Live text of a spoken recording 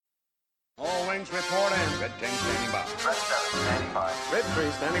All wings report in. Red 10 standing by. Red 7 standing by. Red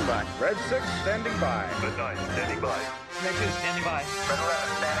 3 standing by. Red 6 standing by. Red 9 standing by. Red 2 standing by. Red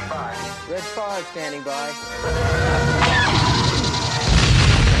 11 standing by. Red 5 standing by.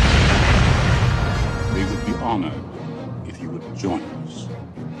 We would be honored if you would join us.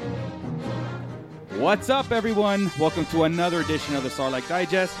 What's up, everyone? Welcome to another edition of the Sarlacc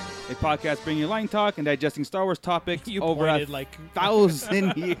Digest, a podcast bringing you line talk and digesting Star Wars topics over a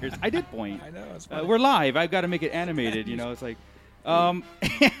 1,000 years. I did point. I know. It's funny. We're live. I've got to make it animated. You know, it's like,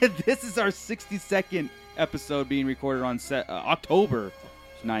 this is our 62nd episode being recorded on October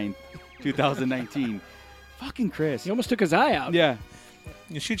 9th, 2019. Fucking Chris. He almost took his eye out. Yeah.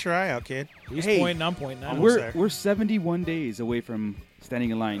 You shoot your eye out, kid. He's Hey, pointing, I'm pointing. I'm We're 71 days away from standing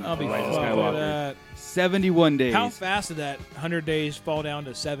in line. I'll be for Rise of fucked with Skywalker. that. 71 days. How fast did that 100 days fall down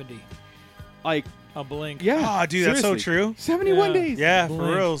to 70? Like, A blink. yeah. Oh, dude, that's so seriously. true. 71 Yeah. days. Yeah, for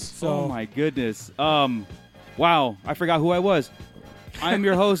Blink. reals. So, Oh my goodness. Wow, I forgot who I was. I'm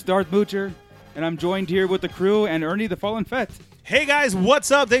your host, Darth Moocher, and I'm joined here with the crew and Ernie the Fallen Fett. Hey, guys, what's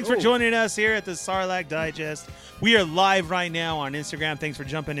up? Thanks for joining us here at the Sarlacc Digest. We are live right now on Instagram. Thanks for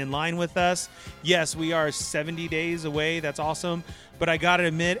jumping in line with us. Yes, we are 70 days away. That's awesome. But I got to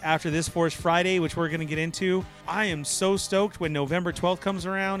admit, after this Force Friday, which we're going to get into, I am so stoked when November 12th comes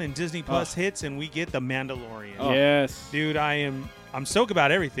around and Disney Plus hits and we get The Mandalorian. Oh. Yes. Dude, I'm stoked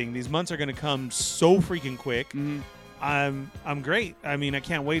about everything. These months are going to come so freaking quick. Mm-hmm. I'm great. I mean, I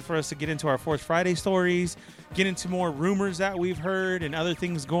can't wait for us to get into our Force Friday stories, get into more rumors that we've heard and other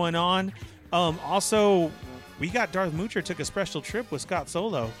things going on. Also, we got Darth Moocher took a special trip with Scott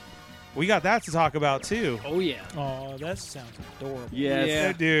Solo. We got that to talk about too. Oh, yeah. Oh, that sounds adorable. Yes.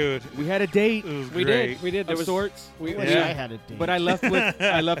 Yeah. Dude, We had a date it was We great. did. We did. There of was sorts, We wish wish Yeah. I had a date. but I left with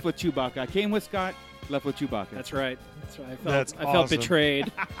Chewbacca. I came with Scott, left with Chewbacca. That's right. That's right. That's I felt awesome.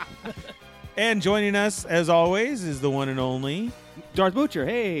 betrayed. And joining us, as always, is the one and only. Darth Moocher.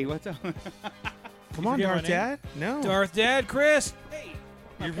 Hey, what's up? Come on, forget my Darth name? Dad. No. Darth Dad, Chris. Hey.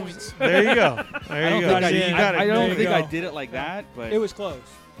 My You're- points. There you go. There I you don't go. think I, You got it. I don't There you think go. I did it like that, but It was close.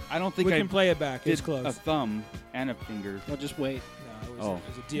 I don't think We I can play it back. did It's close. a thumb and a finger. I'll just wait. No, it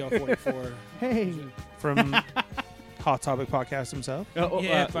was a DL44. Hey. From Hot Topic Podcast himself.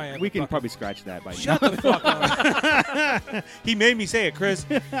 Yeah, fine. we can Fucking- probably scratch that by Shut now. the fuck up. He made me say it, Chris.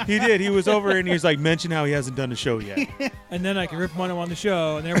 He did. He was over and he was like, mention how he hasn't done a show yet. And then I can rip one on the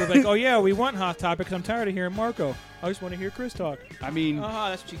show, and everybody's like, "Oh yeah, we want Hot Topics. I'm tired of hearing Marco. I just want to hear Chris talk." I mean,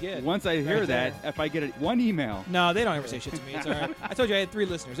 That's what you get. once I hear Right that, there. if I get one email, No, they don't ever say shit to me. It's all right. I told you I had 3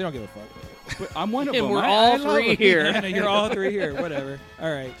 listeners. They don't give a fuck. but I'm one of And them. we're I all love 3 it. here. Yeah, you're all 3 here. Whatever.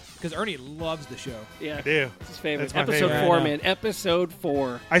 All right. Because Ernie loves the show. Yeah. I do. It's his favorite. That's my Episode favorite. 4, I know. man. Episode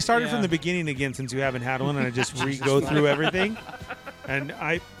 4. I started Yeah. from the beginning again since you haven't had one, and I just go through everything. And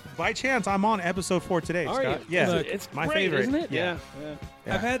by chance, I'm on episode 4 today, Are Scott. you? Yeah, Look, It's my great, favorite. isn't it? Yeah. Yeah.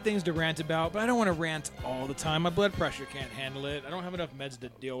 Yeah. I've had things to rant about, but I don't want to rant all the time. My blood pressure can't handle it. I don't have enough meds to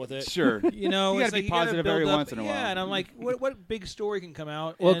deal with it. Sure. You know, You it's gotta be like gotta positive build every up- once in a while. Yeah, and I'm like, what big story can come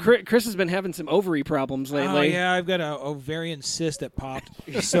out? Well, and, Chris has been having some ovary problems lately. Oh, yeah, I've got a ovarian cyst that popped.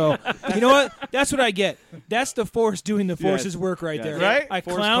 So, you know what? That's what I get. That's the Force doing the Force's work right Yes. there. Right? I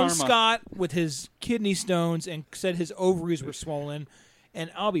Force clowned karma. Scott with his kidney stones and said his ovaries were swollen. And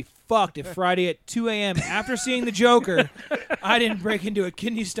I'll be fucked if Friday at 2 a.m. after seeing the Joker, I didn't break into a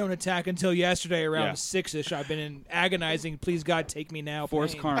kidney stone attack until yesterday around Yeah. 6-ish. I've been in agonizing, please God, take me now.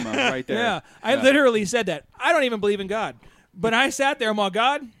 Force pain. karma right there. Yeah, I literally said that. I don't even believe in God. But I sat there, I'm all,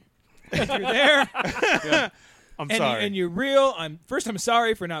 God, if you're there, I'm and, sorry. and you're real, I'm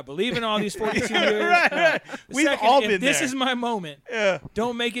sorry for not believing all these 42 years. right. We've Second, all if been this there. is my moment. Yeah.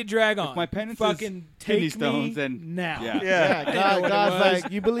 Don't make it drag on. my penance fucking is kidney take stones me and- now. yeah. Yeah. know God, what it God's was.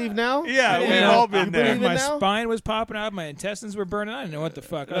 like, you believe now? Yeah, I we've know. all been You there. believe My it now? spine was popping out. My intestines were burning. I didn't know what the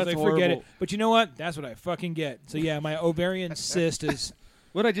fuck. I was That's like, forget it. horrible. But you know what? That's what I fucking get. So yeah, my ovarian cyst is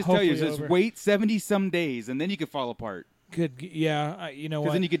What I just tell you is Hopefully just over. wait 70-some days, and then you could fall apart. good. Yeah, you know Because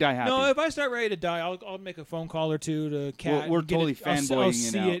what? then you could die happy. No, if I start ready to die, I'll make a phone call or two to Kat. We're and get totally it. I'll fanboying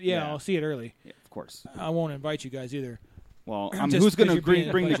see it out. it. Yeah, Yeah. I'll see it early. Yeah, of course. I won't invite you guys either. Well, Just who's going to because you're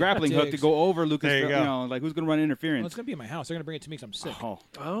being bring a the bunch of grappling hook to dicks. go over Lucas? There you go. know, like who's going to run Well, interference? it's gonna be in my house. They're gonna bring it to me because I'm sick. Oh,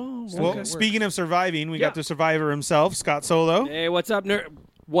 Oh, Well, Okay. speaking of surviving, we Yeah. got the survivor himself, Scott Solo. Hey, what's up, nerd?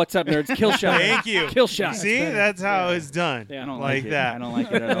 What's up, nerds? Kill shot. Thank you. Kill shot. See, that's how it's done. Yeah. I don't like like that. it. I don't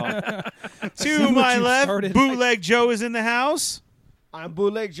like it at all. To my you left, started. Bootleg Joe is in the house. I'm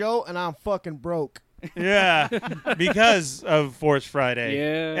Bootleg Joe, and I'm fucking broke. Yeah, because of Force Friday.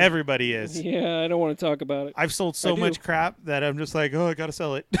 Yeah. Everybody is. Yeah, I don't want to talk about it. I've sold so I do. much crap that I'm just like, oh, I gotta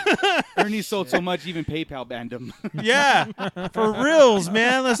sell it. Ernie sold so much, even PayPal banned him. Yeah, for reals,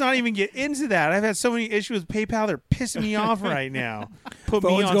 man. Let's not even get into that. I've had so many issues with PayPal; they're pissing me off right now. Put me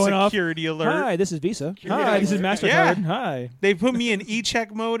Phone's on going off. security alert. Hi, this is Visa. Hi, this is MasterCard. Yeah. Hi. They put me in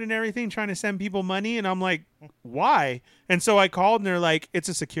e-check mode and everything, trying to send people money, and I'm like, why? And so I called, and they're like, it's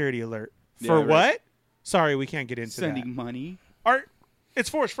a security alert. For Yeah, right. what? Sorry, we can't get into Sending that. money. Art, it's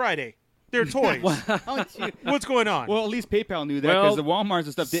Force Friday. They're toys. What's going on? Well, at least PayPal knew that Well, because the Walmarts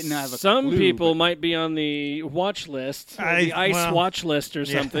and stuff didn't have a Some clue, people but- might be on the watch list, or the I- ICE well, watch list or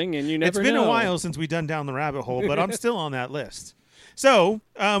yeah. something, and you never It's been know. a while since we've done down the rabbit hole, but I'm still on that list. So,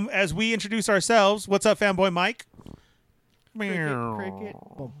 as we introduce ourselves, what's up, fanboy Mike?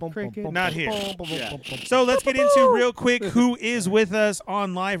 Cricket. Not here. So let's get into real quick who is with us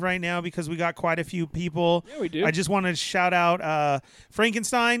on live right now because we got quite a few people. Yeah, we do. I just want to shout out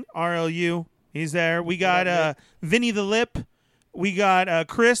Frankenstein, RLU. He's there. We got Vinny the Lip. We got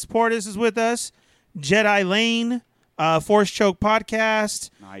Chris Portis is with us. Jedi Lane, Force Choke Podcast.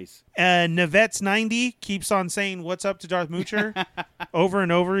 Nice. Nevet's 90 keeps on saying what's up to Darth Moocher over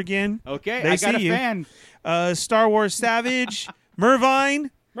and over again. Okay, They I got see a you. fan. Star Wars Savage,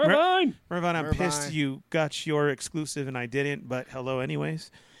 Mervine. Mervine! Mervine, I'm Mervine. pissed you got your exclusive and I didn't, but hello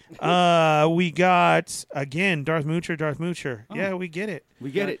anyways. We got, again, Darth Moocher. Yeah, we get it.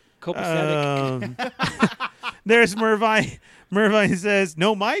 We get it. Copacetic. There's Mervine. Mervine says,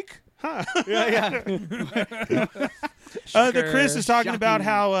 no mic? Huh. Yeah. The Chris is talking about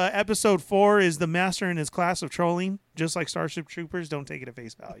how episode 4 is the master in his class of trolling, just like Starship Troopers. Don't take it at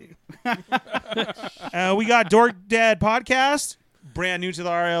face value. We got Dork Dad Podcast, brand new to the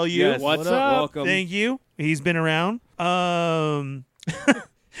RLU. Yes. What's What up? Welcome. Thank you. He's been around. God,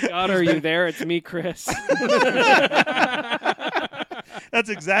 are you there? It's me, Chris. That's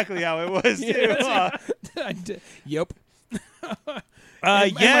exactly how it was, too. Yep.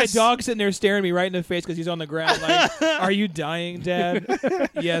 And my Yes. dog's sitting there staring me right in the face because he's on the ground. Like, are you dying, Dad?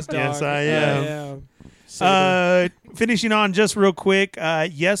 Yes, dog. Yes, I am. Saber. Finishing on just real quick.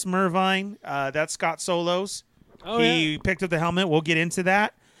 Yes, Mervine. That's Scott Solos. Oh, He yeah. picked up the helmet. We'll get into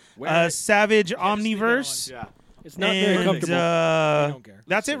that. Wear it. Savage Omniverse. Yeah. It's not very And comfortable. I don't care.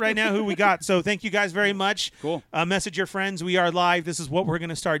 that's it right now who we got. So thank you guys very much. Cool. Message your friends. We are live. This is what we're going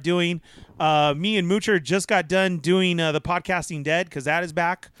to start doing. Me and Moocher just got done doing the Podcasting Dead because that is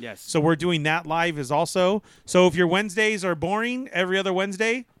back. Yes. So we're doing that live as also. So if your Wednesdays are boring, every other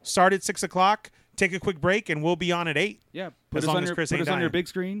Wednesday, start at 6 o'clock. Take a quick break, and we'll be on at 8. Yeah. As Put us long on as your, Chris put ain't us on your dying. big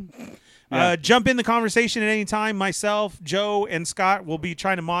screen. Jump in the conversation at any time. Myself, Joe, and Scott will be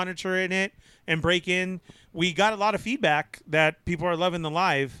trying to monitor in it and break in. We got a lot of feedback that people are loving the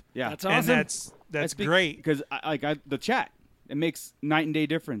live. Yeah. That's And awesome. that's great. Because the chat, it makes night and day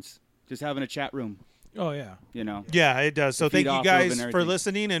difference. Just having a chat room, Oh, yeah. you know. Yeah, it does. So The feed thank you off of guys and for everything.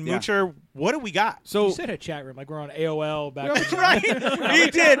 listening. And Yeah. Moocher, what do we got? So You said a chat room like we're on AOL back then. Right, he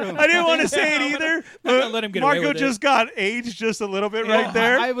did. I didn't want to say it either. gonna let him get away Marco with it. just got aged just a little bit Well, right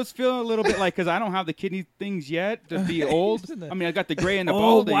there. I was feeling a little bit like because I don't have the kidney things yet to be old. I mean, I got the gray and the Oh,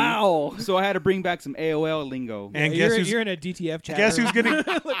 balding. wow. So I had to bring back some AOL lingo. and you're, guess who's you're in a DTF chat guess room. who's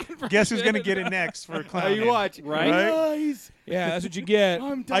gonna guess who's gonna get it next for How clowning? you watch? Right? Guys, Yeah, that's what you get.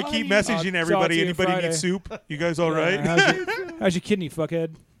 I'm I dying. keep messaging I'll talk everybody. to you Anybody Friday. need soup? You guys all right? How's your kidney,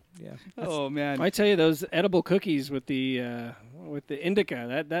 fuckhead? Yeah. Oh man. I tell you, those edible cookies with the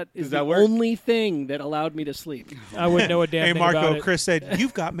indica, that is Does the that work? only thing that allowed me to sleep. I wouldn't know a damn Hey thing about Marco, it. Chris said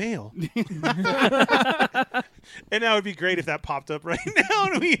you've got mail, and that would be great if that popped up right now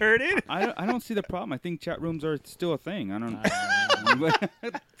and we heard it. I don't see the problem. I think chat rooms are still a thing. I don't.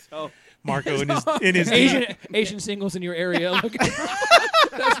 So Marco in his Asian singles in your area. Looking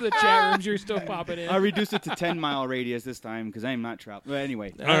that's the chat rooms you're still popping in. I reduced it to 10-mile radius this time because I am not trapped. But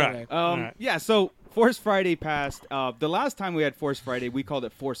anyway. All right. All right. Yeah. So Force Friday passed. The last time we had Force Friday, we called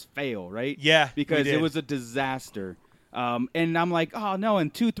it Force Fail, right? Yeah, we Because did. it was a disaster. And I'm like, oh no,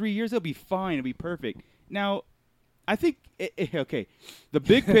 in 2-3 years it'll be fine. It'll be perfect. Now, I think okay, the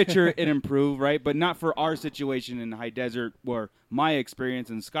big picture it improved, right? But not for our situation in the high desert, or my experience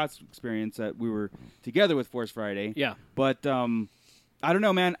and Scott's experience that we were together with Force Friday. Yeah. But I don't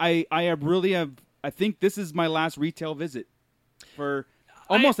know, man. I think this is my last retail visit for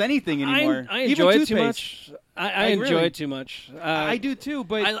almost anything anymore. I Even enjoy it too toothpaste. much. I Like, enjoy really? it too much. I do too,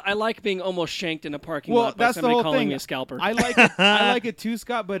 but I like being almost shanked in a parking well, lot by that's the somebody whole calling thing. me a scalper. I like it. I like it too,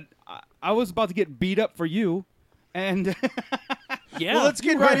 Scott. But I was about to get beat up for you, and Yeah. Well, let's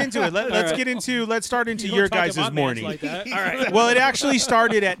get right into it. Let's start into your guys' morning. Like that. All right. Well, it actually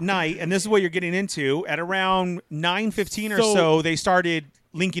started at night, and this is what you're getting into. At around 9:15 or so, they started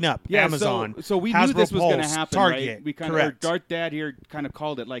linking up. Yeah, Amazon. So we Hasbro knew this was going to Pulse, happen, Target. right? We kind Correct. of, Darth Dad here kind of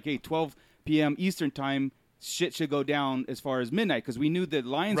called it like, hey, 12 p.m. Eastern time, shit should go down as far as midnight because we knew that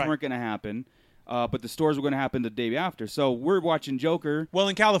lines Right. weren't going to happen, but the stores were going to happen the day after. So we're watching Joker. Well,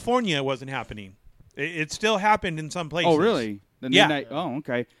 in California, it wasn't happening. It still happened in some places. Oh, really? The Yeah. midnight. Oh,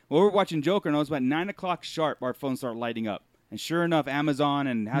 okay. Well, we're watching Joker, and it was about 9 o'clock sharp. Our phones start lighting up, and sure enough, Amazon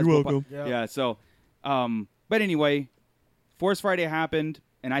and Hasbro. welcome. Yeah. So, but anyway, Force Friday happened,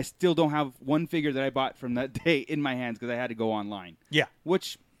 and I still don't have one figure that I bought from that day in my hands because I had to go online. Yeah.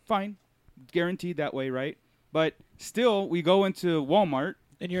 Which fine, guaranteed that way, right? But still, we go into Walmart.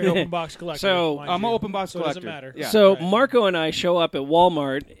 And you're an open box collector. So, mind I'm you. an open box so it collector. doesn't matter. Yeah. So Right. Marco and I show up at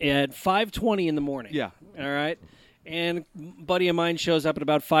Walmart at 5:20 in the morning. Yeah. All right. And a buddy of mine shows up at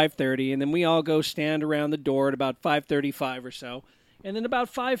about 5:30, and then we all go stand around the door at about 5:35 or so. And then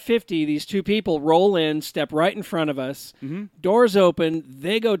about 5:50, these two people roll in, step right in front of us. Mm-hmm. Doors open.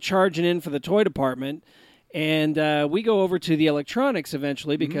 They go charging in for the toy department. And we go over to the electronics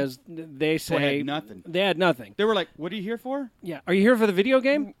eventually because they say had nothing. They had nothing. They were like, "What are you here for?" Yeah. Are you here for the video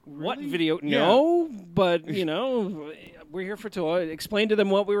game? What video? Yeah. No, but, we're here for toy. Explain to them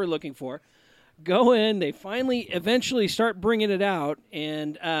what we were looking for. Go in. They finally, eventually start bringing it out.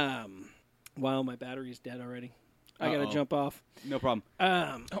 And, wow, my battery's dead already. I got to Uh-oh. jump off. No problem.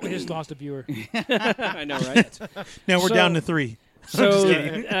 We just lost a viewer. I know, right? Now we're So- down to 3. So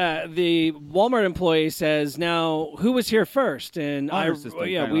the Walmart employee says, "Now, who was here first?" And Honor system,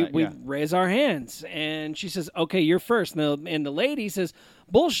 we kinda like, yeah. raise our hands, and she says, "Okay, you're first." And the lady says,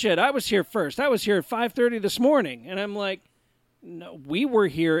 "Bullshit! I was here first. I was here at 5:30 this morning." And I'm like, "No, we were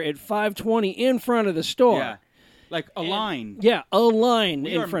here at 5:20 in front of the store." Yeah. Like a line. Yeah, a line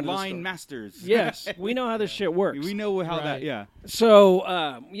We in are front of the line store. masters. Yes, we know how this shit works. We know how that. Right. Yeah. So,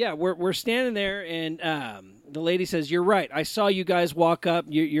 we're standing there, and the lady says, "You're right. I saw you guys walk up.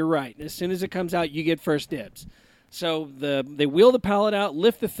 You're right. As soon as it comes out, you get first dibs." So they wheel the pallet out,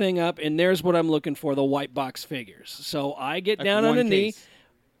 lift the thing up, and there's what I'm looking for, the white box figures. So I get Like down on one a knee. case.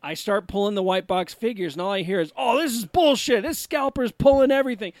 I start pulling the white box figures, and all I hear is, "Oh, this is bullshit. This scalper's pulling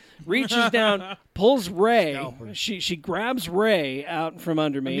everything." Reaches down, pulls Ray. She grabs Ray out from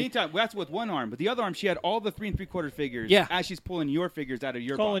under In the me. meantime, that's with one arm, but the other arm, she had all the 3 3/4 figures. Yeah. As she's pulling your figures out of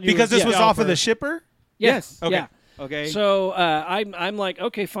your Calling box. you Because this a was off of scalper. the shipper? Yes. Okay. Yeah. Okay. So I'm like,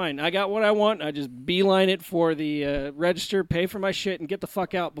 okay, fine. I got what I want. I just beeline it for the register, pay for my shit, and get the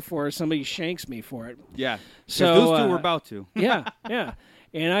fuck out before somebody shanks me for it. yeah. 'Cause So, those two were about to. Yeah, yeah.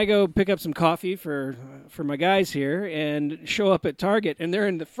 And I go pick up some coffee for my guys here and show up at Target, and they're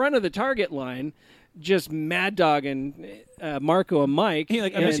in the front of the Target line, just mad dogging Marco and Mike. You're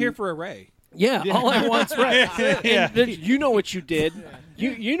like, I'm just And- here for a Ray. Yeah, all I want's right. Yeah. And you know what you did.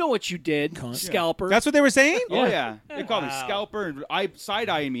 You know what you did, scalper. That's what they were saying? Oh, yeah. They call me scalper and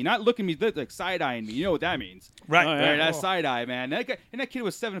side-eyeing me. Not looking at me, like side-eyeing me. You know what that means. Right. Oh, yeah. Right, that's side-eye, man. That kid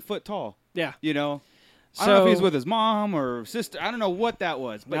was 7 foot tall. yeah. You know? I don't know if he was So- with his mom or sister. I don't know what that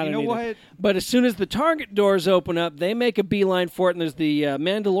was. But I you don't know either. what? But as soon as the Target doors open up, they make a beeline for it, and there's the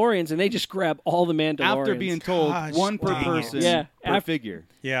Mandalorians, and they just grab all the Mandalorians. After being told Gosh, one per dang it. person Yeah, per figure.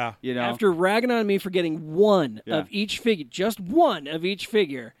 Yeah. You know? After ragging on me for getting one Yeah. of each figure, just one of each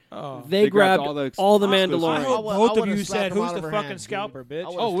figure, They grabbed grabbed all the exclusives. I Mandalorians. hope I both of would've you slapped said, them "Who's out the of her fucking hand. scalper, bitch?" I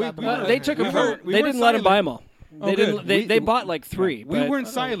would've Oh, slapped them out of They her took hand. them. We weren't- we They weren't didn't let them buy them all. They good. didn't. They bought like 3. We but- weren't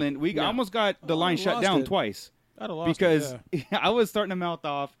silent. We almost got the line shut lost down it. twice I'd have lost because it, I was starting to mouth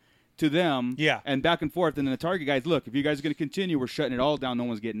off to them. Yeah. And back and forth. And then the Target guys, look, if you guys are going to continue, we're shutting it all down. No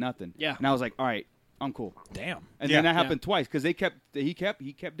one's getting nothing. Yeah. And I was like, all right, I'm cool. yeah. Damn. And Yeah. then that happened twice because he kept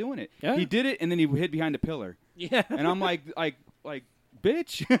doing it. Yeah. He did it and then he hid behind a pillar. Yeah. And I'm like,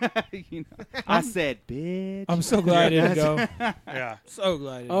 bitch. You know? I said, bitch. I'm so glad I didn't go. Yeah. So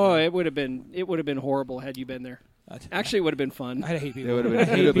glad I didn't Oh, go. it would have been horrible had you been there. Actually, it would have been fun. I hate people. It would've been- I it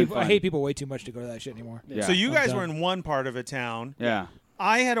hate would've been people. I fun. hate people way too much to go to that shit anymore. Yeah. So you I'm guys done. were in one part of a town. Yeah.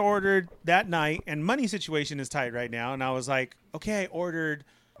 I had ordered that night, and money situation is tight right now, and I was like, okay, I ordered.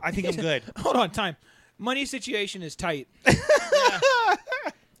 I think I'm good. Hold on, time. Money situation is tight.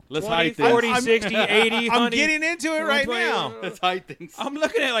 Let's 20, hide things. 40, 60, 80, I'm honey. getting into it right 120. now. Let's hide things. I'm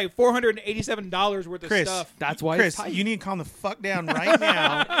looking at like $487 worth of Chris, stuff. That's why Chris, it's tight. you need to calm the fuck down right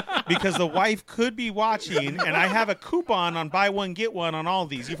now because the wife could be watching, and I have a coupon on buy one get one on all of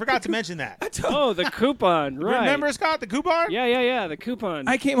these. You forgot to mention that. Oh, the coupon, right? Remember, Scott, the coupon? Yeah, the coupon.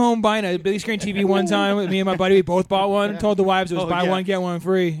 I came home buying a big screen TV one time with me and my buddy. We both bought one. Told the wives it was Oh, buy yeah. one get one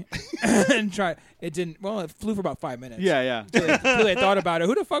free, and try. It didn't. Well, it flew for about 5 minutes. Yeah. Until they thought about it.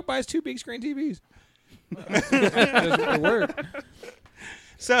 Who the fuck buys 2 big screen TVs? It worked.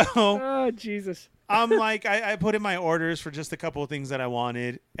 So Oh, Jesus. I'm like, I put in my orders for just a couple of things that I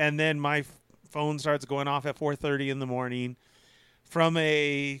wanted, and then my phone starts going off at 4:30 in the morning from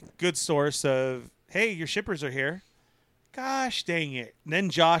a good source of, hey, your shippers are here. Gosh dang it. And then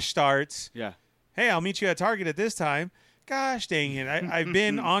Josh starts, Yeah. hey, I'll meet you at Target at this time. Gosh dang it. I've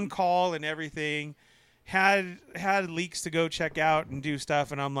been on call and everything, had leaks to go check out and do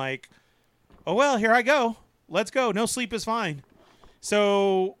stuff, and I'm like, oh, well, here I go. Let's go. No sleep is fine.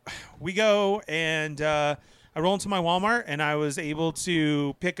 So we go, and I roll into my Walmart, and I was able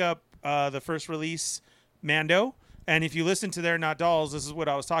to pick up the first release Mando. And if you listen to They're Not Dolls, this is what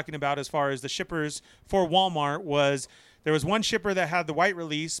I was talking about as far as the shippers for Walmart was there was one shipper that had the white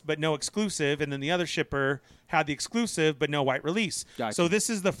release but no exclusive, and then the other shipper had the exclusive but no white release. Gotcha. So this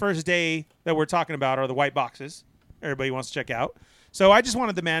is the first day that we're talking about are the white boxes. Everybody wants to check out. So I just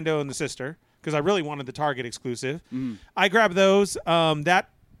wanted the Mando and the Sister because I really wanted the Target exclusive. I grabbed those. That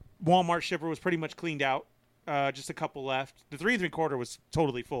Walmart shipper was pretty much cleaned out. Just a couple left. The 3 3/4 was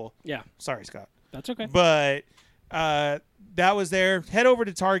totally full. Yeah, Sorry, Scott. that's okay. But that was there. Head over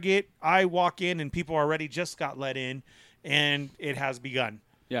to Target. I walk in and people already just got let in, and it has begun.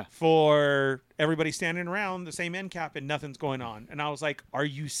 Yeah. For everybody standing around the same end cap and nothing's going on. And I was like, are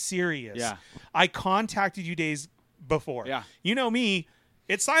you serious? Yeah. I contacted you days before. Yeah. You know me,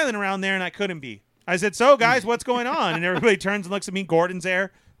 it's silent around there and I couldn't be. I said, so guys, what's going on? And everybody turns and looks at me. Gordon's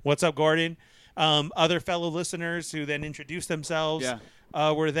there. What's up, Gordon? Other fellow listeners who then introduced themselves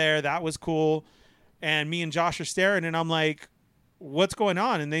were there. That was cool. And me and Josh are staring, and I'm like, what's going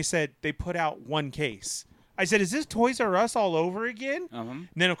on? And they said they put out one case. I said, is this Toys R Us all over again? And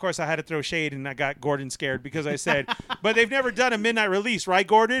then, of course, I had to throw shade, and I got Gordon scared because I said, but they've never done a midnight release, right,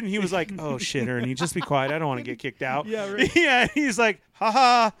 Gordon? And he was like, oh, shit, Ernie, just be quiet. I don't want to get kicked out. Yeah, right. Yeah, he's like,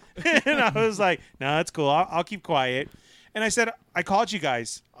 ha-ha. And I was like, no, that's cool. I'll keep quiet. And I said, I called you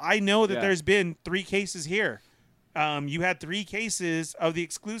guys. I know that there's been 3 cases here. You had 3 cases of the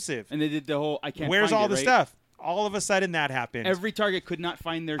exclusive. And they did the whole, I can't Where's find all it, the right? stuff? All of a sudden that happened. Every Target could not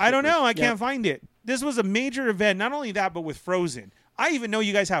find their I don't shippers. know. I can't find it. This was a major event. Not only that, but with Frozen. I even know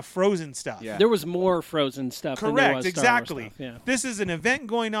you guys have Frozen stuff. Yeah. There was more Frozen stuff than there Correct. was Star Wars Exactly. stuff, yeah. This is an event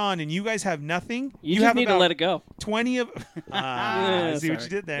going on, and you guys have nothing. You just have need to about let it go. 20 of. I see what sorry. you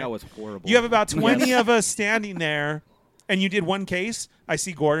did there. That was horrible. You have about 20 of us standing there, and you did one case. I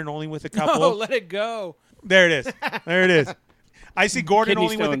see Gordon only with a couple. Oh, let it go. There it is. There it is. I see Gordon Kidney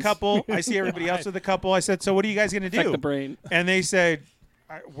only with a stones. couple. I see everybody else with a couple. I said, so what are you guys going to Affect do? the brain. And they said,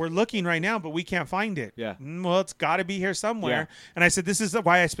 we're looking right now, but we can't find it. Yeah. Well, it's got to be here somewhere. Yeah. And I said, this is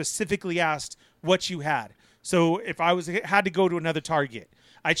why I specifically asked what you had. So if I had to go to another Target,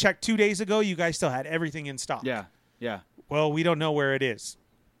 I checked 2 days ago. You guys still had everything in stock. Yeah. Well, we don't know where it is.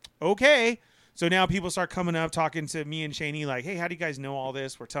 Okay. So now people start coming up, talking to me and Shaney, like, hey, how do you guys know all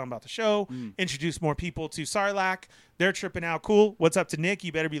this? We're telling about the show. Introduce more people to Sarlacc. They're tripping out. Cool. What's up to Nick?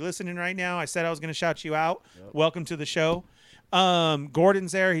 You better be listening right now. I said I was going to shout you out. Welcome to the show.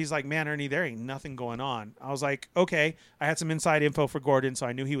 Gordon's there. He's like, man, Ernie, there ain't nothing going on. I was like, okay. I had some inside info for Gordon, so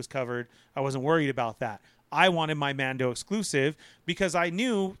I knew he was covered. I wasn't worried about that. I wanted my Mando exclusive because I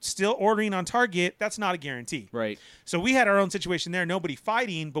knew still ordering on Target, that's not a guarantee. Right. So we had our own situation there. Nobody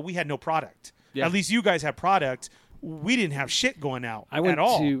fighting, but we had no product. Yeah. At least you guys had product. We didn't have shit going out I went at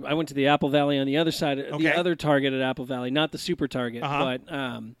all. I went to the Apple Valley on the other side, Okay. the other Target at Apple Valley, not the Super Target, Uh-huh.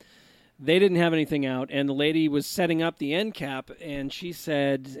 but they didn't have anything out. And the lady was setting up the end cap, and she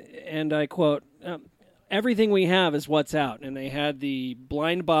said, and I quote, "Everything we have is what's out." And they had the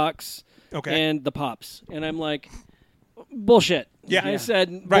blind box Okay. and the pops, and I'm like, bullshit. Yeah. I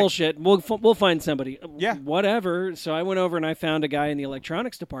said Right. bullshit. We'll find somebody. Yeah. Whatever. So I went over and I found a guy in the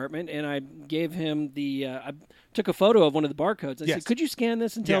electronics department, and I gave him I took a photo of one of the barcodes. I Yes. said, "Could you scan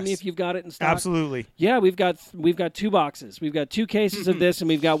this and tell me Yes. if you've got it in stock?" Absolutely. Yeah, we've got 2 boxes. We've got 2 cases of this, and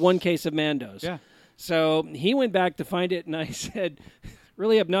we've got 1 case of Mandos. Yeah. So he went back to find it, and I said,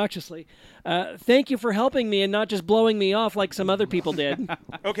 really obnoxiously, "Thank you for helping me and not just blowing me off like some other people did."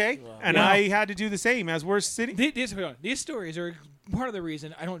 Okay. And I had to do the same as we're sitting. These stories are part of the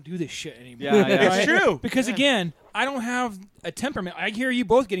reason I don't do this shit anymore. Yeah, yeah. It's true. Because again, I don't have a temperament. I hear you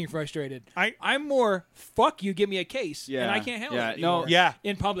both getting frustrated. I'm more fuck you, give me a case, Yeah. and I can't handle Yeah, it no, anymore. Yeah.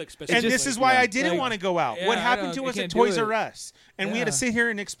 In public, specifically. And this is why yeah. I didn't Like, want to go out. yeah, what I happened don't- to us you at can't do Toys it. R Us? And we had to Yeah. sit here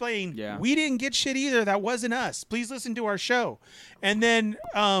and explain, Yeah. we didn't get shit either. That wasn't us. Please listen to our show. And then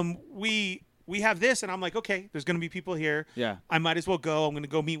we have this, and I'm like, okay, there's going to be people here. Yeah. I might as well go. I'm going to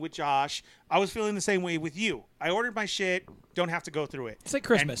go meet with Josh. I was feeling the same way with you. I ordered my shit. Don't have to go through it. It's like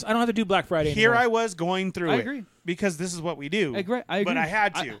Christmas. I don't have to do Black Friday Here anymore. I was going through I it. agree. Because this is what we do. I agree. But I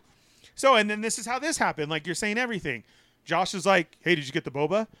had to. I- So, and then this is how this happened. Like, you're saying everything. Josh is like, hey, did you get the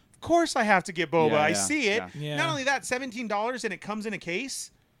boba? Of course I have to get boba. Yeah, I yeah, see it. yeah. Yeah. Not only that, $17 and it comes in a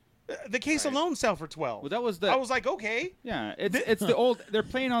case. The case alone sell for $12. Well, that was the. I was like, okay. yeah, it's the old. They're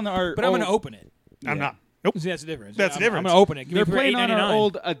playing on our. But I'm going old- to open it. I'm not. Nope. See, that's the difference. That's the I'm difference. going to open it. Give They're me for playing on our $8.99.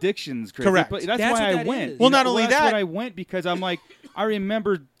 old addictions, Chris. Correct. That's That's why what I that went. is. Well, not only that's that- what I went because I'm like, I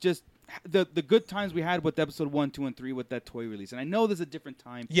remember just the good times we had with episode 1, 2, and 3 with that toy release, and I know this is a different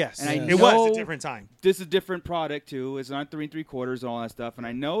time. Yes. and I It know was a different time. This is a different product too. It's not 3 3/4 and all that stuff, and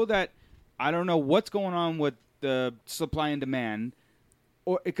I know that I don't know what's going on with the supply and demand.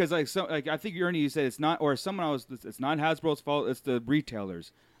 Or because I think Ernie, you said it's not, or someone else, it's not Hasbro's fault. It's the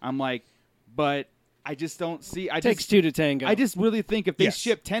retailers. I'm like, but I just don't see. Takes two to tango. I just really think if they Yes.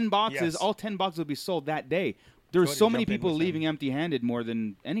 ship 10 boxes, Yes. all 10 boxes will be sold that day. There's Cody, so many jump in people with him. leaving empty-handed more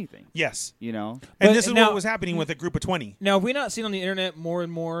than anything. Yes. You know, And But this is now- what was happening with a group of 20. Now, have we not seen on the internet more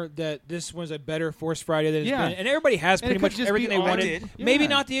and more that this was a better Force Friday than it's Yeah. been? And everybody has And pretty it could much just everything be they all- wanted. I did. Maybe Yeah.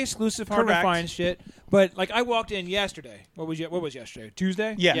 not the exclusive, hard Correct. to find shit. But like I walked in yesterday. What was yesterday?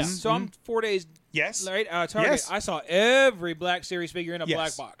 Tuesday. Yes. Yeah. So I'm 4 days Yes. right. Target. Yes. I saw every Black Series figure in a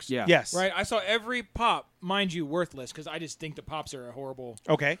Yes. black box. yeah, Yes. Right. I saw every pop, mind you, worthless because I just think the pops are a horrible,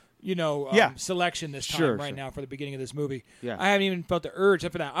 Okay. yeah, selection this time Sure, right sure. now for the beginning of this movie. Yeah. I haven't even felt the urge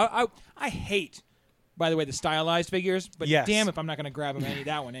up for that. I hate, by the way, the stylized figures, but Yes. damn if I'm not going to grab them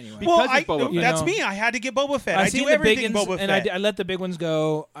that one anyway. Well, Because it's Boba Fett. that's You know. me. I had to get Boba Fett. I've I seen do the big everything ones, Boba and Fett. I let the big ones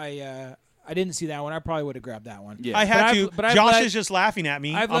go. I didn't see that one. I probably would have grabbed that one. Yeah. I had But to. I've- but I've Josh let- is just laughing at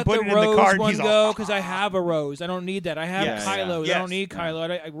me. I've I'm let the putting it in the Rose card. one He's go all, because I have a Rose. I don't need that. I have Yeah, Kylo. yeah. I don't need Yes.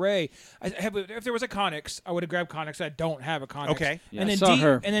 Kylo. Ray. I have, if there was a Connix, I would have grabbed Connix. I don't have a Connix. Okay. Yeah, and I then saw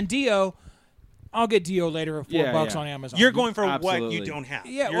her. And then Dio, I'll get Dio later for $4 Yeah. on Amazon. You're going for what Absolutely. you don't have.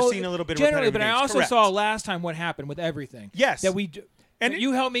 Yeah, You're well, seeing a little bit of generally, repetitive but I names. also Correct. saw last time what happened with everything. Yes. that And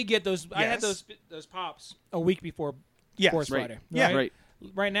you helped me get those. I had Yes. those pops a week before Yes. Force Right. Friday. Yeah. Right.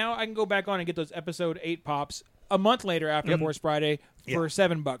 Right now, I can go back on and get those episode 8 pops a month later after Force Friday for Yeah.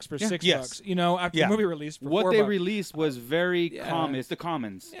 $7, for $6. Yes. After Yeah. the movie release. For What $4. they released was very Yeah. common. It's the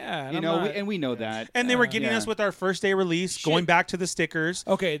commons. Yeah, and you I'm know, not- and we know that. And they were getting Yeah. us with our first day release, going back to the stickers.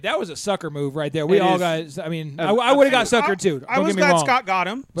 Okay, that was a sucker move right there. We It all is. guys. I mean, I would have got suckered too. I Don't was get me glad wrong. Scott got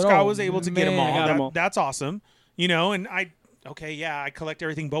him. But, Scott oh, was able to get them man, all. I got 'em all. That's awesome. And I collect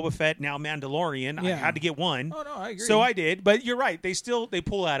everything Boba Fett, now Mandalorian. I Yeah. had to get one. Oh no, I agree. So I did. But you're right. They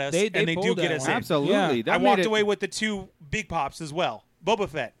pull at us, They and they do pulled get that us one. in. Absolutely. Yeah. That I made walked it- away with the 2 big pops as well. Boba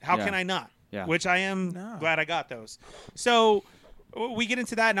Fett. How Yeah. can I not? Yeah. Which I am No. glad I got those. So we get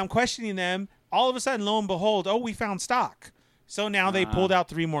into that, and I'm questioning them. All of a sudden, lo and behold, we found stock. So now they pulled out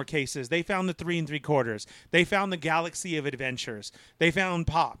 3 more cases. They found the 3 3/4. They found the Galaxy of Adventures. They found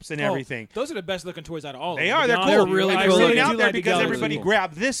pops and Oh, everything. Those are the best looking toys out of all. They of them, are. to be They're honest cool. with you. really I'm cool putting it looking. out do there like the because Galaxy. everybody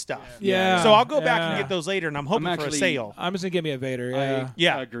grabbed this stuff. Yeah. So I'll go back and Yeah. get those later, and I'm hoping for a actually- sale. I'm just gonna give me a Vader. Yeah.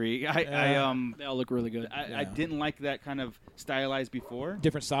 Yeah. I agree. They all look really good. I didn't like that kind of stylized before.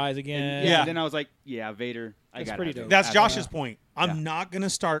 Different size again. Yeah. And then I was like, yeah, Vader. I That's got pretty it. dope. That's Absolutely. Josh's point. I'm not going to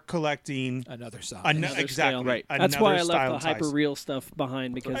start collecting Another size. Another exactly scale. Right. That's why I another left style the and size. hyper real stuff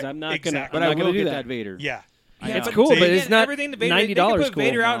behind because Right. I'm not Exactly. gonna. But I'm I not will gonna do get that. Vader. Yeah. Yeah, It's but cool, see, but it's again, not everything. The Vader, $90 they can put cool.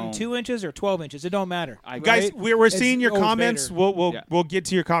 Vader out No. in 2 inches or 12 inches. It don't matter. Guys, right? we're It's seeing your always comments. Vader. We'll get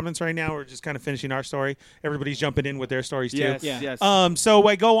to your comments right now. We're just kind of finishing our story. Everybody's jumping in with their stories too. Yes, Yeah. yes. So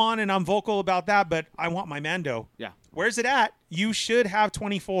I go on and I'm vocal about that, but I want my Mando. yeah. Where's it at? You should have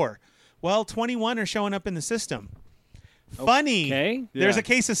 24. Well, 21 are showing up in the system. Funny. Okay. There's Yeah. a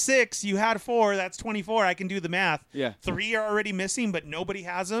case of 6. You had 4. That's 24. I can do the math. Yeah. 3 are already missing, but nobody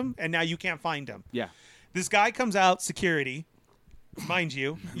has them, and now you can't find them. Yeah. This guy comes out, security, mind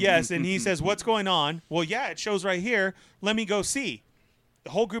you. Yes, and he says, "What's going on?" Well, yeah, it shows right here. Let me go see.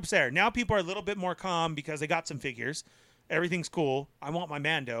 The whole group's there. Now people are a little bit more calm because they got some figures. Everything's cool. I want my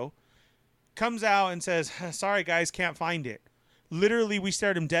Mando. Comes out and says, "Sorry, guys, can't find it." Literally, we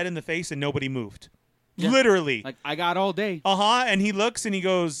stared him dead in the face and nobody moved. Literally. Like I got all day. And he looks and he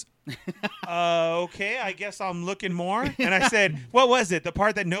goes, Okay, I guess I'm looking more. And I said, what was it? The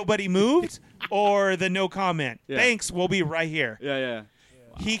part that nobody moved or the no comment? Yeah. Thanks, we'll be right here. Yeah.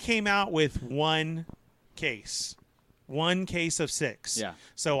 He came out with one case of 6. Yeah.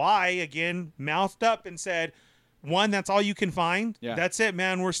 So I, again, mouthed up and said, 1, that's all you can find. Yeah. That's it,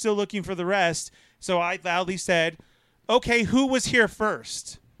 man. We're still looking for the rest. So I loudly said, okay, who was here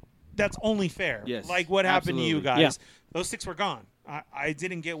first? That's only fair. Yes, Like what happened to you absolutely. guys. Yeah. Those 6 were gone. I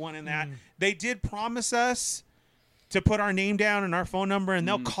didn't get one in that. They did promise us to put our name down and our phone number, and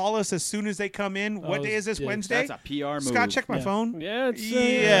they'll call us as soon as they come in. What Those day is this? dicks. Wednesday? That's a PR move. Scott, check my Yeah. phone. Yeah, it's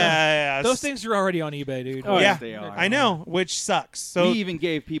Yeah. Those things are already on eBay, dude. Oh, yeah, they are. I know, which sucks. So, we even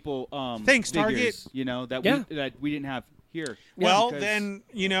gave people Thanks, figures, Target. that Yeah. we didn't have here. well, because- then,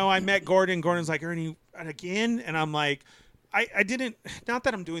 I met Gordon. Gordon's like, Ernie, and again? And I'm like, I didn't, not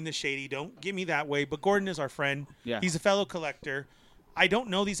that I'm doing this shady, don't get me that way, but Gordon is our friend. Yeah. He's a fellow collector. I don't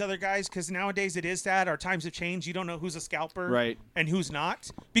know these other guys because nowadays it is that our times have changed. You don't know who's a scalper Right. and who's not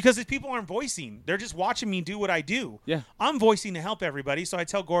because these people aren't voicing. They're just watching me do what I do. Yeah. I'm voicing to help everybody. So I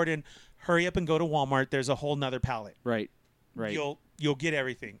tell Gordon, hurry up and go to Walmart. There's a whole nother pallet. Right. You'll get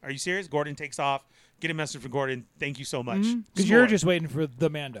everything. Are you serious? Gordon takes off. Get a message from Gordon. Thank you so much. Because you're just waiting for the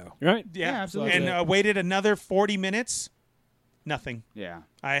Mando. right. yeah, Yeah, absolutely. And waited another 40 minutes. Nothing. Yeah.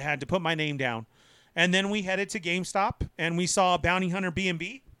 I had to put my name down. And then we headed to GameStop and we saw Bounty Hunter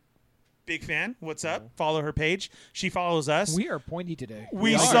B&B. Big fan. What's up? Follow her page. She follows us. We are pointy today.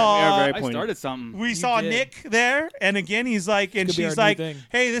 We are. saw We are very I pointy. started something. we saw did. Nick there, and again he's like, and could be our she's new like, thing.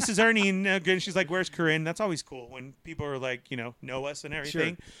 "Hey, this is Ernie," and again she's like, "Where's Corinne?" That's always cool when people are like, know us and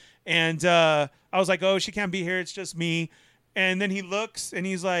everything. And I was like, "Oh, she can't be here. It's just me." And then he looks and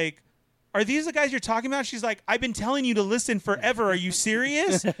he's like, "Are these the guys you're talking about?" She's like, "I've been telling you to listen forever. Are you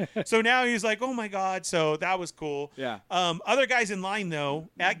serious?" So now he's like, "Oh my god!" So that was cool. Yeah. Other guys in line though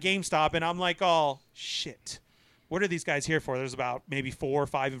at GameStop, and I'm like, "Oh shit, what are these guys here for?" There's about maybe 4 or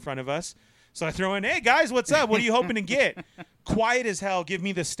 5 in front of us. So I throw in, "Hey guys, what's up? What are you hoping to get?" Quiet as hell. Give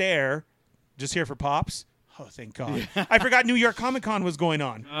me the stare. Just here for pops. Oh, thank God. I forgot New York Comic Con was going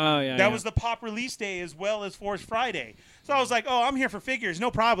on. Oh yeah. That was the pop release day as well as Force Friday. So I was like, "Oh, I'm here for figures.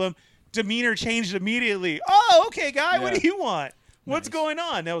 No problem." Demeanor changed immediately. "Oh, okay, guy. What do you want? What's going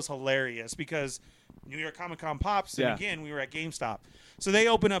on?" That was hilarious because New York Comic Con pops, and Yeah. again, we were at GameStop. So they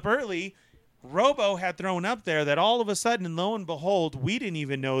open up early. Robo had thrown up there that all of a sudden, and lo and behold, we didn't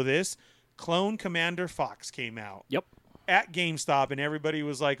even know this, Clone Commander Fox came out. Yep. At GameStop, and everybody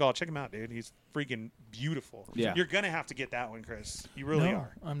was like, "Oh, check him out, dude. He's freaking beautiful." Yeah. You're going to have to get that one, Chris. You really No,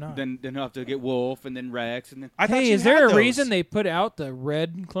 are. I'm not. Then I'll have to get Wolf and then Rex and then. I thought Hey, you is there had a those. reason they put out the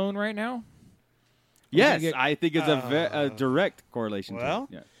red clone right now? Yes, get- I think it's a direct correlation. well,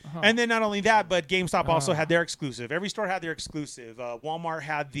 to it. And then not only that, but GameStop also had their exclusive. Every store had their exclusive. Walmart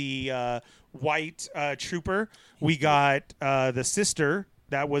had the white Trooper. We got the sister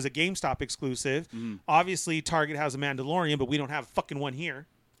that was a GameStop exclusive. Obviously, Target has a Mandalorian, but we don't have a fucking one here.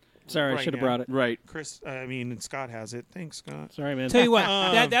 Sorry, I right should have now. brought it. Right. Chris, and Scott has it. Thanks, Scott. Sorry, man. Tell you what,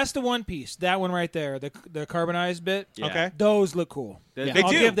 that's the one piece. That one right there, the carbonized bit. Yeah. Okay. Those look cool. They I'll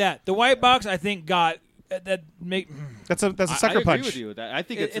do. give that. The white box, I think, got that make. That's a I sucker agree punch. with you with that. I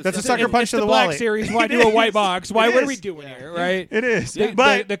think it's That's a sucker punch it's to the Black wallet. Series. Why It do a white is. box? Why? It What are we is. doing here? Right. It is. The,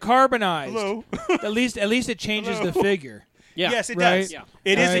 but the carbonized. hello. At least it changes the figure. Yeah. Yes, it Right. does. Yeah.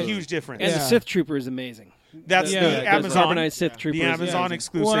 It is a Right. huge difference. And Yeah. the Sith Trooper is amazing. That's Yeah, the the Amazon. carbonized Sith Trooper. The is Amazon amazing.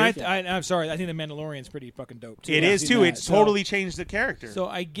 exclusive. Well, and I'm sorry. I think the Mandalorian's pretty fucking dope too. It I've is seen too. that. It's So- totally changed the character. So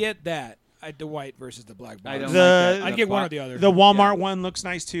I get that. The white versus the black box. I don't The- like that. I'd get one or the other. The Walmart one looks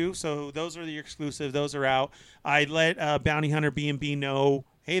nice too. So those are the exclusive. Those are out. I let Bounty Hunter B&B know,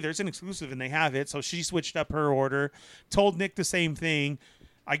 hey, there's an exclusive, and they have it. So she switched up her order. Told Nick the same thing.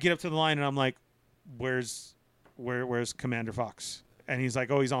 I get up to the line and I'm like, where's Commander Fox? And he's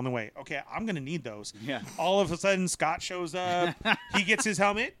like, oh, he's on the way. Okay, I'm gonna need those. Yeah. All of a sudden, Scott shows up. He gets his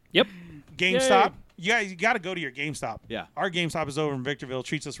helmet. Yep. GameStop. You got to go to your GameStop. Yeah. Our GameStop is over in Victorville.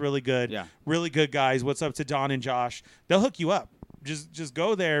 Treats us really good. Yeah. Really good guys. What's up to Don and Josh? They'll hook you up. Just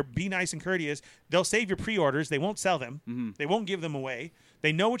go there. Be nice and courteous. They'll save your pre-orders. They won't sell them. They won't give them away.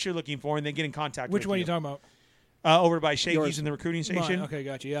 They know what you're looking for, and they get in contact Which with one are you. you talking about? Over by Yours. Shakey's in the recruiting station. Mine. Okay,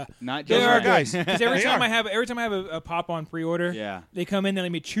 gotcha. Yeah. Not They just are right. guys. Because every They time are. I have a pop on pre-order, Yeah. they come in and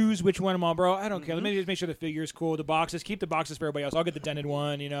let me choose which one I'm on, bro. I don't care. Let me just make sure the figure's cool. The boxes, keep the boxes for everybody else. I'll get the dented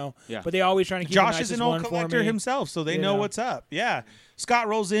one, Yeah. But they always trying to keep Josh the is nicest an old one for collector me. himself, so they You know know. what's up. Yeah. Scott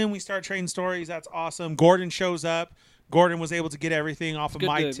rolls in. We start trading stories. That's awesome. Gordon shows up. Gordon was able to get everything off of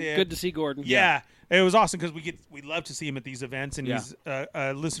my tip. Good to see Gordon. Yeah, it was awesome because we love to see him at these events, and Yeah. he's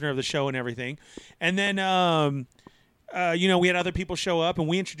a listener of the show and everything. And then we had other people show up and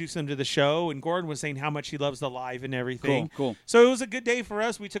we introduced them to the show. And Gordon was saying how much he loves the live and everything. Cool. So it was a good day for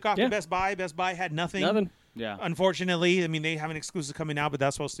us. We took off Yeah. to Best Buy. Best Buy had nothing. Nothing. Yeah. Unfortunately, I mean, they have an exclusive coming out, but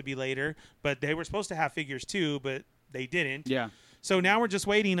that's supposed to be later. But they were supposed to have figures too, but they didn't. Yeah. So now we're just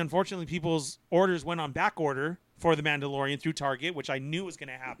waiting. Unfortunately, people's orders went on back order for the Mandalorian through Target, which I knew was going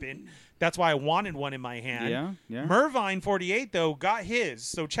to happen. That's why I wanted one in my hand. Yeah. Mervine 48 though got his.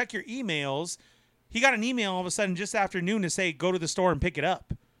 So check your emails. He got an email all of a sudden just after noon to say go to the store and pick it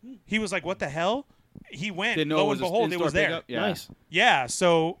up. He was like, "What the hell?" He went. Didn't know Lo it and was a behold, it in-store was there. pickup? Yeah. Nice. Yeah.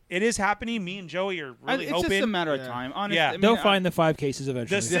 So it is happening. Me and Joey are really It's hoping. just a matter of time. Honestly, Yeah. I mean, They'll find the 5 cases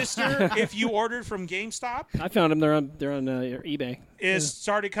eventually. The sister, if you ordered from GameStop, I found them. They're on eBay. is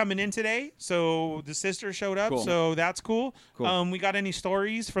started coming in today. So the sister showed up. Cool. So that's cool. Cool. We got any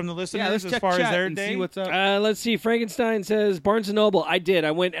stories from the listeners let's as check far as chat their and day? see what's up. Let's see. Frankenstein says Barnes and Noble. I did.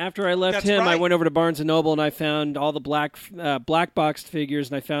 I went after I left That's him. I right. went over to Barnes and Noble and I found all the black boxed figures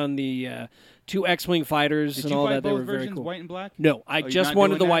and I found the 2 X-wing fighters Did and you all buy that. They both were very versions, cool. white and black? No, I you're just not wanted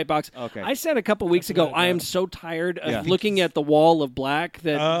doing the that? white box. Okay. I said a couple weeks ago, I am so tired of Yeah. looking at the wall of black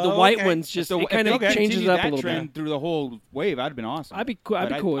that the white okay. ones just So it kind of if they changes continue up a that little trend bit. through the whole wave, I'd have been awesome. I'd be cool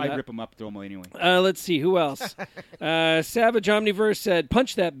with I'd that. rip them up, throw them away anyway. Let's see who else. Savage Omniverse said,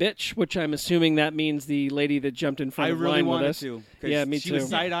 "Punch that bitch," which I'm assuming that means the lady that jumped in front I of really line with wanted us. to. 'Cause Yeah, me she too. was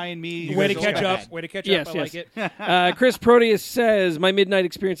side-eyeing me. Way to guys catch are up. bad. Way to catch Yes, up. I yes. like it. Chris Proteus says, "My midnight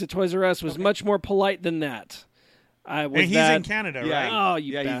experience at Toys R Us was much more polite than that." And he's in Canada, Yeah. right? Oh,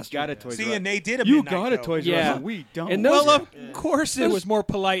 you yeah, he's bastard. got a Toys See, R Us. and they did a You midnight, got a though. Toys R Yeah. Us. and We don't. And Well, those- of course it was more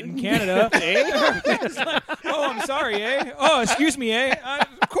polite in Canada. It's like, oh, I'm sorry, eh? Oh, excuse me, eh?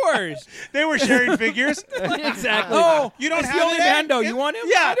 Of course. They were sharing figures. exactly. Oh, You don't it's have the only it, eh? Mando. You want him?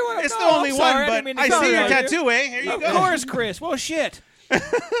 Yeah, I don't want him. it's No, the only I'm one, sorry. but didn't mean to I sound see your like you. tattoo, eh? Here you Of go. course, Chris. Well, shit.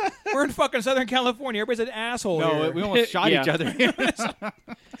 We're in fucking Southern California. Everybody's an asshole No, here. we almost shot Yeah. each other.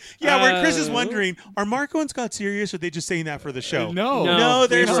 Yeah, where Chris is wondering, are Marco and Scott serious, or are they just saying that for the show? No. No,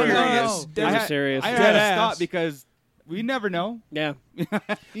 they're we were- serious. They're I had- serious. I had Dead to ass. stop because we never know. Yeah.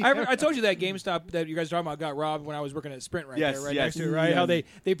 I told you that GameStop that you guys were talking about got robbed when I was working at Sprint right Yes, there, right yes. next to it, right? Yeah. How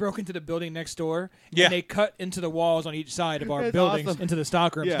they broke into the building next door Yeah. and they cut into the walls on each side of our That's buildings awesome. into the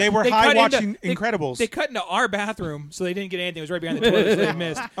stock rooms. Yeah. They were They high cut watching into- they- Incredibles. They cut into our bathroom, so they didn't get anything. It was right behind the toilet, so they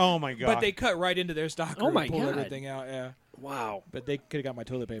missed. oh my god! But they cut right into their stock room, Oh my pulled God. everything out. Yeah, Wow. but they could have got my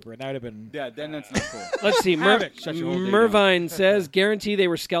toilet paper, and that would have been. Yeah, then that's not cool. Let's see. Havoc. Shut your whole day Mervine says, "Guarantee they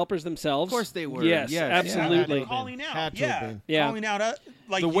were scalpers themselves." Of course they were. Yes, Yes. absolutely. calling out. Had to Yeah, have been. Yeah. calling out.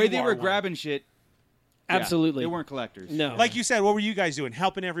 Like The way you they are were one. grabbing shit. yeah, Absolutely. they weren't collectors. No. Like you said, what were you guys doing?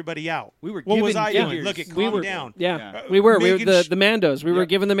 Helping everybody out. We were What was giving I figures. doing? Look, it We calm were- down. Yeah, Yeah. we were. Making The Mandos. We were Yeah.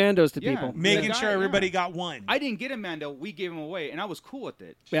 giving the Mandos to Yeah. people. Making The sure guy- everybody yeah. got one. I didn't get a Mando. We gave him away, and I was cool with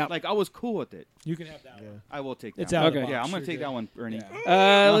it. Yeah. Like I was cool with it. You can have that one. I will take that. It's one. out of the Okay. box. Yeah, I'm gonna You're take good. that one, Ernie.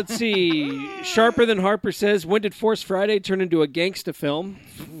 Yeah. Let's see. Sharper than Harper says, "When did Force Friday turn into a gangsta film?"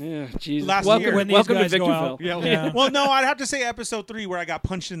 Yeah, Jesus. Last welcome, year. When these welcome to guys go Victorville. out. Yeah. Well, no, I'd have to say episode 3 where I got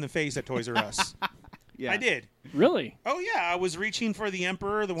punched in the face at Toys R Us. Yeah. I did. Really? Oh yeah, I was reaching for the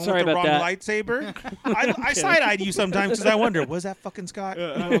Emperor, the one Sorry with the about wrong that. lightsaber. I side-eyed you sometimes because I wonder, was that fucking Scott?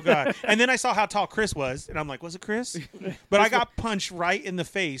 Oh god! And then I saw how tall Chris was, and I'm like, was it Chris? But I got punched right in the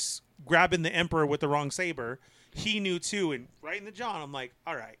face, grabbing the Emperor with the wrong saber. He knew too, and right in the jaw. And I'm like,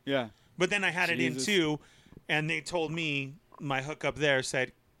 all right. Yeah. But then I had Jesus. it in too, and they told me my hookup there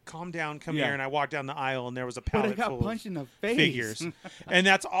said, "Calm down, come Yeah. here." And I walked down the aisle, and there was a But I pallet got full punched of in the face. figures. And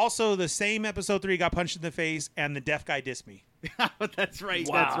that's also the same episode 3 got punched in the face, and the deaf guy dissed me. That's right.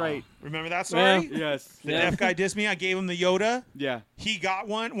 Wow. That's right. Remember that story? Yes. The Yeah. deaf guy dissed me. I gave him the Yoda. Yeah. He got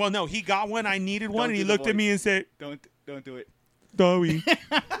one. Well, no, he got one. I needed one, and do he the looked at voice. me and said, Don't do it. "Dowie."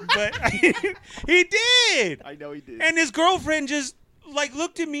 But he did. I know he did. And his girlfriend just like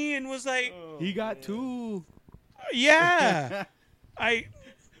looked at me and was like, He got 2. "Yeah."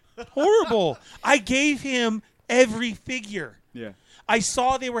 Horrible. I gave him every figure. Yeah. I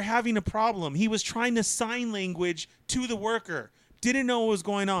saw they were having a problem. He was trying to sign language to the worker. Didn't know what was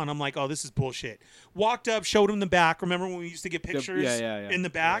going on. I'm like, oh, this is bullshit. Walked up, showed him the back. Remember when we used to get pictures yeah. in the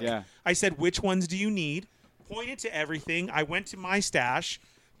back? Yeah. I said, which ones do you need? Pointed to everything. I went to my stash,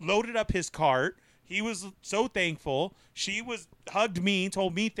 loaded up his cart. He was so thankful. She hugged me,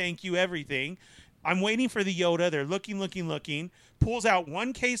 told me thank you, everything. I'm waiting for the Yoda. They're looking. Pulls out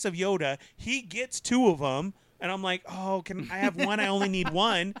one case of Yoda. He gets 2 of them. And I'm like, oh, can I have one? I only need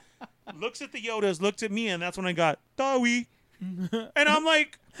one. Looks at the Yodas, looked at me, and that's when I got, Dowie. And I'm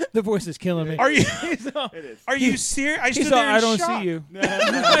like, The voice is killing me. are you It is. are you serious? I stood He's there all, in I don't shock. see you.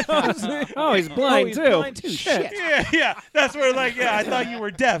 Oh, he's blind he's too. blind too. Shit. Yeah. That's where like, yeah, I thought you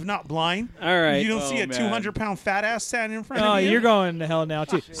were deaf, not blind. All right. You don't see a man. 200-pound fat ass standing in front Oh, of you. you're going to hell now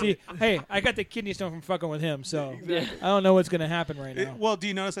too. See, hey, I got the kidney stone from fucking with him, so I don't know what's gonna happen right now. Well, do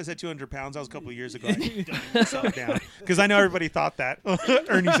you notice I said 200 pounds? That was a couple of years ago. I dumbed myself down because I know everybody thought that.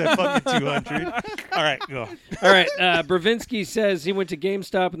 Ernie said fucking 200. All right, go. All right. Bravinsky says he went to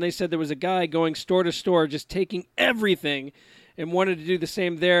GameStop and they said there was a guy going store to store just taking everything and wanted to do the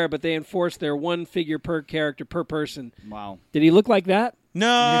same there, but they enforced their one figure per character per person. Wow. Did he look like that? No,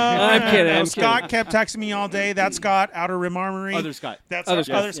 I'm kidding, I'm Scott kept texting me all day. That's Scott, Outer Rim Armory. Other Scott. That's Other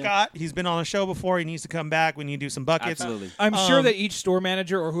other Scott, Scott. He's been on the show before. He needs to come back. We need to do some buckets. Absolutely. I'm sure that each store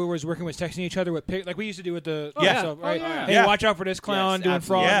manager or whoever was working was texting each other with like we used to do with the Yeah. stuff, right? Hey, Yeah. watch out for this clown Yes, doing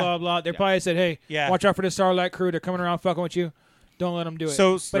absolutely. fraud, Yeah. blah blah. They probably said, hey, Yeah. watch out for this Starlight crew. They're coming around fucking with you. Don't let them do it.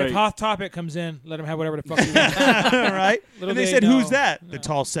 So- but if Right. Hot Topic comes in, let him have whatever the fuck he wants. right? Little And they they said, know. "Who's that? The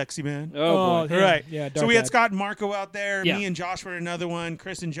tall, sexy man." Oh, boy. him. Right. Yeah. So Dark we had Dad. Scott and Marco out there. Yeah. Me and Josh were in another one.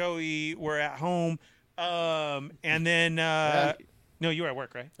 Chris and Joey were at home. And then no, you were at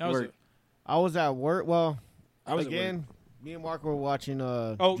work, right? That was Work. I was at work. Well, I was at again, me and Mark were watching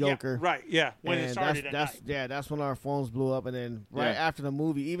Oh, Joker. yeah, right, yeah. When it and started at that's night. that's when our phones blew up, and then right Yeah. after the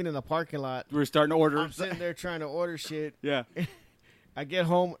movie, even in the parking lot, We're starting to order. I'm sitting there trying to order shit. Yeah. I get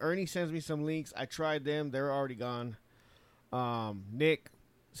home, Ernie sends me some links. I tried them; they're already gone. Nick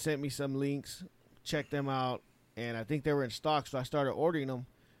sent me some links, checked them out, and I think they were in stock, so I started ordering them.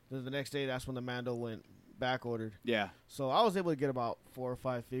 Then the next day, that's when the Mando went back ordered. Yeah. So I was able to get about 4 or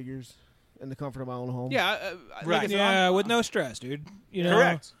 5 figures in the comfort of my own home. Yeah. Right. Like I said, Yeah, with no stress, dude. You know,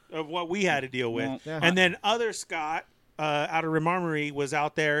 Correct. Of what we had to deal with. Well, yeah. And then other Scott out of Rim Armory was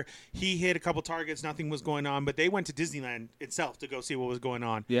out there. He hit a couple targets. Nothing was going on, but they went to Disneyland itself to go see what was going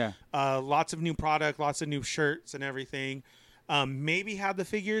on. Yeah. Lots of new product, lots of new shirts and everything. Maybe had the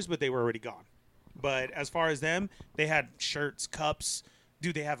figures, but they were already gone. But as far as them, they had shirts, cups.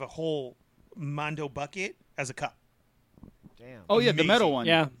 Dude, they have a whole Mando bucket as a cup. Damn. Oh, yeah, the Amazing. metal one.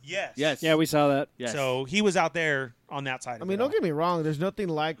 Yeah. Yes. Yes. Yeah, we saw that. Yes. So he was out there on that side. I mean, don't get me wrong. There's nothing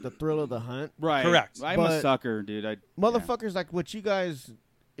like the thrill of the hunt. Right. Correct. I'm a But- sucker, dude. Motherfuckers, like what you guys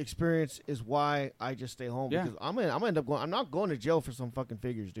experience is why I just stay home. Yeah. Because I'm gonna end up going. I'm not going to jail for some fucking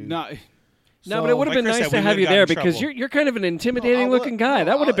figures, dude. No. No, but it would have like been Chris nice said, to we have you would've there gotten in because trouble. you're kind of an intimidating looking guy.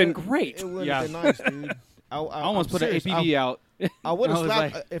 That would have been great. It would Yeah. have been nice, dude. I almost I'm put serious. an APB out. I would I have was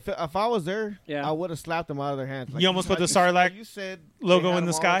slapped like- if I was there. Yeah. I would have slapped them out of their hands. You almost put the Sarlacc You said logo they had in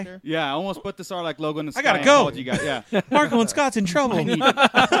the them all sky? out there. Yeah, I almost put the Sarlacc logo in the sky. I gotta and go. called You guys. Yeah. Marco and Scott's in trouble.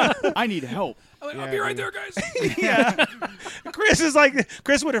 I need help. I'll be right there, guys. Yeah.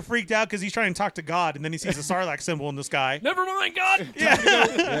 Chris would have freaked out because he's trying to talk to God, and then he sees a Sarlacc symbol in the sky. Never mind, God.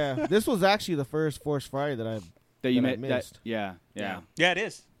 Yeah, this was actually the first Force Friday that I That you that I met. That, missed. yeah. Yeah. Yeah, it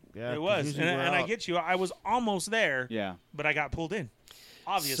is. Yeah, It 'cause was. usually And we're I out. get you. I was almost there, Yeah. but I got pulled in.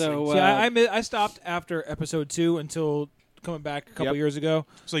 Obviously. So, See, I stopped after episode 2 until coming back a couple Yep. years ago.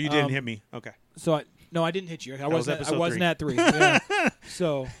 So you didn't um, hit me. Okay. So I didn't hit you. I was wasn't. I episode wasn't 3. at 3. Yeah.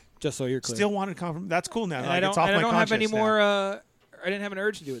 So just so you're clear. Still wanted confirm. That's cool now. And Like, I don't. it's off and I my don't have any conscience now. more. I didn't have an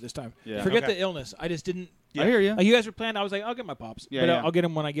urge to do it this time. Yeah. Forget Okay. the illness. I just didn't. I hear you. You guys were planned. I was like, I'll get my pops. Yeah, but yeah. I'll get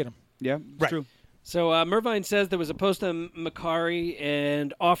them when I get them. Yeah. It's Right. true. So Mervine says there was a post on Macari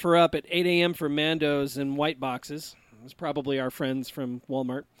and offer up at 8 a.m. for Mandos and white boxes. It's probably our friends from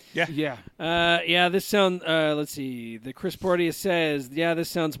Walmart. Yeah. Yeah, this sound. Let's see. The Chris Portia says, "Yeah, this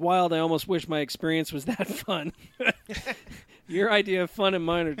sounds wild. I almost wish my experience was that fun." Your idea of fun and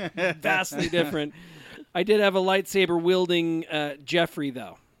mine are vastly different. I did have a lightsaber wielding Jeffrey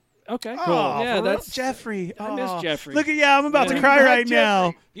though. Okay, cool. Oh, Yeah, for that's real? Jeffrey. I miss Oh. Jeffrey. Look at I'm about Yeah. to cry right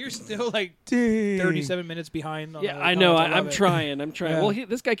now. You're still like Dude. 37 minutes behind. On Yeah, the I know. comments. I'm love it. trying. I'm trying. Yeah. Well,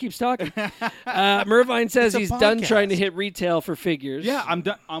 this guy keeps talking. Mervine says It's a he's done podcast. trying to hit retail for figures. Yeah. I'm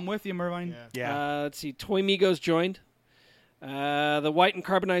done. I'm with you, Mervine. Yeah. Let's see. Toy Migos joined. The white and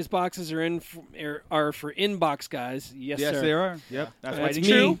carbonized boxes are for inbox guys. Yes, Yes, sir. they are. Yep. That's why That's I me.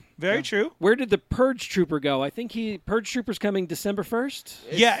 didn't True. Very true. Where did the Purge Trooper go? I think Purge Trooper's coming December 1st.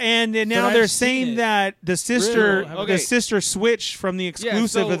 Yeah, and now I've they're seen saying it. that the sister, Really? Okay. the sister switched from the exclusive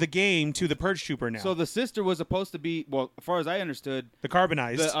so- of the game to the Purge Trooper now. So the sister was supposed to be, well, as far as I understood, the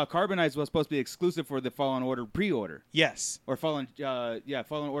carbonized. the carbonized was supposed to be exclusive for the Fallen Order pre-order yes. or Fallen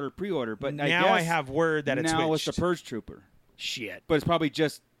Order pre-order. But Now I have word that it's now switched. it's the Purge Trooper, Shit. but it's probably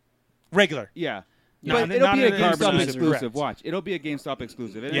just regular. yeah. No, but not it'll be a an GameStop exclusive, exclusive. correct. Watch, it'll be a GameStop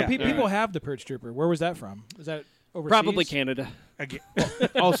exclusive. Yeah. People have the Purge Trooper. Where was that from? Is that Overseas? Probably Canada. Again.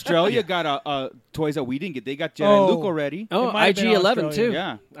 Australia got toys that we didn't get. They got Jedi Oh. Luke already. Oh, It might have been IG-11 Australia. too.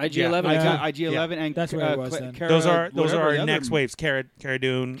 Yeah. IG-11. I Yeah. got IG-11 and That's where it was then. Those are whatever our the other- next waves. Cara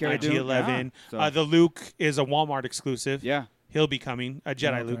Dune, Cara Dune, IG-11. yeah. So- The Luke is a Walmart exclusive. Yeah. He'll be coming. A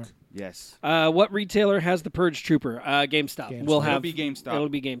Jedi Okay. Luke. Yes. What retailer has the Purge Trooper? GameStop. GameStop. We'll It'll have be GameStop. It'll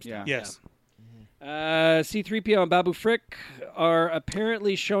be GameStop. Yeah. Yes. C-3PO and Babu Frick are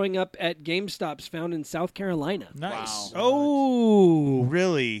apparently showing up at GameStops found in South Carolina. Nice. Oh,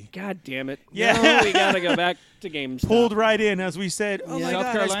 really? God damn it! Yeah. No, we gotta go back to GameStop. Pulled right in as we said. Oh my South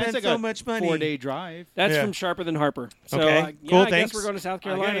God, Carolina's I spent like so a much money. 4-day drive. That's Yeah. from Sharper Than Harper. So, Okay. yeah, Cool, I thanks. guess we're going to South I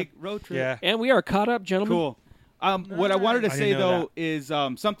got Carolina. a road trip. Yeah. And we are caught up, gentlemen. Cool. What I wanted to I say didn't know though is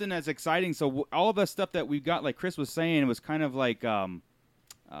something that's exciting. So all of the stuff that we got, like Chris was saying, was kind of like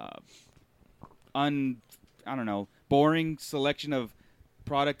I don't know, boring selection of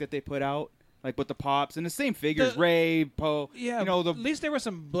product that they put out, like with the pops and the same figures, Ray, Poe. Yeah, you know at least there was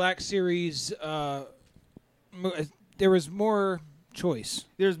some Black Series. There was more choice.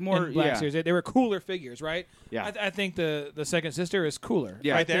 there's more. in Black Yeah. Series. They were cooler figures, right? Yeah. I think the second sister is cooler.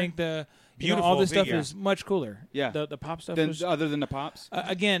 Yeah. I Right there. think all Beautiful this stuff figure. is much cooler. Yeah. The pop stuff Then, was. other than the pops.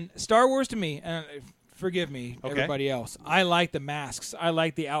 Again, Star Wars to me. Forgive me, Okay. everybody else. I like the masks. I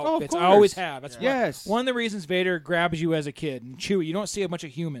like the outfits. I course. always have. That's Yes. one of the reasons Vader grabs you as a kid and Chewie. You don't see a bunch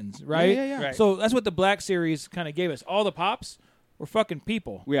of humans, right? yeah. Right. So that's what the Black Series kind of gave us. All the pops were fucking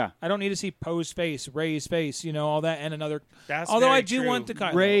people. Yeah. I don't need to see Poe's face, Ray's face, all that, and another. That's Although very I do true. want the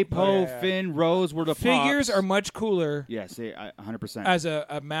kind Ray, of Poe, Yeah. Finn, Rose were the figures pops. are much cooler Yes, 100%. as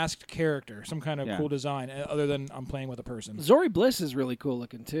a masked character, some kind of Yeah. cool design, other than I'm playing with a person. Zori Bliss is really cool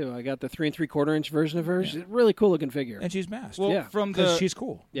looking too. I got the 3 3/4 inch version of her. She's a really cool looking figure. And she's masked. well, yeah. from because the she's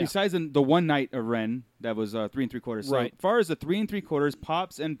cool. Yeah. besides the one night of Ren that was 3 3/4. So Right. as far as the 3 3/4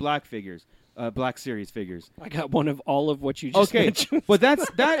 pops and Black figures, Black Series figures. I got one of all of what you just Okay, mentioned. but that's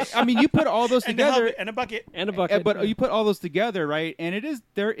that. I mean, you put all those And a together, helmet and a bucket. And a bucket. but you put all those together, right? And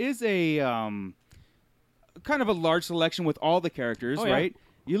there is a kind of a large selection with all the characters, Oh, yeah. right?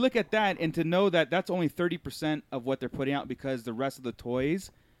 You look at that, and to know that that's only 30% of what they're putting out because the rest of the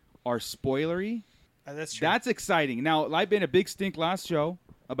toys are spoilery. That's true. That's exciting. Now, I've been a big stink last show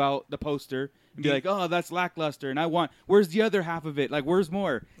about the poster and be like, oh, that's lackluster. And where's the other half of it? Like, where's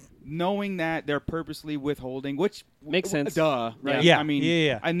more? Knowing that they're purposely withholding, which Makes sense. Duh, right? Yeah. I mean,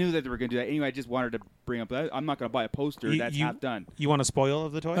 Yeah. I knew that they were going to do that. Anyway, I just wanted to bring up that. I'm not going to buy a poster that's half done. You want a spoil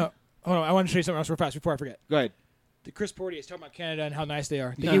of the toy? Hold on, I want to show you something else real fast before I forget. Go ahead. The Chris Portier is talking about Canada and how nice they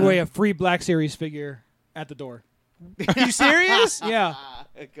are. They give away a free Black Series figure at the door. Are you serious? Yeah.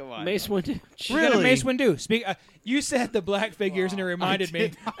 Come on. Mace Windu. You got a Really? Mace Windu. You said the black figures, and it reminded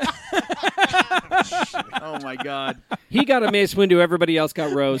me. Oh, my God. He got a Mace Windu. Everybody else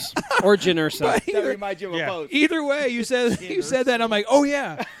got Rose or Jyn Erso. That reminds you of Yeah. a post. Either way, you said that. And I'm like, oh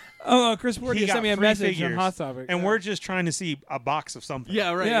yeah. Oh, Chris He Portier got sent me a free message figures. on Hot Topic, And yeah. we're just trying to see a box of something.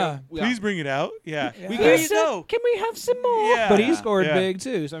 Yeah, right. Yeah. Please bring it out. Yeah. Yeah. We There got you go. Can we have some more? Yeah. But he scored Yeah. big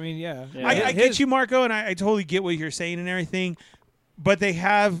too. So I mean, yeah. I get you, Marco, and I totally get what you're saying and everything. But they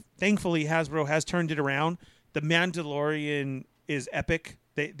have, thankfully, Hasbro has turned it around. The Mandalorian is epic.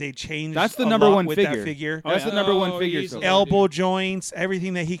 They changed. That's the a number lot one with figure. That figure. That's the number one figure. easily. So. Elbow joints,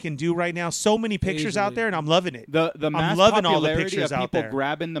 everything that he can do right now. So many pictures out Easily. there, and I'm loving it. The I'm mass loving all the popularity pictures of out people there.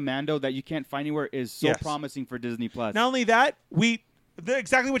 grabbing the Mando that you can't find anywhere is so Yes. promising for Disney Plus. Not only that,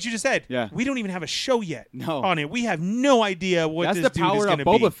 exactly what you just said. Yeah. We don't even have a show yet No. on it. We have no idea what That's this the dude is power of going to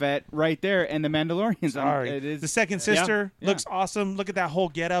Boba be. Fett right there, and the Mandalorians. Sorry. It is The second sister Yeah. looks awesome. Look at that whole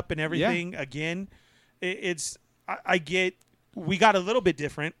getup and everything. Again, I get we got a little bit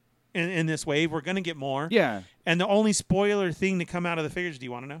different in this wave. We're going to get more. Yeah, And the only spoiler thing to come out of the figures, do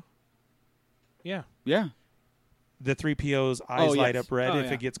you want to know? Yeah. yeah. The 3PO's eyes light yes. up red Oh, if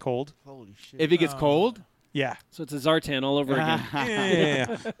yeah. it gets cold. Holy shit. If it gets cold, Yeah. So it's a Zartan all over again.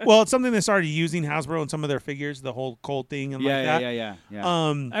 Yeah. Well, it's something they started using Hasbro in some of their figures, the whole cold thing and like that. yeah.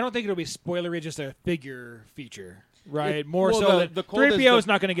 I don't think it'll be spoilery, just a figure feature, right? More well, so the that cold is 3PO the- is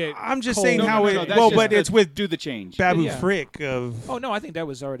not going to get. I'm just cold. saying how it. that's Well, just but to it's with do the change. Babu Yeah. Frick of. Oh no, I think that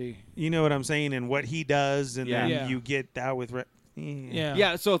was already. You know what I'm saying, and what he does, and Yeah. then Yeah. you get that with. Yeah.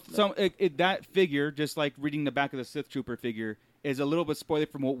 Yeah, so that figure, just like reading the back of the Sith Trooper figure, is a little bit spoiler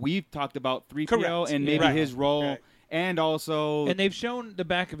from what we've talked about 3PO Correct. and maybe Right. his role, Right. and also And they've shown the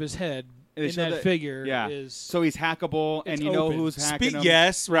back of his head They in show that figure. yeah. Is So he's hackable, and It's you know open. who's hacking him.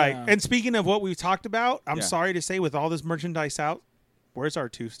 Yes, right. Yeah. And speaking of what we've talked about, I'm Yeah. sorry to say, with all this merchandise out, where's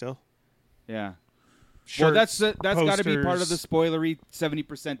R2 still? Yeah. Shirts, Well, that's got to be part of the posters. spoilery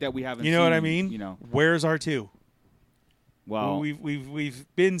 70% that we haven't. You know what I seen, mean? You know. Where's R2? Well, we've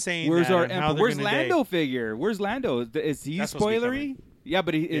been saying where's that our and how Emperor? they're Where's gonna Lando date. figure? Where's Lando? Is he That's supposed to be spoilery? Yeah,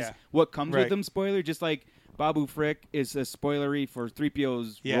 but he is Yeah. what comes Right. with him spoiler. Just like Babu Frick is a spoilery for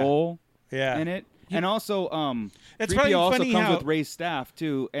 3PO's Yeah. role Yeah. in it, and also It's 3PO probably also funny comes how- with Rey's staff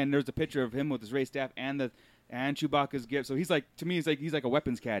too. And there's a picture of him with his Rey staff and Chewbacca's gift. So he's like, to me, he's like a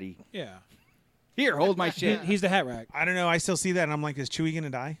weapons caddy. Yeah. Here, hold my shit. He's the hat rack. I don't know. I still see that, and I'm like, is Chewie gonna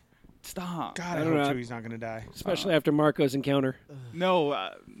die? Stop. God, I, I hope don't know. Chewie's not gonna die. Especially after Marco's encounter. No,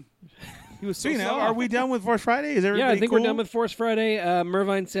 he was So, so you know, soft. are we done with Force Friday? Is everybody Yeah, I think cool? we're done with Force Friday.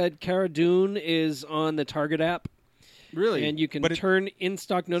 Mervine said Cara Dune is on the Target app. really? And you can But it- turn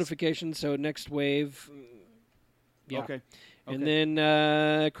in-stock notifications, so next wave. Yeah. Okay. And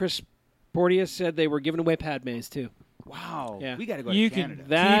then Chris Porteous said they were giving away Padmes, too. Wow. Yeah. We got to go You to can- Canada.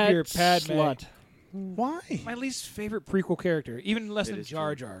 That your Padme. slut. Why? My least favorite prequel character, even less It than is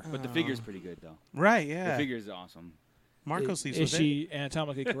Jar true. Jar. But the figure's pretty good, though. Right? The Yeah. figure's awesome. Marco sleeps Is with she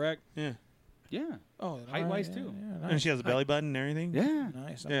anatomically correct? it. Yeah. Yeah. Oh, Height-wise, yeah, too. Yeah, And nice. she has a belly button and everything. Yeah.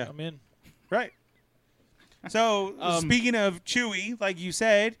 Nice. Yeah. I'm in. Right. So speaking of Chewie, like you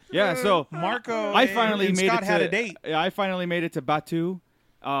said, Yeah, so Marco, I finally and made Scott it had to a date. Yeah, I finally made it to Batu.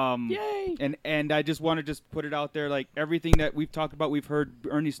 Yay! And I just want to just put it out there, like everything that we've talked about, we've heard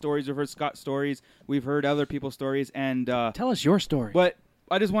Ernie's stories, we've heard Scott's stories, we've heard other people's stories, and Tell us your story. but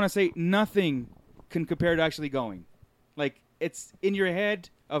I just want to say nothing can compare to actually going. Like it's in your head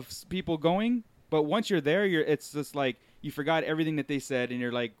of people going, but once you're there, it's just like you forgot everything that they said, and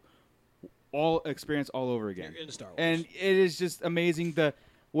you're like all experience all over again. You're into Star Wars. And it is just amazing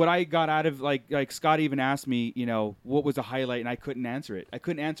what I got out of like Scott even asked me, you know, what was a highlight, and I couldn't answer it. I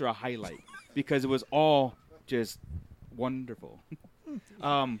couldn't answer a highlight because it was all just wonderful.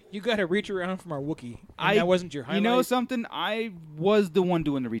 You got to reach around from our Wookiee. And that wasn't your highlight. You know something? I was the one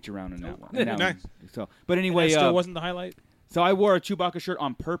doing the reach around in that one. in that Nice. one. So, but And anyway, that still wasn't the highlight. so I wore a Chewbacca shirt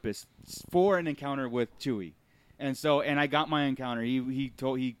on purpose for an encounter with Chewie. And I got my encounter. He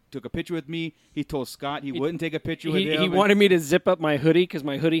took a picture with me. He told Scott he wouldn't take a picture with him. He wanted me to zip up my hoodie because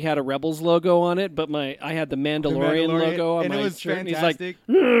my hoodie had a Rebels logo on it, but I had the Mandalorian logo on and my it was shirt. fantastic.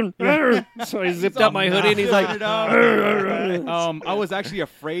 And he's like, so I zipped up my hoodie, and he's like, I was actually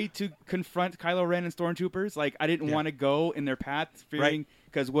afraid to confront Kylo Ren and stormtroopers. Like I didn't want to go in their path, fearing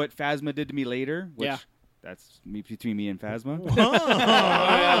because what Phasma did to me later. Which, Yeah. that's between me and Phasma.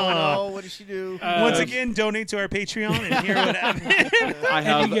 Oh, what did she do? Once again, donate to our Patreon and hear what happened. I And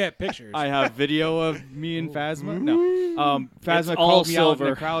have you get pictures. I have video of me and Phasma. No, Phasma It's all called me out in silver.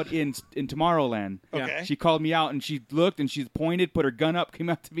 the crowd in Tomorrowland. Okay. She called me out and she looked and she pointed, put her gun up, came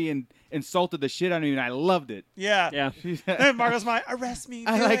up to me and insulted the shit out of me, and I loved it. Yeah. yeah. And Marco's like, arrest me.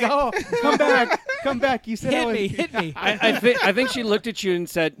 I do like, it." oh, come back. You said I was. hit me. I think she looked at you and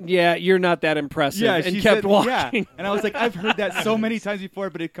said, "Yeah, you're not that impressive," Yeah, and she kept said, walking. Yeah, and I was like, I've heard that so many times before,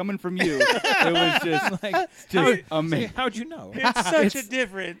 but it coming from you, it was just, Like, just amazing. how'd you know? It's such a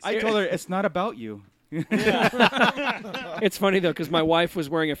difference. I told her it's not about you. It's funny though because my wife was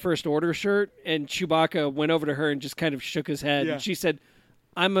wearing a First Order shirt, and Chewbacca went over to her and just kind of shook his head, Yeah. and she said,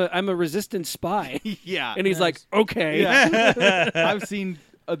 "I'm a Resistance spy," Yeah, and he's like, "Okay." yeah. I've seen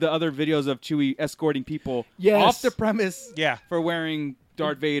the other videos of Chewie escorting people Yes. off the premise Yeah. for wearing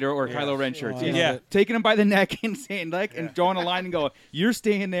Darth Vader or Kylo Ren shirts. Oh, I You love know, it. taking them by the neck and saying like, and drawing a line and go, "You're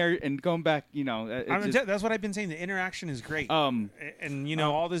staying there," and going back. You know, That's what I've been saying. The interaction is great. um. And, you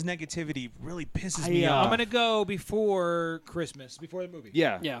know, all this negativity really pisses I, me uh, off. I'm going to go before Christmas, before the movie.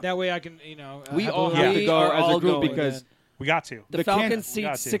 Yeah. Yeah. That way I can, We have a all little- have to We go are as all a group going. because We got to. The The Falcon can- we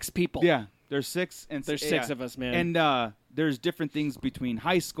got seats to. 6 people. yeah, there's 6 and There's 6 of us, man. And there's different things between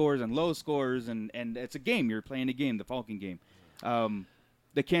high scores and low scores, and it's a game. You're playing a game, the Falcon game.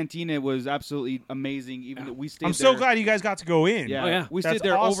 The cantina was absolutely amazing. Even though we stayed I'm there. so glad you guys got to go in. Yeah, Oh, yeah. we That's stayed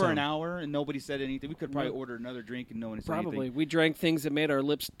there awesome. over an hour and nobody said anything. We could probably order another drink and no one said Probably. anything. We drank things that made our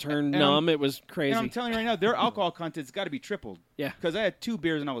lips turn And I'm- numb. It was And crazy. I'm telling you right now, their alcohol content's got to be tripled. Yeah. Because I had 2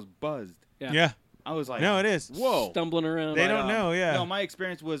 beers and I was buzzed. Yeah. I was like, No, it is. Whoa. Stumbling around. They don't know, yeah. No, my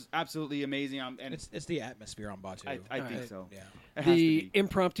experience was absolutely amazing. And It's the atmosphere on Batu. I think so. Yeah. It has to The be.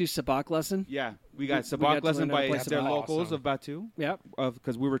 impromptu sabak lesson. Yeah, we got we Sabak got to lesson learn how to by play their sabak. locals Awesome. of Batu. Yep.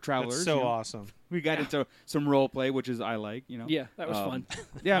 Because we were travelers. That's so you know. awesome. We got into some role play, which is I like, you know. Yeah, that was fun.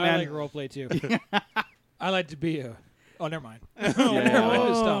 Yeah, I man. like roleplay too. I like to be a. Oh, never mind. Yeah.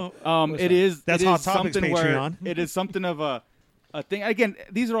 Stop. It is. That's it Hot is Topics something where Patreon. it is something of a thing. Again,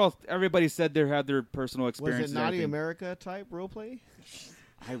 these are all. Everybody said they had their personal Was experiences. it and Naughty everything. America type roleplay?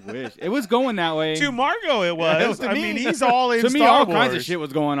 I wish it was going that way. To Margo, it was. To I me. mean, he's all in To me, Star all Wars. kinds of shit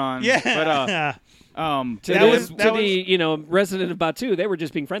was going on. Yeah. But To That the, was- to that the resident of Batu, they were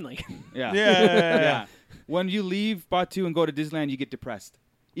just being friendly. yeah. Yeah. Yeah. when you leave Batu and go to Disneyland, you get depressed.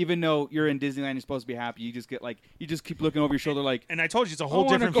 Even though you're in Disneyland, you're supposed to be happy. You just get like you just keep looking over your shoulder like. And I told you it's a whole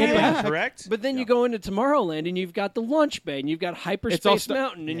wanna different go feeling, back. correct? But then you go into Tomorrowland and you've got the Lunch Bay and you've got Hyperspace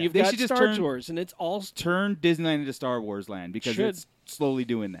Mountain and you've They got should just Star turn- Tours and it's all Turn Disneyland into Star Wars Land because Should. it's slowly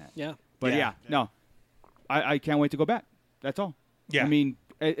doing that. yeah. But Yeah. no, I can't wait to go back. That's all. Yeah. I mean,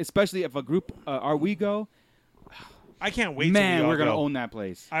 especially if a group are we go, I can't wait. till man, we all we're gonna go. own that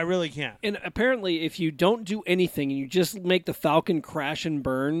place. I really can't. And apparently, if you don't do anything and you just make the Falcon crash and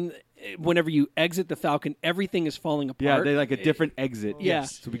burn, whenever you exit the Falcon, everything is falling apart. Yeah, they like a different exit. Yeah.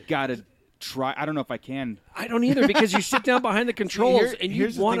 So we gotta try. I don't know if I can. I don't either because you sit down behind the controls and you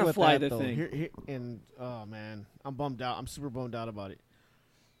Here's the want thing to with fly that, the though. thing. And oh man, I'm bummed out. I'm super bummed out about it.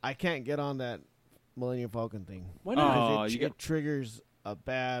 I can't get on that Millennium Falcon thing. Why not? Oh, Because you it triggers a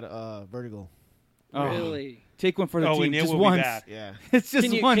bad vertigo. Oh. Really? Take one for the team. And it Just will once. be bad. Yeah. It's just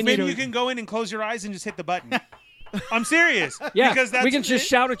Can you- once. can Maybe you can go in and close your eyes and just hit the button. I'm serious. Yeah, because that's we can just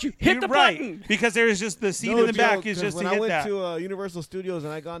shout at you, hit You're the right. button. Because there is just the seat No in the back joke, is 'cause just when to I hit went that. to Universal Studios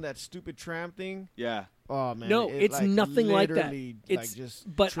and I got on that stupid tram thing. Yeah. Oh man, No, it, it's like, nothing like that. literally, It's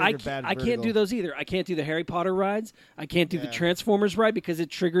just but I triggered bad can't vertigo. do those either. I can't do the Harry Potter rides. I can't do the Yeah. Transformers ride because it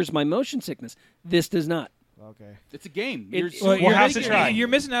triggers my motion sickness. This does not. Okay. It's a game. It- You're Well, so- We'll you're have to making- try. You're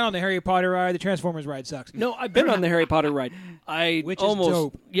missing out on the Harry Potter ride. The Transformers ride sucks. No, I've been on the Harry Potter ride. Which is almost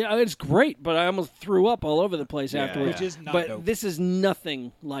dope. yeah, it's great, but I almost threw up all over the place Yeah, afterwards. Which is not but dope. this is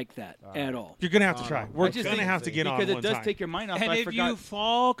nothing like that at all. You're gonna have to try. We're I just gonna think- have to get on because one it does time. take your mind off. And I if forgot. you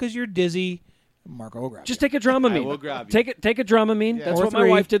fall because you're dizzy, Marco will grab Just you. take a Dramamine. I will grab you. Take a Dramamine. Yeah. That's Or what my 3.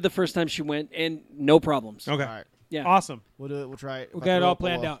 wife did the first time she went, and no problems. Okay. All right. Yeah. Awesome. We'll do it. We'll try it. We If I got it throw all up,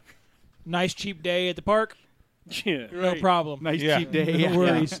 planned well, out. Nice cheap day at the park. Yeah. No problem. nice Yeah. cheap day. No Yeah.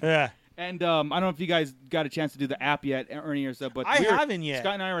 worries. Yeah. And I don't know if you guys got a chance to do the app yet, Ernie or stuff, but I we were- haven't yet.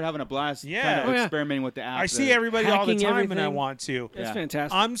 Scott and I were having a blast, Yeah. kind of Oh, yeah. experimenting with the app. I see everybody all the Hacking time, and I everything. want to. That's Yeah.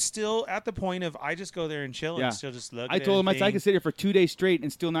 fantastic. I'm still at the point of I just go there and chill Yeah. and still just look. I at told him I everything. could sit here for 2 days straight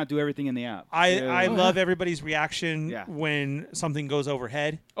and still not do everything in the app. I Yeah. love everybody's reaction Yeah. when something goes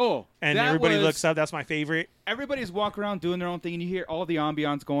overhead Oh, and that everybody was- looks up. That's my favorite. Everybody's walking around doing their own thing, and you hear all the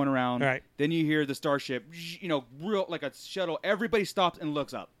ambiance going around. Right. Then you hear the starship, real like a shuttle. Everybody stops and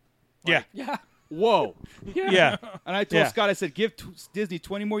looks up. Yeah. yeah. Whoa! Yeah. And I told Yeah. Scott, I said, give Disney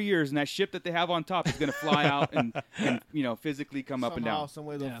 20 more years, and that ship that they have on top is going to fly out and physically come up and somehow, down. some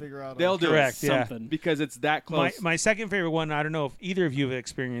way they'll Yeah. figure out. They'll do Correct. it Yeah. Something. because it's that close. My second favorite one. I don't know if either of you have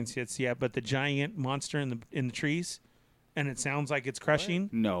experienced it yet, but the giant monster in the trees, and it sounds like it's crushing.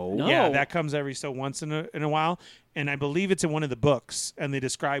 no. No. Yeah, that comes every so once in a while, and I believe it's in one of the books, and they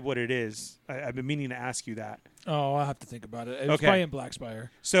describe what it is. I've been meaning to ask you that. Oh, I'll have to think about it. It was Okay. probably in Black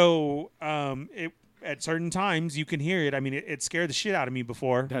Spire. So, at certain times you can hear it. I mean, it scared the shit out of me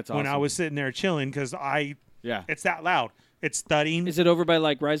before That's when I awesome. was sitting there chilling because Yeah. it's that loud. It's thudding. Is it over by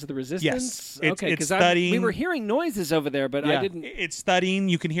like Rise of the Resistance? It's- Okay, it's we thudding. were hearing noises over there, but I Yeah. didn't. It's thudding.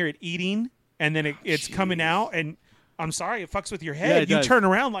 You can hear it eating, and then it's coming out. And I'm sorry, it fucks with your Yeah, head. it You does. turn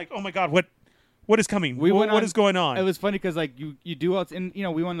around like, oh my god, what is coming? We went what on- is going on? It was funny because like you do all, and we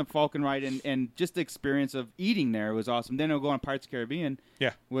went on the Falcon ride and just the experience of eating there was awesome. Then we'll go on Pirates of the Caribbean.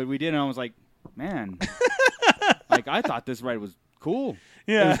 Yeah. What we did, and I was like, man, like I thought this ride was cool.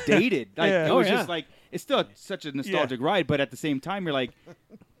 Yeah. It was dated. Like Yeah. it Oh, was yeah. just like it's still such a nostalgic ride, but at the same time you're like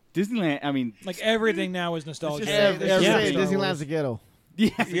Disneyland. I mean, Like everything now is Let's nostalgia. just say, let's just Yeah. say Star Disneyland's Wars. the ghetto.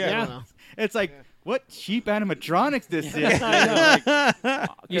 yeah, Yeah. It's like what cheap animatronics this is.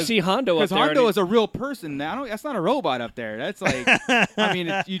 You see Hondo up Because there. Hondo and is a real person. Now that's not a robot up there. That's like, I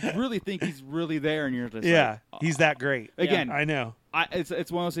mean, you really think he's really there, and you're just yeah, like, he's that great. Again, I know.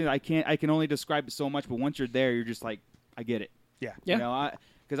 it's one of those things I can only describe it so much, but once you're there, you're just like, I get it. Yeah. Yeah. You know,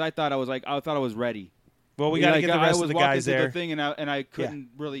 because I thought I was ready. Well, we got to Like, get the I rest was of the walking guys through there. The thing, and I couldn't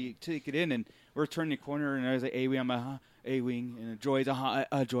really take it in, and we're turning the corner, and I was like, A-wing, I'm like, A-wing, and the droids,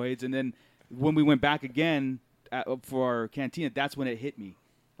 droids, and then when we went back again for our cantina, that's when it hit me,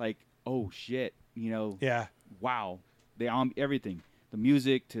 like, oh shit, Yeah. wow, everything, the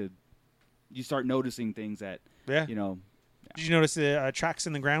music you start noticing things that, Yeah. you know, Did you notice the tracks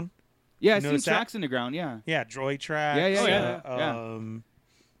in the ground? yeah, You I seen notice that? tracks in the ground, yeah, Yeah, droid tracks. Yeah, yeah, yeah. yeah.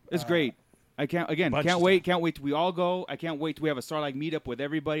 it's great. I can't bunch of wait till we all go. I can't wait till we have a Starlight meetup with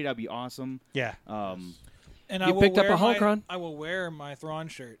everybody. That'd be awesome. Yeah. And You I will picked up wear a Holocron? I will wear my Thrawn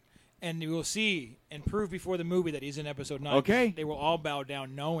shirt, and you will see and prove before the movie that he's in Episode 9. Okay. They will all bow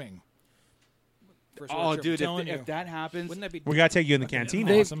down knowing. First Oh, World Trip, I'm dude, telling if that happens, wouldn't that be? We got to take you in the fucking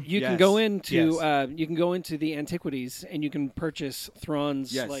cantina. They- awesome? You can Yes. go into Yes. you can go into the antiquities and you can purchase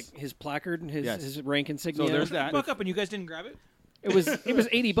Thrawn's Yes. like his placard and his Yes. his rank insignia. so there's that. Fuck up, and you guys didn't grab it. It was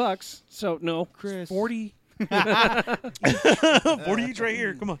 $80, so no. Chris. 40 40 each right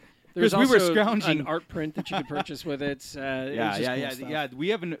here. Come on. There's Because we were also scrounging. an art print that you could purchase with it. It's Yeah, just yeah, cool yeah, stuff. yeah. We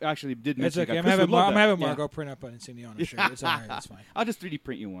haven't actually did It's mention okay. that. I'm Chris having, would love I'm that. having Yeah. Margot print up an Insigniano shirt. It's all right. It's fine. I'll just 3D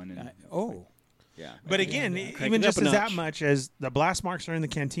print you one. And, Oh. yeah. But again, crank even it up just a as that notch. much as the blast marks are in the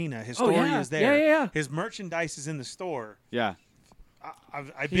cantina, his Oh, story yeah. is there. Yeah, yeah. His merchandise is in the store. Yeah.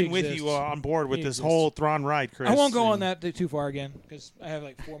 I've He been with exists. you on board with He this exists. whole Thrawn ride, Chris. I won't go on and- that too far again because I have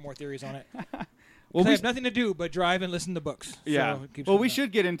like 4 more theories on it. Well, I we have nothing to do but drive and listen to books. Yeah. So it keeps Well, me we up.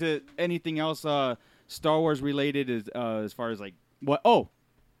 should get into anything else Star Wars related as far as like what? Oh.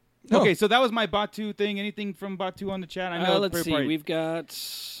 No. Okay, so that was my Batu thing. Anything from Batu on the chat? I know. Let's Prairie see. Party- We've got.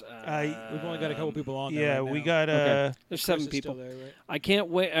 We've only got a couple people on there. Yeah, right we now. got Okay. There's Chris 7 is people. still there, right? I can't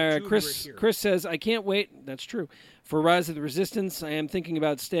wait. Two of you Chris. are here. Chris says I can't wait. That's true. For Rise of the Resistance, I am thinking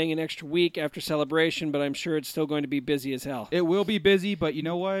about staying an extra week after Celebration, but I'm sure it's still going to be busy as hell. It will be busy, but you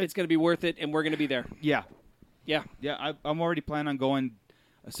know what? It's going to be worth it, and we're going to be there. yeah, Yeah. yeah. I'm already planning on going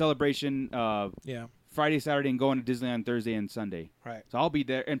a Celebration Yeah. Friday, Saturday, and going to Disneyland Thursday and Sunday. Right. So I'll be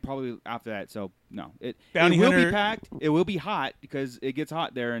there, and probably after that. So no, it Bounty will Hunter- be packed. It will be hot because it gets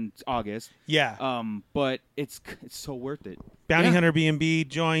hot there in August. Yeah. But it's so worth it. Bounty yeah. Hunter B&B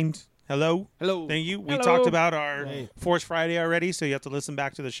joined. Hello. Hello. Thank you. We Hello. talked about our Hey. Force Friday already, so you have to listen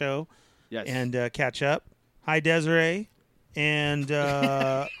back to the show Yes. and catch up. Hi, Desiree. And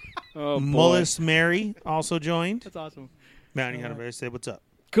Oh, boy. Mullis Mary also joined. That's awesome. Bounty Hunter Bear said, what's up?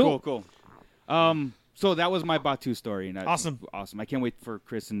 Cool. So that was my Batu story. And Awesome. Awesome. I can't wait for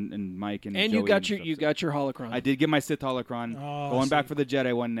Chris and Mike and And Joey you got and your stuff. holocron. I did get my Sith holocron. Oh, going back sweet. for the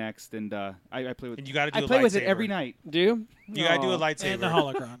Jedi one next, and I play with. And you gotta do I a play with it lightsaber. every night. Do you? You got to do a lightsaber. And the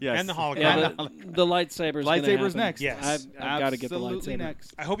holocron. Yes. And the holocron. Yeah, the lightsaber's gonna Lightsaber's happen. next. Yes. I've got to get the Absolutely lightsaber.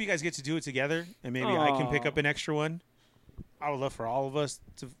 next. I hope you guys get to do it together, and maybe I can pick Aw. up an extra one. I would love for all of us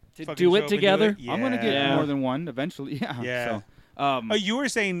to fucking do show it up and together? Yeah. I'm gonna get Yeah. more than one eventually. Yeah. Yeah. So, Oh, you were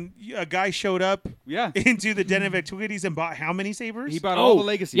saying a guy showed up yeah. into the Den of Activities and bought how many sabers? He bought all the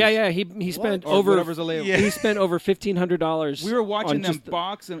legacies. Yeah. He spent Or over whatever's available. Yeah. he spent over $1,500. We were watching on them just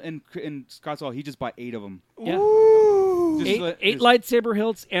box, and Scott's all. He just bought 8 of them. Yeah. Ooh. Just eight, let- eight just- lightsaber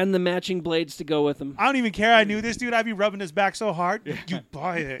hilts and the matching blades to go with them. I don't even care. I knew this dude. I'd be rubbing his back so hard. You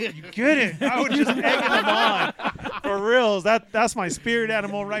buy it. You get it. I would just egg him on. For reals. That's my spirit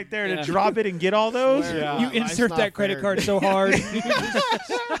animal right there Yeah. to drop it and get all those. Swear. You It's insert not that credit fair. card so hard. Go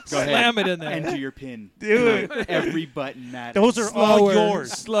ahead. Slam it in there. Enter your pin. Do it. Every button matters. Those are all Slower,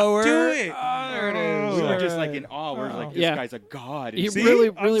 yours. Slower. Do it. There it is. We were just like in awe. We're like, this Yeah. guy's a god. He See? really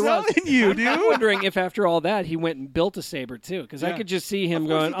I'm was. telling you, dude. I'm wondering if after all that he went and built a saber too, because I Yeah. could just see him Of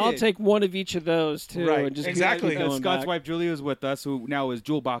course going, he "I'll did. take one of each of those too," Right. and just keep Exactly. going Scott's back. wife Julia was with us, who now is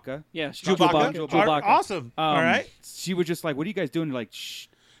Jewel Baca. Yeah, Chewbacca. Chewbacca. Awesome. all right. She was just like, "What are you guys doing?" Like, shh.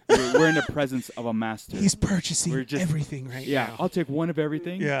 We're in the presence of a master. He's purchasing We're just- everything right yeah, now. I'll take one of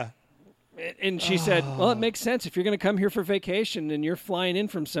everything. Yeah. And she said, "Well, it makes sense if you're going to come here for vacation and you're flying in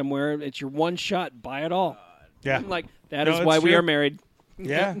from somewhere. It's your one shot. Buy it all." Yeah. I'm like, that No, is it's why we true. are married.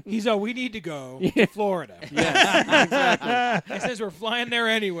 Yeah. He's we need to go to Florida. And since we're flying there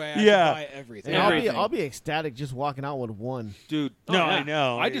anyway, I Yeah. should buy everything. And Everything. I'll be ecstatic just walking out with one. Dude. No, yeah. I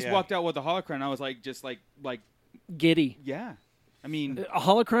know. I just Yeah. walked out with a holocron. I was like, Giddy. yeah. I mean, A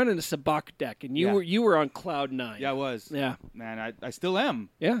holocron and a sabacc deck, and Yeah. you were on cloud 9. yeah, I was. Yeah. Man, I still am.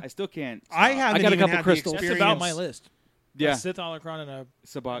 Yeah. I still can't. I stop. haven't got a even couple had crystals. the That's experience. about my list. Yeah. A Sith holocron and a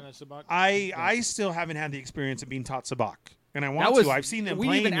Sabak. sabacc. I still haven't had the experience of being taught sabacc, and I want That was. to. I've seen them We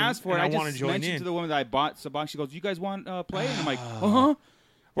playing. even asked for it. and I I just want to join mentioned in. to the woman that I bought Sabak. She goes, "You guys want play?" And I'm like, "Uh huh."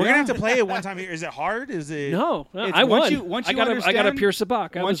 We're gonna have to play it one time. Is it hard? Is it? No, It's I once won. you- once I you got a understand- pure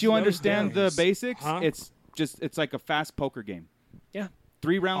sabacc. I Once was- you I was understand the nice. basics, Huh? it's like a fast poker game. Yeah.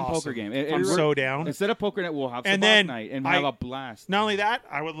 3-round Awesome. poker game. I'm we're- so down. Instead of poker night, we'll have And Sabak then night and I- have a blast. Not only that,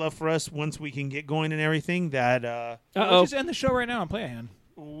 I would love for us once we can get going and everything that Uh-oh. Let's just end the show right now and play a hand.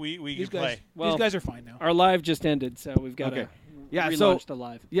 we These can guys, play. Well, these guys are fine now. Our live just ended, so we've got Okay. to Yeah, relaunch so- the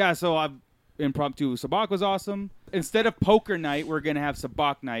live. Yeah, so I've impromptu. Sabak was awesome. Instead of poker night, we're gonna have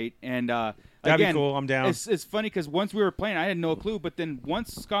Sabak night, and That'd be again, cool. I'm down. It's funny because once we were playing, I had no clue, but then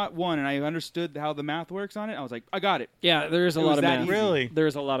once Scott won and I understood how the math works on it, I was like, I got it. Yeah, there is a It lot was of that math. easy. Really? There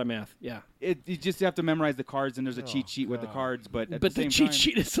is a lot of math. Yeah. You just have to memorize the cards, and there's a cheat sheet with the cards, but at But the the same cheat time,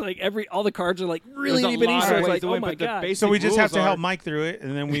 sheet is like all the cards are like really there's a itty bitty. lot So of it's ways like, to oh win, my but the god. basic So we just have rules to help are- Mike through it,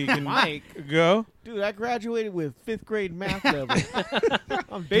 and then we can Mike, go. dude, I graduated with 5th grade math level.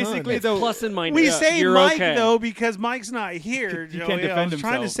 I'm Basically, done. though, Plus and minus. We say You're Mike okay. though because Mike's not here. He Joey. can't I defend was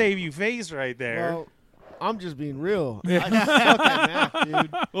trying to himself. save you face right there. Well, I'm just being real. I suck at math,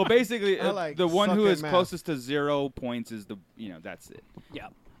 dude. well, basically, I like the one suck who at is math. closest to 0 points is that's it. Yeah.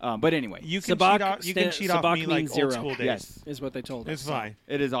 But anyway, You can Sabak cheat off. You can sta- cheat off Sabak me like means old zero. school days. yes, Is what they told us. It's fine.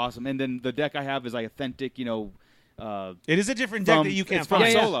 it is awesome. And then the deck I have is like authentic. It is a different deck From- that you can't it's from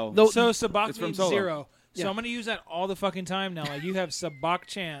find. Solo. Though- So Sabak It's from means Solo. 0. So Yeah. I'm going to use that all the fucking time now. Like, you have Sabak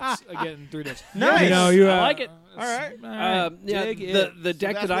chance of getting through this. Nice. You know, you I like it. All right. yeah, Dig the it.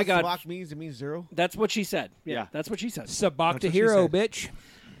 deck that's that I what got. Sabak means. It means 0. That's what she said. Yeah. That's what she said. Sabak That's to what she hero, said. bitch.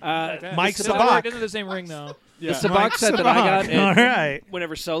 Mike Doesn't Sabak. work. Doesn't have the same ring, though. The Sabak set that I got, All at, right.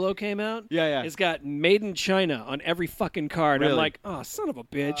 whenever Solo came out, Yeah. it's got "Made in China" on every fucking card. Really? I'm like, oh, son of a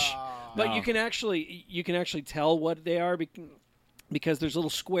bitch! But No. you can actually tell what they are because there's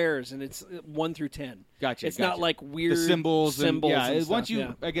little squares and it's 1 through 10. Gotcha. It's gotcha. not like weird the symbols. And, yeah, and once stuff, you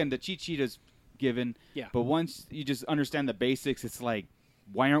yeah. again the cheat sheet is given. Yeah. But once you just understand the basics, it's like,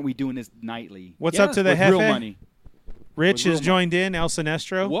 why aren't we doing this nightly? What's Yeah. up to the With real Jefe? money. Rich With has real joined in. El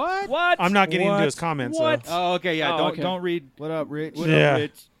Sinestro. What? What? I'm not getting into What? his comments. What? Though. Oh, okay. Yeah. Oh, don't okay. don't read. What up, Rich? What Yeah. up,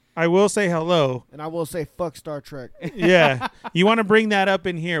 Rich? I will say hello. And I will say fuck Star Trek. Yeah. You want to bring that up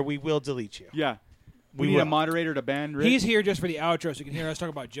in here? We will delete you. Yeah. We We need will. a moderator to ban Rich. He's here just for the outro so you can hear us talk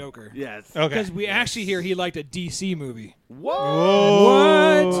about Joker. yes. Okay. Because we actually hear he liked a DC movie.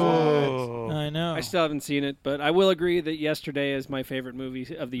 Whoa. I know. I still haven't seen it, but I will agree that Yesterday is my favorite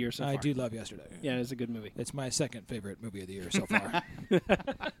movie of the year so far. I do love Yesterday. Yeah, it's a good movie. It's my second favorite movie of the year so far.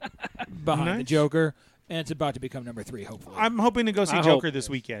 Behind the Nice. Joker, and it's about to become number 3, hopefully. I'm hoping to go see I Joker hope. this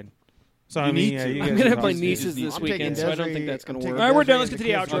weekend. So You I mean, need yeah, to. you I'm I'm guys gonna can have my obviously- nieces I'm this taking weekend, so I don't Desiree- think that's I'm going to taking work. All right, we're done. Desiree Let's get to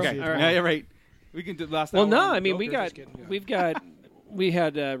and the kids outro. to Okay. see it. All right. Yeah. Yeah. Right. We can do last. Well, hour no, on I mean we Joker. got Just kidding. we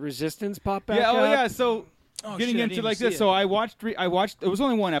had Resistance pop back Yeah. up. Oh yeah. So Oh, getting shit, I into didn't like see this. it. So I watched. It was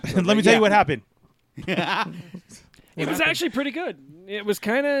only one episode. Let me right? tell Yeah. you what happened. It was actually pretty good. It was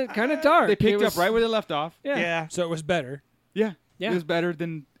kind of dark. They picked It was- up right where they left off. Yeah. Yeah. So it was better. Yeah. Yeah. It was better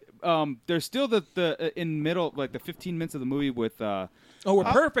than. There's still the in middle like the 15 minutes of the movie with. Oh, we're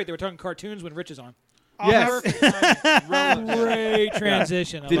perfect. They were talking cartoons when Rich is on. Yes. Great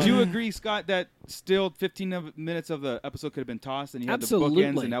transition. I Did love you it. agree, Scott, that still 15 minutes of the episode could have been tossed, and you had Absolutely. the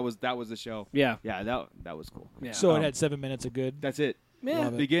bookends, and that was the show. Yeah. Yeah, that was cool. Yeah. So it had 7 minutes of good. That's it. Yeah.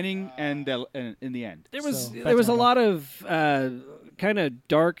 Love it. Beginning and in the end. There was So, there was a that's lot of kind of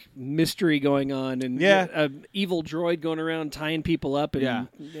dark mystery going on, and Yeah. an evil droid going around tying people up. And,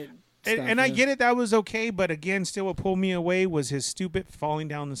 Yeah. And I get it. That was okay. But again, still what pulled me away was his stupid falling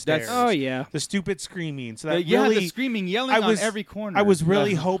down the stairs. That's- Oh yeah. The stupid screaming. So that Yeah, really, the screaming, yelling I was on every corner. I was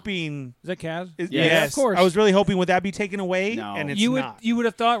really Uh, hoping. Is that Kaz? Yeah, yes, of course. I was really hoping would that be taken away, No. and it's You would not. you would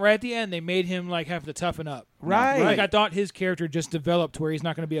have thought right at the end they made him like have to toughen up. Right. Like I thought his character just developed to where he's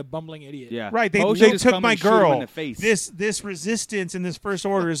not going to be a bumbling idiot. Yeah. Right, they Potion just took come my and shoot him in girl. the face. This resistance in this first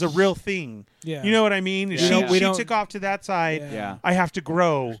order is a real thing. Yeah. You know what I mean? Yeah. She, Yeah. We she don't- took off to that side. Yeah. Yeah. I have to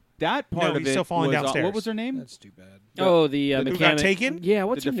grow. That part No, of he's it still falling was, downstairs. what was her name? That's too bad. Oh, the Who got mechanic. taken? Yeah.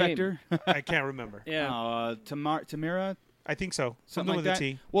 What's the her name? defector? I can't remember. Yeah. Tamira? I think so. Something with like a that.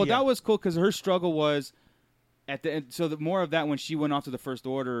 T. Well, Yeah. that was cool because her struggle was at the end. So the more of that when she went off to the first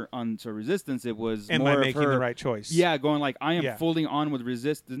order on to resistance, it was Am more I of making her, the right choice? Yeah, going like I am Yeah. fully on with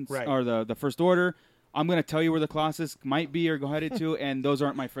resistance Right. or the first order. I'm gonna tell you where the Colossus might be or go headed to, and those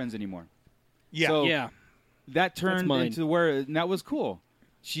aren't my friends anymore. Yeah. So Yeah. that turned mine. into where, and that was cool.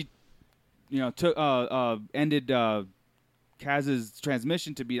 She, took ended Kaz's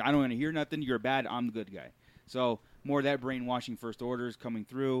transmission to be I don't want to hear nothing. You're bad. I'm the good guy. So more of that brainwashing first orders coming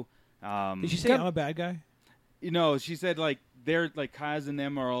through. Did she say I'm a bad guy? She said like they're like Kaz and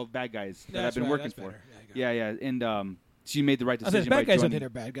them are all bad guys that I've been working that's for. better. Yeah, Yeah, and she made the right I said decision bad by guys don't joining.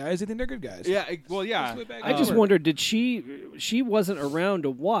 think they're bad guys. They think they're good guys. Yeah, well, yeah. That's the way bad I guys just work. wondered, did she wasn't around to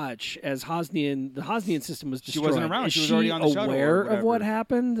watch as the Hosnian system was She destroyed. wasn't around. Is She was already on the shuttle or aware of what whatever.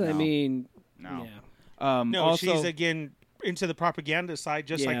 happened? I No. mean, No. yeah. No, also, she's again into the propaganda side,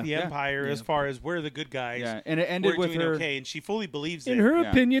 just Yeah. like the Yeah. Empire, as far as we're the good guys. yeah, and it ended We're with doing her. okay, and she fully believes In it. her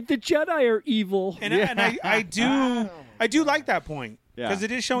Yeah. opinion, the Jedi are evil. And, I do like that point Yeah. because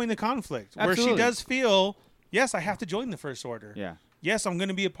it is showing the conflict where she Absolutely. does feel, yes, I have to join the First Order. Yeah. Yes, I'm going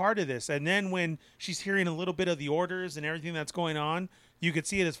to be a part of this. And then when she's hearing a little bit of the orders and everything that's going on, you could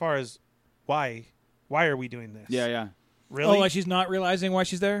see it as far as why are we doing this? Yeah, yeah. Really? Oh, like she's not realizing why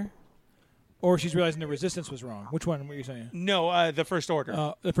she's there, or she's realizing the resistance was wrong. Which one were you saying? No, the First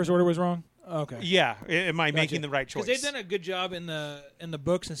Order. The first order was wrong. Okay. Yeah, am I Gotcha. making the right choice? Because they've done a good job in the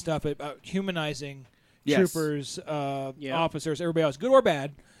books and stuff about humanizing Yes. troopers, Yeah. officers, everybody else, good or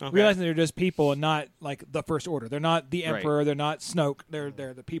bad, Okay. realizing they're just people and not like the First Order. They're not the Right. Emperor. They're not Snoke. They're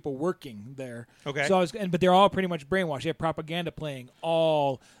the people working there. Okay. So but they're all pretty much brainwashed. They have propaganda playing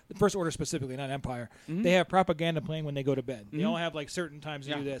all the First Order specifically, not Empire. They have propaganda playing when they go to bed. They all have like certain times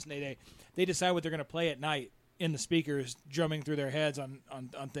to do this, and they decide what they're going to play at night in the speakers, drumming through their heads on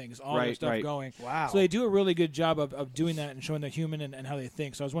things, all their Right, stuff right. going. Wow. So they do a really good job of doing that and showing the human and how they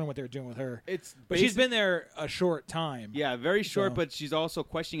think. So I was wondering what they were doing with her. It's But she's been there a short time. Yeah, very short, So- but she's also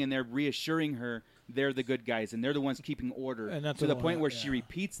questioning and they're reassuring her they're the good guys and they're the ones keeping order And that's to the what I point want, where she yeah.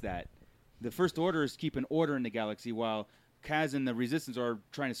 repeats that. The First Order is keeping order in the galaxy while Kaz and the Resistance are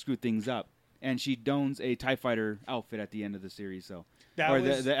trying to screw things up. And she dons a TIE Fighter outfit at the end of the series. So That or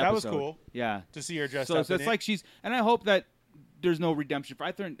was- the that was episode. cool. Yeah. to see her dressed So up. it's in it. like she's, and I hope that there's no redemption for.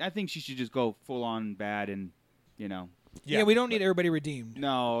 I think she should just go full on bad and, you know. Yeah, we don't need everybody redeemed.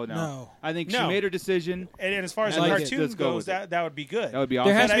 No. No. I think No. she made her decision. and as far as I the like it. cartoon Let's go goes, with it. that would be good. That would be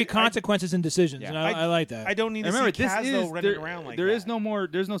awesome. There has But to be I- consequences and decisions, Yeah. and I like that. I don't need to And remember, see this Kaz is though running there, around like there that. is no more.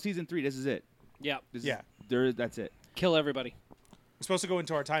 There's no season 3. This is it. Yeah. This Yeah. Is, that's it. Kill everybody. We're supposed to go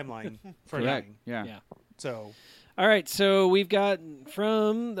into our timeline for Correct. nine. Yeah. Yeah. So All right, so we've got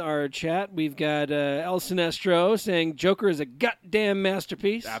from our chat, we've got El Sinestro saying Joker is a goddamn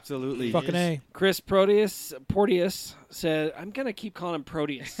masterpiece. Absolutely. Fucking A. Chris Porteous said, I'm going to keep calling him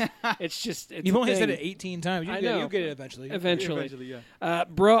Proteus. It's just, it's You've a only said thing. it 18 times. I know. You'll get it eventually. Eventually. yeah.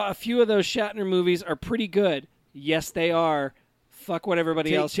 Bro, a few of those Shatner movies are pretty good. Yes, they are. Fuck what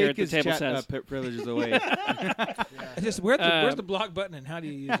everybody else here at the his table chat, says. privileges away. It's just, where's the block button and how do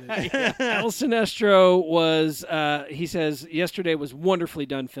you use it? El Sinestro was, he says, yesterday was wonderfully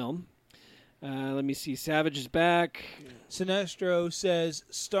done film. Let me see. Savage is back. Sinestro says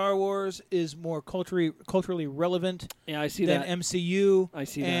Star Wars is more culturally relevant Yeah, I see than that. MCU. I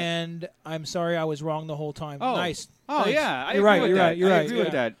see that. And I'm sorry I was wrong the whole time. Oh. Nice. Oh Thanks. yeah, I You're agree right. with You're that. right. You're I right. agree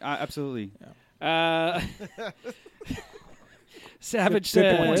with yeah. that. Absolutely. Savage Good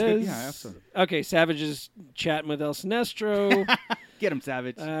says, points. Good- yeah, absolutely. okay, Savage is chatting with El Sinestro. Get him,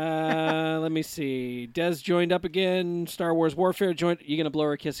 Savage. Let me see. Des joined up again. Star Wars Warfare joined. You going to blow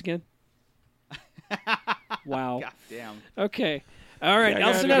her a kiss again? Wow. God damn. Okay. All right. Yeah,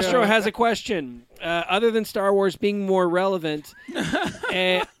 El gotta Sinestro go. has a question. Other than Star Wars being more relevant,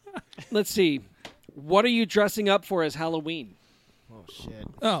 let's see. What are you dressing up for as Halloween? Oh shit.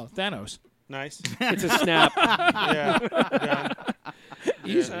 Oh, Thanos. nice. It's a snap. Yeah. Done.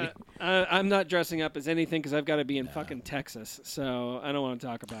 Easy. I'm not dressing up as anything because I've got to be in fucking Texas, so I don't want to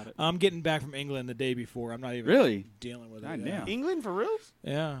talk about it. I'm getting back from England the day before. I'm not even Really? dealing with God it. damn. England for reals?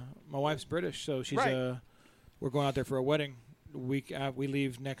 Yeah, my wife's British, so she's Right. we're going out there for a wedding. We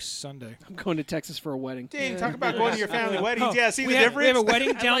leave next Sunday. I'm going to Texas for a wedding. Dang, talk about going to your family weddings. Yeah, see we the have, difference? We have a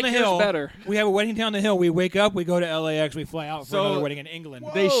wedding down like the yours hill. better. We have a wedding down the hill. We wake up, we go to LAX, we fly out for So- another wedding in England.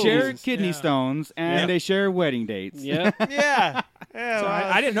 They share Jesus. kidney Yeah. stones and Yep. they share wedding dates. Yeah. Yeah. Yeah, So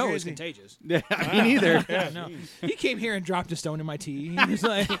well, I didn't know it was crazy. contagious. Me neither. Yeah, no. He came here and dropped a stone in my tea. He was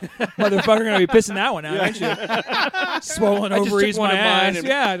like, "Motherfucker, gonna be pissing that one out, aren't you?" Swollen I just ovaries, took one my of mine ass. and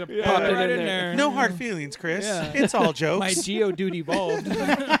Yeah, popped it right in in there. there. No hard feelings, Chris. Yeah. It's all jokes. My Geodude evolved.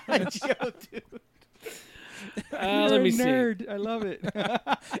 Let me see. Nerd. I love it.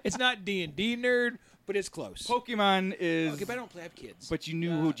 It's not D&D nerd, but it's close. Pokemon is. Okay, but I don't play. I have kids. But you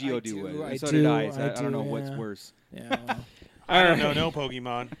knew who I Geodude do, was. I And so do, did I. So I I don't know do, what's yeah. worse. Yeah. I don't know no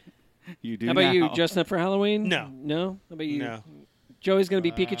Pokemon. You do How about you, now. dressing up for Halloween? No. No? How about you? No. Joey's going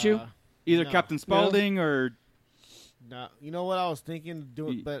to be Pikachu? Either No. Captain Spaulding or. No, you know what I was thinking of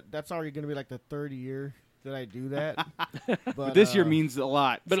doing, Ye- but that's already going to be like the third year that I do that. But this year uh, means a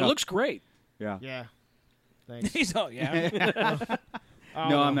lot. But it so- looks great. Yeah. Yeah. Thanks. He's all yeah. I don't No,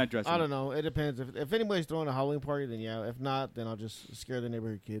 know. I'm not dressing I up. don't know. It depends. If anybody's throwing a Halloween party, then yeah. If not, then I'll just scare the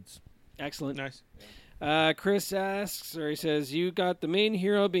neighborhood kids. Excellent. Nice. Chris asks, or he says, you got the main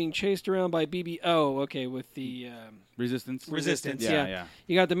hero being chased around by BB. Oh, okay, with the Resistance. Resistance. Yeah, yeah. yeah.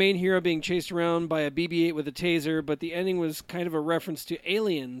 You got the main hero being chased around by a BB-8 with a taser, but the ending was kind of a reference to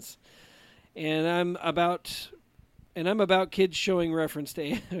Aliens. And I'm about kids showing reference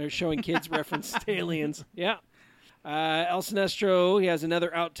to or showing kids reference to Aliens. Yeah. El Sinestro, he has another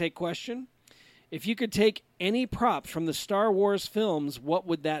outtake question. If you could take any prop from the Star Wars films, what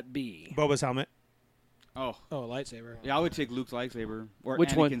would that be? Boba's helmet. Oh. Oh, a lightsaber. Yeah, I would take Luke's lightsaber. Or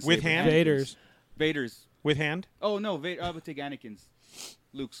Which one? Anakin's With saber. hand? Vader's. Vader's. With hand? Oh, no. I would take Anakin's.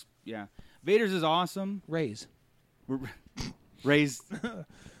 Luke's. Yeah. Vader's is awesome. Ray's. Ray's.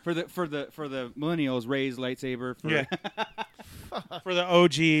 For the millennials, Ray's lightsaber. For, Yeah. For the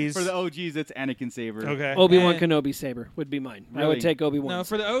OGs. For the OGs, it's Anakin's saber. Okay. Obi-Wan And- Kenobi saber would be mine. I Really? would take Obi-Wan. No,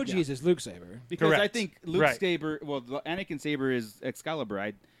 for the OGs, it's Luke's saber. Because I Correct. think Luke's Right. saber, well, the Anakin saber is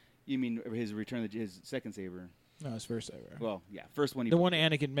Excalibur. You mean his Return of his second saber? No, his first saber. Well, yeah, first one. The one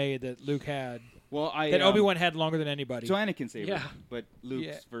Anakin made that Luke had. Well, That Obi-Wan had longer than anybody. So Anakin saber. Yeah. But Luke's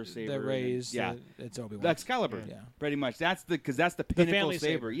Yeah, first saber. The and then- Ray's. Yeah. It's Obi-Wan. That's Excalibur. Yeah. Pretty much. That's the pinnacle family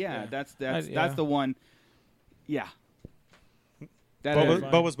saber. saber. Yeah, Yeah. that's Yeah. the one. Yeah. That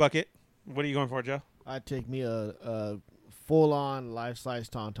Boba's bucket. What are you going for, Joe? I'd take me a full-on life-size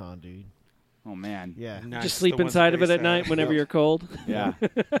tauntaun, dude. Oh man. Yeah. Nice. Just sleep The ones inside of they it at said. night whenever you're cold. Yeah.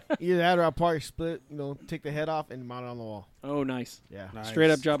 Either that or I'll probably split, take the head off and mount it on the wall. Oh, nice. Yeah. Nice. Straight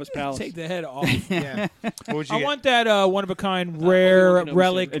up Jabba's palace. Take the head off. Yeah. What would you I get? want that one-of-a-kind rare no,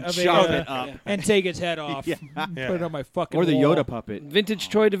 relic and of chop a it up. and take its head off. Yeah. Yeah. Put it on my fucking Or the wall. Yoda puppet. Vintage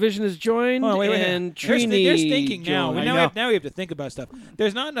Toy Division has joined, Oh, wait. and There's Trini thinking now. joined. Now we have to think about stuff.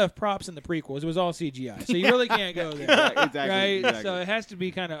 There's not enough props in the prequels. It was all CGI, so you really can't go there. Exactly. Right? Exactly. So it has to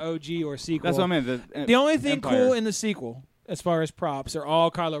be kind of OG or sequel. That's what I meant. The only thing Empire. cool in the sequel, as far as props, are all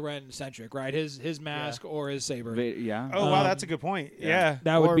Kylo Ren centric, right? His mask or his saber. Yeah. Oh wow, that's a good point. Yeah.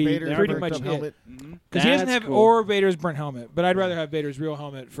 That would Or be Vader's pretty burnt much up it. helmet. Because he doesn't That's have cool. or Vader's burnt helmet, but I'd rather have Vader's real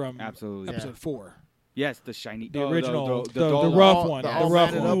helmet from Absolutely. episode 4. Yes, the shiny. The original, the dull- rough one, the the all rough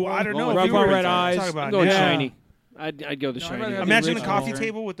matted one. up Ooh, I don't one. know. Rough if you on were red talking eyes. about I'm going now. shiny. I'd go the No, I'd shiny. rather have Imagine a original. coffee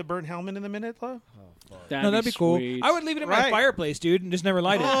table with the burnt helmet in the minute, though. No, that'd be cool. sweet. I would leave it in my Right. fireplace, dude, and just never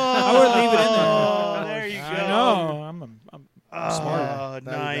light it. I would leave it in there. Oh, there you I go. know. I'm Oh, smart.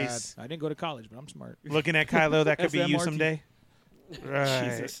 nice. I didn't go to college, but I'm smart. Looking at Kylo, that could be you SMRT. someday. Right.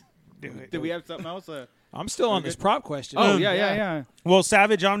 Jesus. Do it. Did we have something else? I'm still on this prop question. Oh, yeah. Well,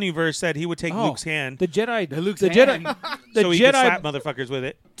 Savage Omniverse said he would take Oh, Luke's hand, The Jedi. Luke's the hand. Jedi. The so he could Jedi slap motherfuckers with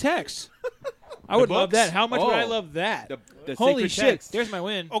it. text. I would love books? that. How much would I Oh. love that? The Holy sacred shit! text. There's my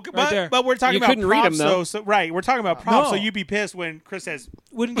win. Okay, right there. but we're talking You about couldn't read props, 'em, though. though. So, right, we're talking about props. No. So you'd be pissed when Chris says,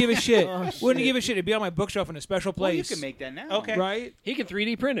 Wouldn't give a shit. Oh, Wouldn't shit. give a shit. It'd be on my bookshelf in a special Well, you place. can make that now. Okay. right. He can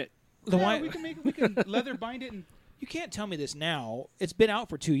 3D print it. The Yeah, wine- we can leather bind it and You can't tell me this now. It's been out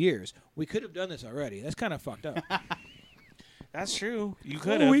for 2 years. We could have done this already. That's kind of fucked up. "That's true. You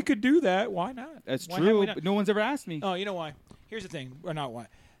could Oh, have." we could do that. Why not? that's Why have true. we not? But no one's ever asked me. Oh, you know why? Here's the thing, or not why.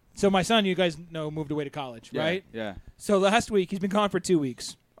 So my son, you guys know, moved away to college, Yeah, right? Yeah. So last week he's been gone for 2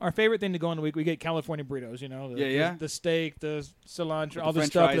 weeks. Our favorite thing to go on the week, we get California burritos. You know, the steak, the cilantro, all the the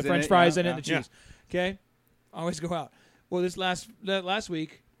French stuff, fries the in French it, fries yeah, in it, and the yeah. cheese. Okay, always go out. Well, this last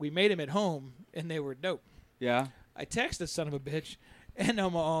week we made them at home, and they were dope. Yeah. I text this son of a bitch, and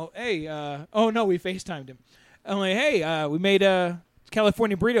I'm all, hey, oh no, we FaceTimed him. I'm like, hey, we made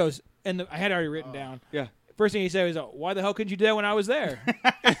California burritos, and I had already written down. Yeah. First thing he said was, oh, why the hell couldn't you do that when I was there?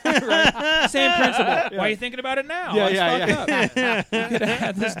 Right? Same principle. Why are you thinking about it now? Yeah, It's yeah, fucked up. You could have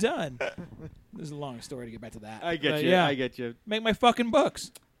had this done. This is a long story to get back to that. I get But you. Yeah, I get you. make my fucking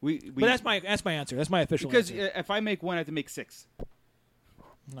books. We But that's my answer. That's my official because answer. if I make one, I have to make 6.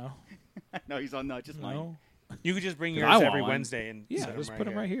 No, No, he's on. No, just mine. no. You could just bring I yours want every one. Wednesday and Yeah, set just 'em put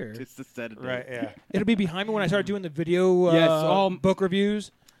them right here. Just to set it. Right, yeah. It'll be behind me when I start doing the video Yes, all- book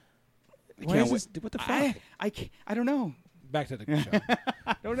reviews. Why can't is this, what the fuck? I don't know. Back to the show.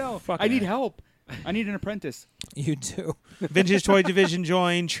 I don't know. Fucking I need A. help. I need an apprentice. You do. Vintage Toy Division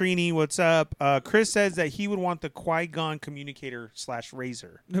joined. Trini, what's up? Chris says that he would want the Qui-Gon communicator /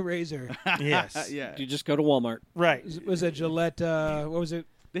 razor. The razor. Yes. Yeah. You just go to Walmart. Right. Was it Gillette? What was it?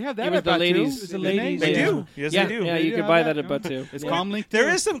 They have that It was at the Batu. ladies. It was the Didn't ladies, They Yeah. do. Yes, yeah, they do. Yeah, They you do can have buy that, that at yeah. Batu. It's Yeah. Comlink. There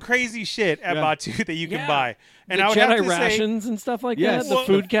too. is some crazy shit at Yeah. Batu that you can Yeah. buy. And The I would Jedi have to rations and stuff like Yes. that. The Well,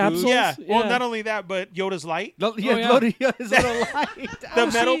 food the capsules. food. say, yeah. Well, not only that, but Yoda's light, Yeah, yeah. loaded, yeah, his little light. the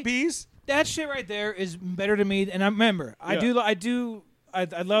metal see, piece. That shit right there is better to me. And I remember, I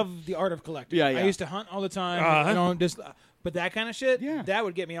love the art of collecting. Yeah, yeah. I used to hunt all the time. Uh-huh. You know, just. But that kind of shit, Yeah. that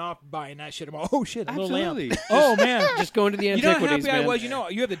would get me off buying that shit. I'm all, oh shit, a little Absolutely. lamp. Oh man, Just go into the you know how antiquities, happy I man. was. You know,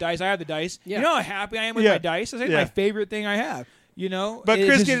 you have the dice. I have the dice. Yeah. You know how happy I am with Yeah. my dice. It's like Yeah. my favorite thing I have. You know, But It's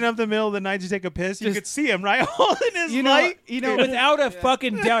Chris just- getting up in the middle of the night to take a piss, you Just- could see him, right? Holding his You know, light. without a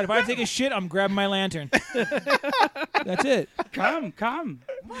fucking doubt. If I take a shit, I'm grabbing my lantern. That's it. Come.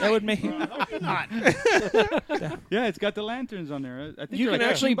 That would make. Yeah, it's got the lanterns on there. I think You they're can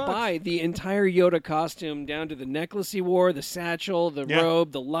like actually $15. buy the entire Yoda costume down to the necklace he wore, the satchel, the Yeah.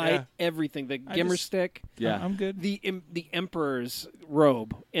 robe, the light, Yeah. everything, the I gimmer just- stick, Yeah. I'm good. the Emperor's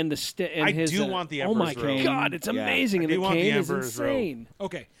robe, and the and I his. do want the Oh my Emperor's robe. god, it's Yeah. amazing, I and do the want the cane is Emperor's robe. insane.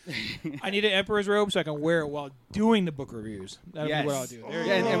 Okay, I need an emperor's robe so I can wear it while doing the book reviews. That'll Yes. be what I'll do. There you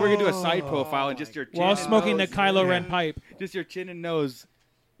Yeah, go. and we're gonna do a side profile and just your chin While and smoking the nose. Kylo Ren pipe. Just your chin and nose.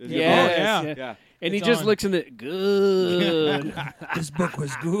 Yes, yeah. yeah. Yeah. And It's he just on. looks in the good. This book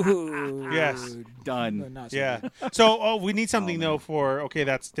was good. Yes. Done. Not so Yeah. good. So, we need something though for okay.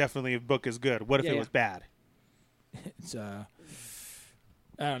 That's definitely a book is good. What if Yeah, it yeah. was bad? It's I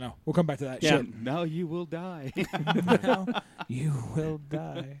don't know. We'll come back to that. Yeah. Shit. Now you will die. Now you will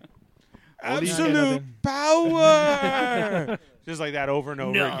die. Absolute nothing. power. Just like that over and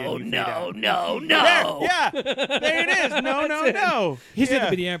over again. You fade out. no. There, yeah, there it is. No. He's yeah. going to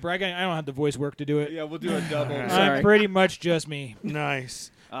be the emperor. I don't have the voice work to do it. Yeah, we'll do a double. Sorry. I'm pretty much just me. Nice.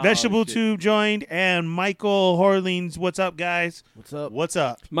 Oh, Vegetable shit. Tube joined, and Michael Horlings. What's up, guys? What's up? What's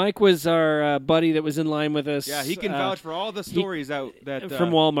up? Mike was our buddy that was in line with us. Yeah, he can vouch for all the stories that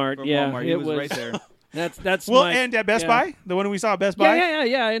from Walmart. From yeah, Walmart. He was right there. That's Well, Mike. and at Best yeah. Buy, the one we saw at Best Buy.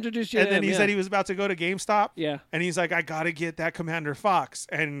 Yeah. I introduced you. And to then him, he yeah. said he was about to go to GameStop. Yeah. And he's like, I got to get that Commander Fox.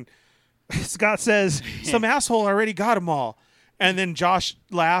 And Scott says, some asshole already got them all. And then Josh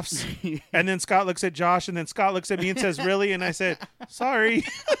laughs. And then Scott looks at Josh. And then Scott looks at me and says, really? And I said, sorry.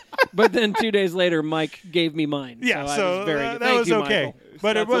 But then 2 days later, Mike gave me mine. Yeah, so, I so was very that good. Thank was you, okay. Michael.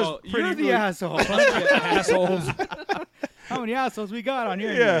 But it That's was all. pretty You're the rude. asshole. Assholes. How many assholes we got on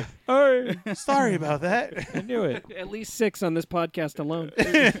here? Yeah. Oh, Sorry about that. I knew it. At least 6 on this podcast alone.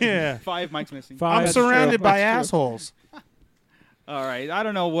 Yeah. 5 Mike's missing. I'm That's surrounded true. by That's true. assholes. All right. I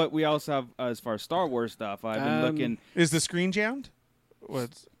don't know what we else have as far as Star Wars stuff. I've been looking. Is the screen jammed?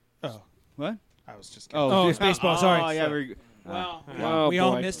 What's? Oh, What? I was just kidding. Oh, Spaceball, sorry. Oh, yeah. We're, Wow. Oh, we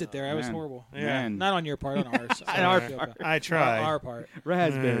all boy. missed it there. That was Man. horrible. Man. Not on your part, on ours. On our Sorry. part. I tried. Our part.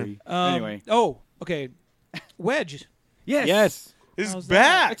 raspberry. Anyway. Oh, okay. Wedge. Yes. Yes. It's How's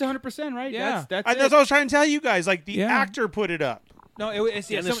back. That's 100%, right? Yeah. That's That's what I was trying to tell you guys. Like the Yeah. actor put it up. No, it's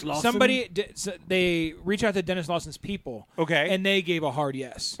Dennis Lawson? somebody. They reached out to Dennis Lawson's people. Okay. And they gave a hard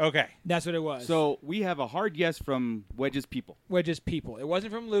yes. Okay. That's what it was. So we have a hard yes from Wedge's people. Wedge's people. It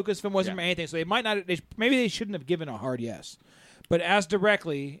wasn't from Lucasfilm. Wasn't from anything. So they might not. Maybe they shouldn't have given a hard yes. But as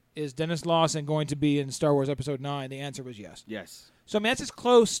directly, is Dennis Lawson going to be in Star Wars Episode 9? The answer was yes. Yes. So I mean, that's as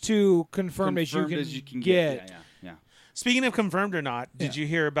close to confirmed, as you can get. Yeah. Speaking of confirmed or not, did you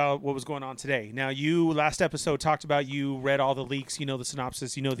hear about what was going on today? Now, you last episode talked about you read all the leaks, you know the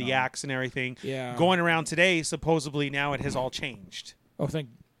synopsis, you know the acts and everything. Yeah. Going around today, supposedly now it has all changed. Oh, thank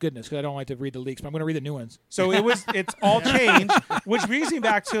goodness, because I don't like to read the leaks, but I'm going to read the new ones. So it's all changed, which brings me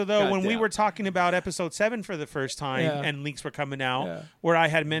back to when we Goddamn. were talking about Episode 7 for the first time Yeah. and leaks were coming out, Yeah. where I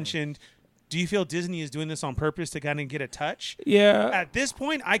had mentioned, do you feel Disney is doing this on purpose to kind of get a touch? Yeah. At this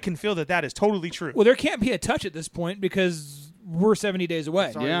point, I can feel that is totally true. Well, there can't be a touch at this point because we're 70 days away.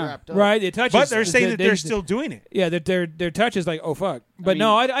 It's already Yeah. wrapped up. Right? The touch But is, they're is saying that that they- they're still doing it. Yeah, their touch is like, oh, fuck. But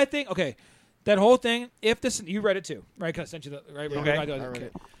no, I think, okay, that whole thing, if this, you read it too, right? Because I sent you the, right? Okay. I read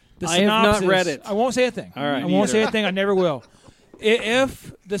it. The I have not synopsis- read it. I won't say a thing. All right. I won't Me say a either. thing. I never will.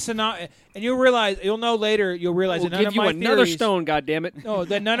 If the synopsis, and you'll know later, you'll realize We'll that none give of you my another theories, stone, goddammit. No,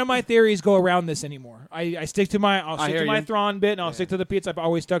 that none of my theories go around this anymore. I stick to my, I'll stick hear to my you. Thrawn bit, and I'll stick to the Pete's I've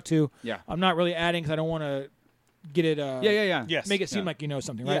always stuck to. Yeah. I'm not really adding because I don't want to get it. Yeah. Yes. Make it seem Yeah. like you know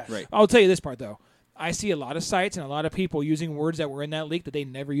something, right? Yes. Right. I'll tell you this part though. I see a lot of sites and a lot of people using words that were in that leak that they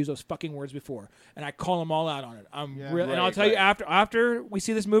never used those fucking words before, and I call them all out on it. And I'll tell you after we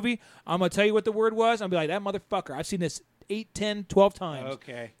see this movie, I'm gonna tell you what the word was. I'll be like, that motherfucker. I've seen this 8, 10, 12 times.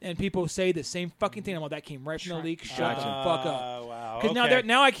 Okay. And people say the same fucking thing. I'm like, that came right from the leak. Shut the fuck up. Wow. Because Okay.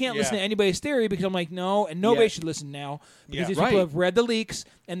 now I can't listen Yeah. to anybody's theory because I'm like, no, and nobody Yeah. should listen now because Yeah. these Right. people have read the leaks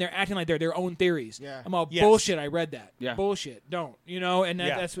and they're acting like they're their own theories. Yeah. I'm all Yes. bullshit. I read that. Yeah. Bullshit. Don't and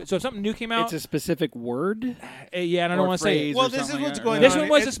Yeah. that's so if something new came out. It's a specific word. Yeah, and I Or don't want to say phrase it. Well, or this is something what's like going that. This on. one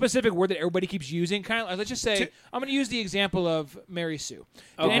was It- a specific word that everybody keeps using. Kind of, let's just say, I'm going to use the example of Mary Sue.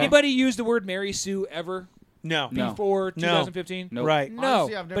 Did Okay. anybody use the word Mary Sue ever No. No. before No. 2015? Nope. Right. No,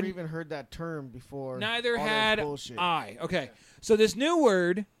 Honestly, I've never but even heard that term before. neither All that had bullshit. I. Okay, so this new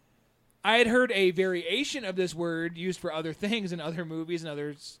word, I had heard a variation of this word used for other things in other movies and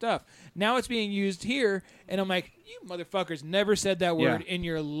other stuff. Now it's being used here, and I'm like, you motherfuckers never said that word Yeah. in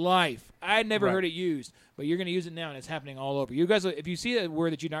your life. I had never Right. heard it used, but you're going to use it now, and it's happening all over. You guys, if you see a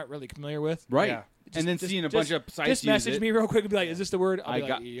word that you're not really familiar with, Right. Yeah. And then seeing a bunch of sites just use message it. me real quick and be like, "Is this the word?" I'll I be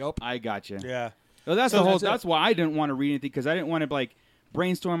got. like, "Yup." I got you. Yeah. Well, that's So the whole. that's it. That's why I didn't want to read anything because I didn't want to like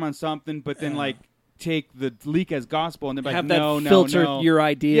brainstorm on something, but then like take the leak as gospel and then be like, Have no, that no, filter no. your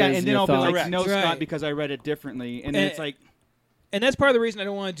ideas. Yeah, and then your I'll be thoughts. like, Correct. no, Right. Scott, because I read it differently, and then And- it's like, And that's part of the reason I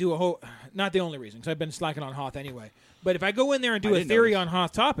don't want to do a whole. Not the only reason, because I've been slacking on Hoth anyway. But if I go in there and do I a didn't theory notice. on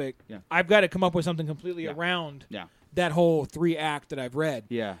Hoth topic, Yeah. I've got to come up with something completely Yeah. around yeah, that whole 3-act that I've read.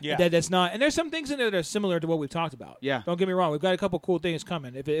 yeah, Yeah. That's not. And there's some things in there that are similar to what we've talked about. Yeah. Don't get me wrong. We've got a couple cool things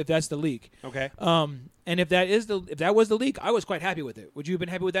coming. If that's the leak. Okay. And if that was the leak, I was quite happy with it. Would you have been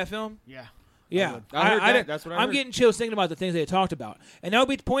happy with that film? Yeah. Yeah, I heard that. That's what I I'm heard. getting chills thinking about the things they talked about, and there'll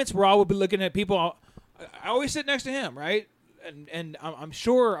be points where I will be looking at people. I always sit next to him, right? And I'm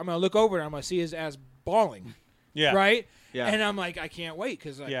sure I'm gonna look over and I'm gonna see his ass bawling, Yeah. right? Yeah. And I'm like, I can't wait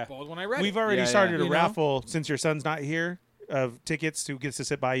because I Yeah. bawled when I read We've it. already Yeah, started yeah. a You know? raffle since your son's not here. of tickets who gets to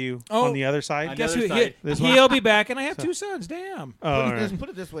sit by you Oh, on the other side? Guess Another who? side. This one? He'll be back, and I have 2 sons. Damn. Oh, all Let's right. put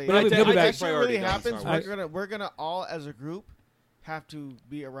it this way. But I If take that shit priority really on happens, Star Wars. we're gonna all as a group have to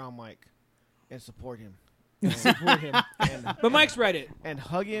be around Mike and support him. But Mike's read it. And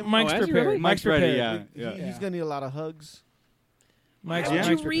hug him. Mike's has he prepared. really? Mike's ready. Yeah. He- Yeah. He's gonna need a lot of hugs. Mike's, Why would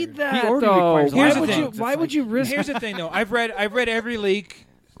Mike's you read prepared. that He already though? requires a lot Why of would you? things. Why would you risk? Here's the thing, though. I've read every leak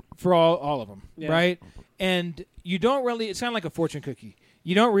for all of them, Yeah. right? And you don't really. It's kind of like a fortune cookie.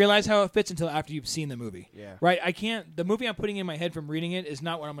 You don't realize how it fits until after you've seen the movie. Yeah. Right? I can't. The movie I'm putting in my head from reading it is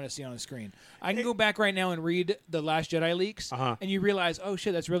not what I'm going to see on the screen. I can go back right now and read the Last Jedi leaks, Uh-huh. and you realize, oh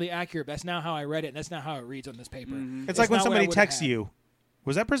shit, that's really accurate. That's not how I read it, and that's not how it reads on this paper. It's like when not what I somebody would've texts had. you.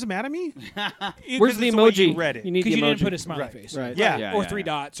 Was that person mad at me? Where's the way emoji? You read it. You need the Because you emoji. didn't put a smiley Right. face, Right. Yeah. Yeah, or yeah, 3 yeah.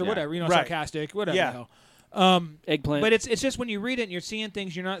 dots or Yeah. whatever, Right. sarcastic, whatever Yeah. the hell. Eggplant. But it's just when you read it and you're seeing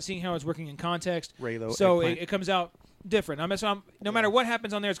things, you're not seeing how it's working in context. Raylo, so eggplant. it comes out different. No matter what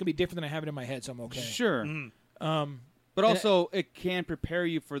happens on there, it's gonna be different than I have it in my head. So I'm okay. Sure. Um, But also, it can prepare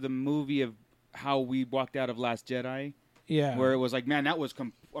you for the movie of how we walked out of Last Jedi, yeah. where it was like, man, that was,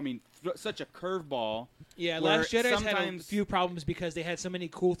 such a curveball. Yeah, where Last Jedi's had a sometimes- few problems because they had so many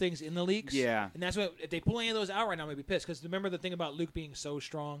cool things in the leaks. Yeah. and that's what if they pull any of those out right now, I'm gonna be pissed. Because remember the thing about Luke being so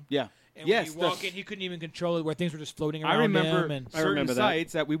strong. Yeah. And Yes, when you walk in, he couldn't even control it, where things were just floating around I remember him. And certain remember that.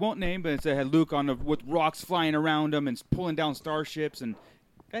 sites that we won't name, but it had Luke with rocks flying around him and pulling down starships, and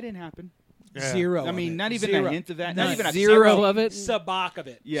that didn't happen. Yeah. zero. I of mean, it. not even Zero. a hint of that. None. Not even a Zero second. of it. Sabak of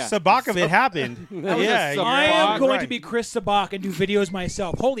it. Yeah. Sabak of it happened. was a Yeah, Sabak. I am going right. to be Chris Sabak and do videos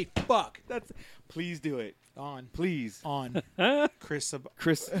myself. Holy fuck! Please do it. On. Please. On. Chris Sabak.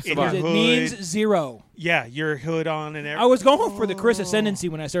 Chris In Because Sabak. it hood. means zero. Yeah, your hood on and I everything. was going for the Chris Ascendancy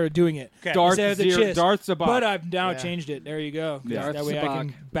when I started doing it. Okay. Darth Instead of the Zero- chiss. Darth Sabak. But I've now Yeah. changed it. There you go. Yeah. That way I Sabak.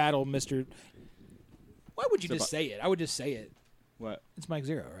 can battle Mr. Why would you Sabak. just say it? I would just say it. What? It's Mike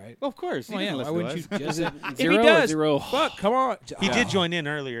Zero, right? Well, of course. He Well, yeah. doesn't Why listen wouldn't to you us. just? If Zero he or does, zero? fuck, come on. He did join in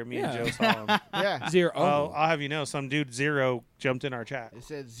earlier. Me and Yeah. Joe saw him. Yeah. Zero. Well, I'll have you know, some dude Zero jumped in our chat. It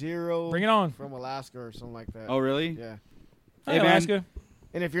said Zero. Bring it on. From Alaska or something like that. Oh, really? Yeah. Hi, Hey, man. Alaska.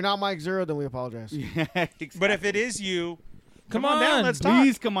 And if you're not Mike Zero, then we apologize. Yeah, exactly. But if it is you, Come on on. down. Let's talk.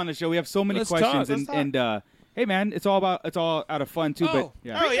 Please come on the show. We have so many Let's questions, talk. and hey, man, it's all out of fun too. Oh. But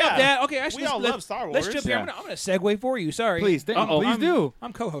yeah, Oh, yeah. That, okay, actually, We all let's- love Star Let's Wars. jump here. Yeah. I'm gonna segue for you. Sorry. Please, please I'm- do.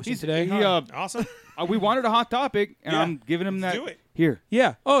 I'm co-hosting He's today. Awesome. We wanted a hot topic, and Yeah. I'm giving him Let's that. do it. Here.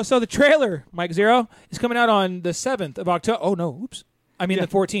 Yeah. Oh, so the trailer, Mike Zero, is coming out on the 7th of October. Oh no, oops. I mean Yeah.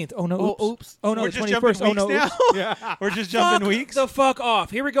 the 14th. Oh no, Oh, oops. oops. Oh no, We're the just 21st. jumping Oh weeks no, now. oops. Yeah. We're just Fuck jumping weeks. the fuck off.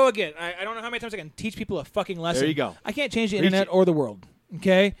 Here we go again. I don't know how many times I can teach people a fucking lesson. There you go. I can't change the Preach internet it. or the world.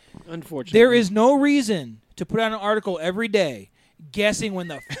 Okay? Unfortunately, There is no reason to put out an article every day guessing when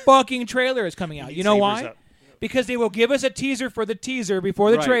the fucking trailer is coming out. You know Sabers why? up. Because they will give us a teaser for the teaser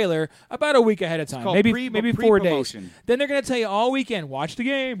before the Right. trailer about a week ahead of time. called Maybe pre- maybe 4 days. pre-promotion. Then they're going to tell you all weekend, watch the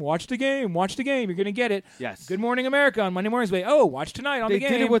game, watch the game, watch the game. You're going to get it. Yes. Good Morning America on Monday mornings. Oh, watch tonight on They the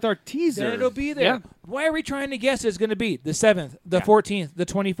game. did it with our teaser. Then it'll be there. Yeah. Why are we trying to guess it's going to be the 7th, the 14th, the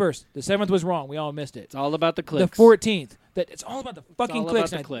 21st? The 7th was wrong. We all missed it. it's all about the clicks. The 14th. That it's all about the fucking all about clicks.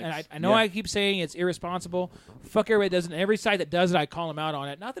 the And clicks. I know Yeah. I keep saying it's irresponsible. Fuck everybody that does it. Every site that does it, I call them out on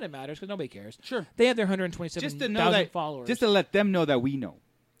it. Not that it matters because nobody cares. Sure. They have their just to know 127,000 that, followers. just to let them know that we know.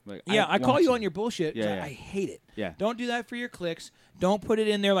 Like, Yeah, I call want you on your bullshit. 'Cause Yeah, yeah. I hate it. Yeah. Don't do that for your clicks. Don't put it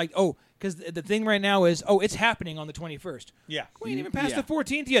in there like, because the thing right now is, it's happening on the 21st. Yeah. We ain't even past Yeah. the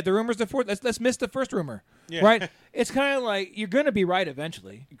 14th yet. The rumor's the 4th. Let's miss the first rumor. Yeah. Right? It's kind of like you're going to be right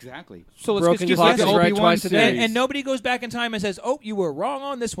eventually. Exactly. So let's Broken just clock guess is it. right Obi-Wan twice a day. series. And nobody goes back in time and says, you were wrong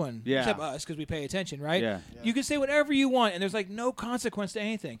on this one. Yeah. Except us, because we pay attention, right? Yeah. You can say whatever you want, and there's like no consequence to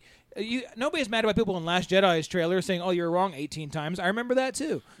anything. Nobody's mad about people in Last Jedi's trailer saying, you're wrong 18 times. I remember that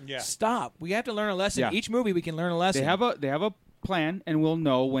too. Yeah. Stop. We have to learn a lesson. Yeah. Each movie we can learn a lesson. They have a plan, and we'll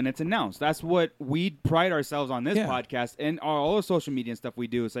know when it's announced. That's what we pride ourselves on this Yeah. podcast and all the social media and stuff we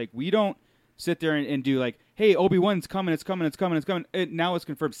do. It's like we don't sit there and do like, hey, Obi-Wan's coming, it's coming, it's coming, it's coming. Now it's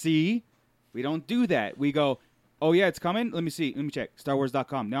confirmed. See, we don't do that. We go, oh yeah, it's coming. Let me see. Let me check.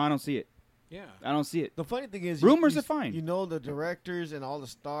 StarWars.com. No, I don't see it. Yeah. I don't see it. The funny thing is, Rumors are fine. You know, the directors and all the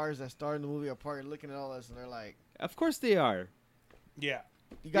stars that star in the movie are probably looking at all this and they're like, Of course they are. Yeah.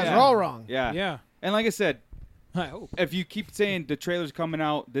 "You guys Yeah. are all wrong." Yeah. Yeah. And like I said, I hope. if you keep saying the trailer's coming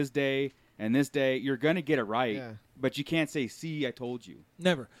out this day and this day, you're gonna get it right. Yeah. But you can't say, "See, I told you."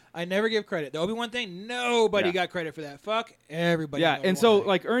 Never. I never give credit. The Obi-Wan thing, nobody Yeah. got credit for that. Fuck everybody. Yeah, in and so Obi-Wan.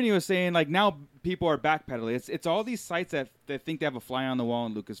 like Ernie was saying, like now people are backpedaling. It's all these sites that think they have a fly on the wall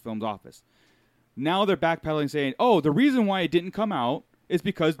in Lucasfilm's office. Now they're backpedaling, saying, "Oh, the reason why it didn't come out is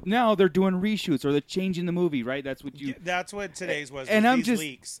because now they're doing reshoots or they're changing the movie, right? That's what you. Yeah, that's what today's was. And was I'm these just-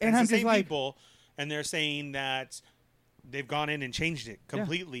 leaks. and It's I'm the just same like- people, and they're saying that they've gone in and changed it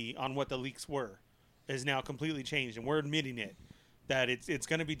completely on what the leaks were. Is now completely changed, and we're admitting it that it's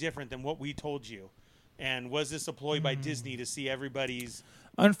going to be different than what we told you. And was this a ploy by Disney to see everybody's?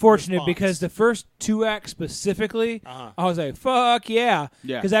 Unfortunate response. because the first 2 acts specifically, Uh-huh. I was like, "Fuck yeah!"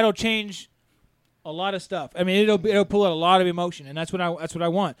 Yeah. Because that'll change a lot of stuff. I mean, it'll pull out a lot of emotion, and that's what I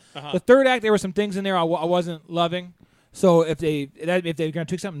want. Uh-huh. The third act, there were some things in there I wasn't loving. So if they're going to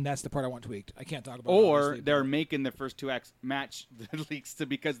tweak something, that's the part I want tweaked. I can't talk about. it, Or obviously, they're but- making the first 2 acts match the leaks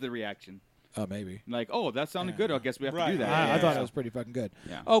because of the reaction. maybe. Like, oh, that sounded good. I guess we have to Right. do that. I Yeah. thought it was pretty fucking good.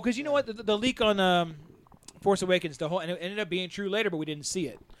 Yeah. Oh, because you know what? The leak on Force Awakens, and it ended up being true later, but we didn't see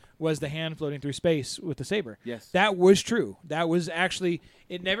it, was the hand floating through space with the saber. Yes. That was true. That was actually,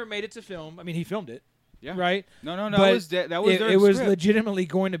 it never made it to film. I mean, he filmed it, Yeah. right? No, that But was that was their it was script. legitimately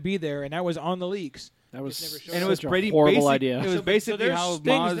going to be there, and that was on the leaks. That was Just never showed And it up. was such a pretty horrible basic, idea. It was So basically there's how things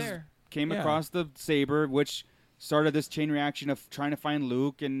Maz there. came Yeah. across the saber, which started this chain reaction of trying to find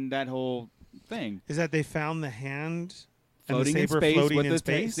Luke and that whole thing. Is that they found the hand Floating and in the saber space floating with in the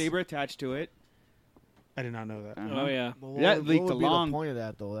space? saber attached to it. I did not know that. Uh-huh. Oh yeah. Well, That what leaked would a be long- the point of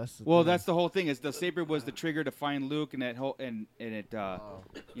that, though? That's the Well, thing. that's the whole thing. Is the saber was the trigger to find Luke, and that whole and it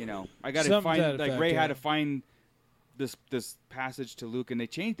you know, I got to Something to find that like effect, Ray yeah. had to find this passage to Luke, and they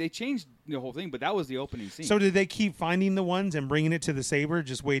changed the whole thing, but that was the opening scene. So did they keep finding the ones and bringing it to the saber,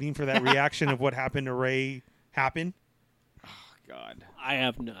 just waiting for that reaction of what happened to Ray happen? God, I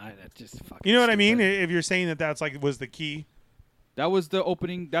have no. That's just fucking. You know what I mean? stupid. If you're saying that that's like was the key. that was the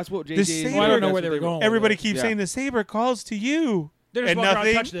opening. That's what JJ. The saber- Well, I don't know that's where what they were going. Everybody with it. keeps Yeah. saying the saber calls to you. They're just and walking around,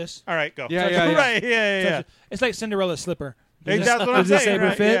 nothing. touch this. All right, go. Yeah, Touch yeah, it. yeah. Right, yeah. Touch it. It's like Cinderella's slipper. Hey, Does that's this- what I'm does this saying. saber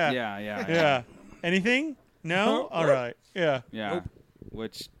Right? fit? Yeah. Yeah. Yeah. Anything? No. All right. Yeah. Yeah.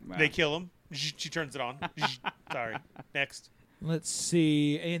 Which wow. They kill him. She turns it on. Sorry. Next. Let's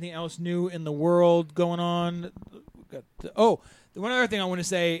see. Anything else new in the world going on? The one other thing I want to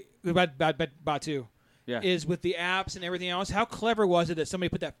say about Batu Yeah. is with the apps and everything else. How clever was it that somebody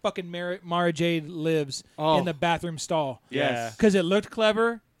put that fucking Mara Jade Lives Oh. in the bathroom stall? Yes. Because it looked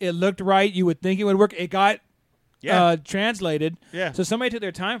clever. It looked right. You would think it would work. It got Yeah. translated. Yeah. So somebody took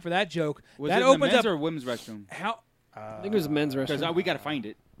their time for that joke. Was that it in the opens men's up or women's restroom? how I think it was a men's Because restaurant. we got to find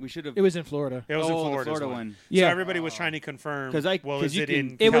it. We should have. it was in Florida. It was in the Florida's Florida one. one. Yeah. So everybody was trying to confirm. 'Cause is you it can-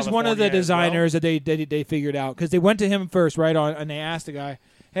 in? It was one of the California as well? designers that they figured out because they went to him first, right on, and they asked the guy,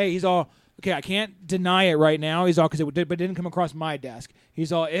 "Hey, he's all okay. I can't deny it right now. He's all because but it didn't come across my desk.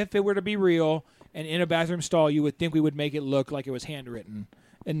 He's all if it were to be real and in a bathroom stall, you would think we would make it look like it was handwritten."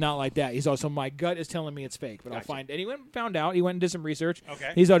 And not like that. He's also my gut is telling me it's fake, but I'll Gotcha. find. And he went and found out. He went and did some research.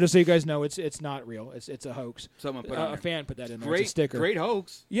 Okay. He's all just so you guys know it's not real. It's a hoax. Someone put A on there. fan put that in there. Great It's a sticker. Great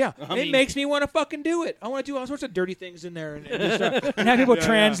hoax. Yeah, I it mean- makes me want to fucking do it. I want to do all sorts of dirty things in there and, just start, and have people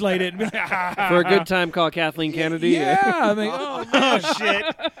translate it. And be like, For a good time, call Kathleen Kennedy. yeah, I mean, oh man.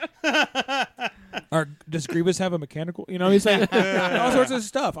 Oh shit. Or does Grievous have a mechanical? You know, he's like all sorts of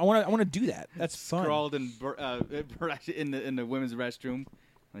stuff. I want to do that. That's fun. Crawled in in the women's restroom.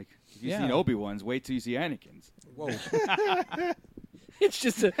 Like if you've Yeah. seen Obi-Wan's, wait till you see Anakin's. Whoa. It's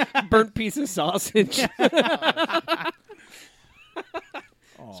just a burnt piece of sausage.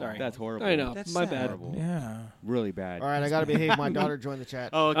 Sorry. That's horrible. I know. That's My sad. bad. Horrible. Yeah. Really bad. All right, I gotta behave. My daughter joined the chat.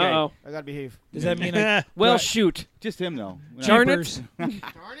 Oh, okay. Uh-oh. I gotta behave. Does that mean I Well, Right. shoot. Just him though. Darn it. Jeepers. Darn it!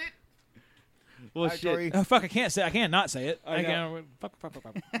 Well, Hi, shit. Tori. Oh fuck! I can't not say it. I I can't. Fuck.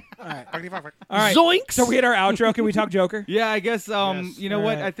 All right. Fuck. All right. Zoinks! So we hit our outro. Can we talk Joker? Yeah, I guess. Yes. You know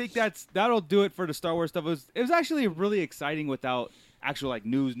what? Alright. I think that'll do it for the Star Wars stuff. It was actually really exciting without actual like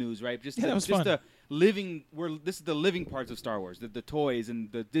news, right? Just Yeah, that was just fun. the living. This is the living parts of Star Wars, the toys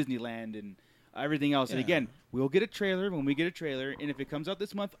and the Disneyland and everything else. And Yeah. again, we'll get a trailer when we get a trailer, and if it comes out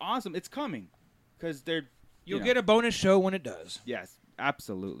this month, awesome, it's coming, because they're You'll get a bonus show when it does. Yes,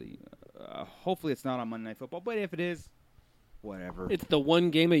 absolutely. Hopefully, it's not on Monday Night Football, but if it is, whatever. It's the one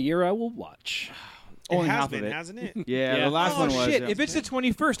game a year I will watch. It Only has half been, of it. hasn't it? Yeah, Yeah. the last Oh one was. shit! yeah. If it's the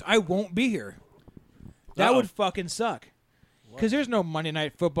 21st, I won't be here. That Uh-oh. would fucking suck. Because there's no Monday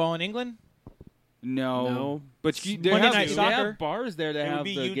Night Football in England. No. But they Monday have, Night they Soccer. have bars there that It would have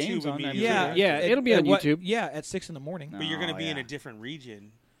be the YouTube games would on be them. YouTube. Yeah, Yeah, it'll be on YouTube. Yeah, at 6 in the morning. But you're going to Oh, be in yeah. a different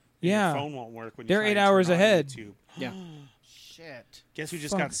region. Yeah. Your phone won't work when you They're try 8 and turn hours on ahead. YouTube. Yeah. Shit. Guess who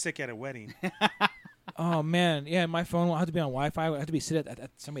just Fuck. got sick at a wedding? Oh man, yeah. My phone will have to be on Wi-Fi. It will have to be sit at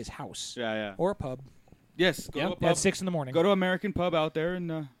somebody's house Yeah. or a pub Yes. Go Yeah. to a at pub. 6 in the morning. Go to American Pub out there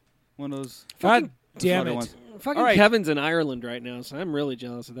and one of those. God damn Florida it! ones. Fucking All right. Kevin's in Ireland right now, so I'm really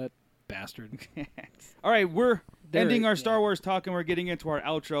jealous of that bastard. All right, we're ending our Star Wars talk, and we're getting into our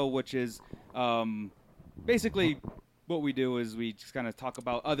outro, which is basically what we do is we just kind of talk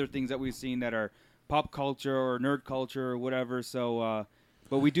about other things that we've seen that are pop culture or nerd culture or whatever. So,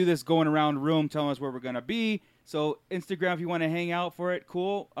 but we do this going around the room telling us where we're going to be. So Instagram, if you want to hang out for it,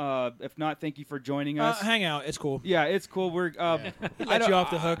 cool. If not, thank you for joining us. Hang out. It's cool. Yeah, it's cool. We're Let you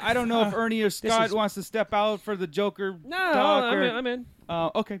off the hook. I don't know if Ernie or Scott wants to step out for the Joker No, talk. I'm in.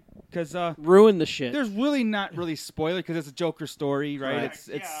 Okay, because Ruin the shit. there's really not really spoiler because it's a Joker story, right? Right. It's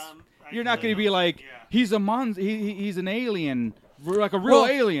you're not going to be like he's a he's an alien, like a real Well,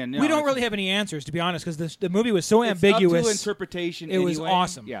 alien. we don't really have any answers, to be honest, because the movie was so ambiguous. Up to interpretation. It was anyway.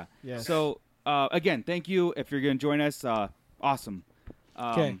 awesome. Yeah. Yes. So again, thank you if you're going to join us. Awesome.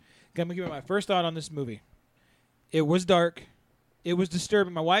 Okay, I'm gonna give you my first thought on this movie. It was dark. It was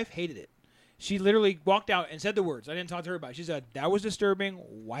disturbing. My wife hated it. She literally walked out and said the words. I didn't talk to her about it. She said, "That was disturbing.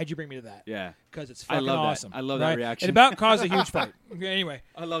 Why'd you bring me to that?" Yeah. Because it's I fucking love that. awesome. I love that right? reaction. It about caused a huge fight. Okay, anyway,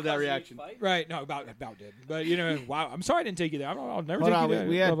 I love that reaction. right? No, about did. But wow. I'm sorry I didn't take you there. I'll never Hold take on, you there.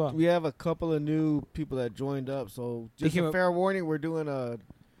 we Blah, blah. we have a couple of new people that joined up. So just came a up- fair warning, we're doing a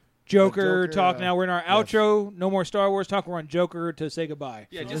Joker Joker, talk now. We're in our yes. outro. No more Star Wars talk. We're on Joker to say goodbye.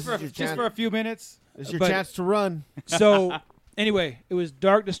 Yeah, So just this is your just chance. for a few minutes. it's your But- chance to run. So anyway, it was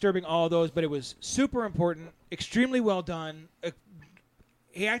dark, disturbing, all of those, but it was super important, extremely well done.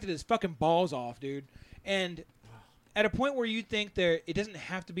 He acted his fucking balls off, dude. And at a point where you think it doesn't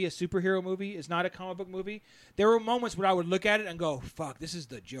have to be a superhero movie, it's not a comic book movie, there were moments where I would look at it and go, fuck, this is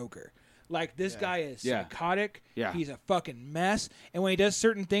the Joker. Like, this guy is Yeah. psychotic. Yeah. He's a fucking mess. And when he does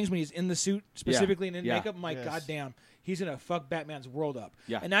certain things, when he's in the suit specifically and in Yeah. makeup, I'm like, Yes. goddamn, he's going to fuck Batman's world up.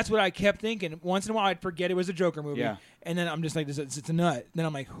 Yeah. And that's what I kept thinking. Once in a while, I'd forget it was a Joker movie. Yeah. And then I'm just like, it's a nut. Then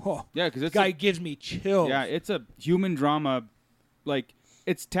I'm like, oh. Yeah, because This it's guy gives me chills. yeah, it's a human drama. Like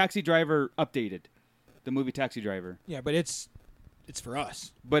it's Taxi Driver updated, the movie Taxi Driver, Yeah, but it's for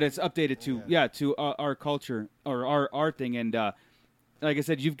us. but it's updated to to our culture or our thing. And like I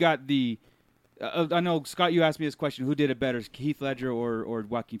said, you've got the. I know Scott. You asked me this question: who did it better, Heath Ledger or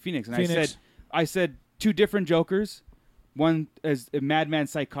Joaquin Phoenix? And Phoenix. I said two different Jokers. One is a madman,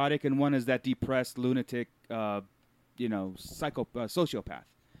 psychotic, and one is that depressed lunatic, sociopath.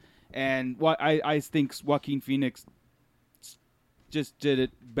 And what I think Joaquin Phoenix just did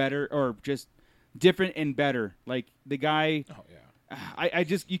it better, or just different and better. Like the guy, Oh, yeah. I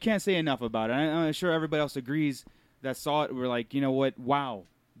just you can't say enough about it. I'm sure everybody else agrees that saw it. We're like, you know what? Wow,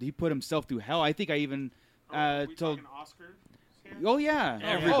 he put himself through hell. I think I even told. Oscar? Oh yeah,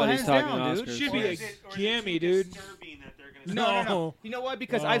 Everybody's hands talking down, dude. Oscars. Should be a gimme, dude. No. You know what?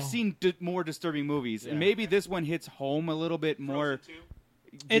 Because Oh. I've seen more disturbing movies, and maybe this one hits home a little bit more.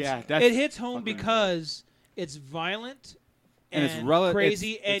 It hits home because it's violent and and it's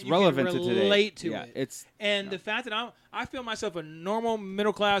crazy, it's and you relevant can to today. relate to Yeah, it. it's And the fact that I feel myself a normal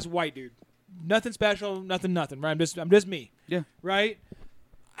middle class white dude, nothing special, nothing. Right? I'm just me. yeah. Right?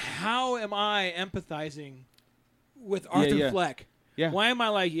 How am I empathizing with Arthur yeah. Fleck? Yeah. Why am I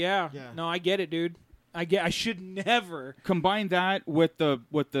like, Yeah. no, I get it, dude. I should never. Combine that with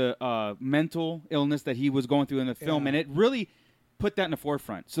the mental illness that he was going through in the film, Yeah. and it really put that in the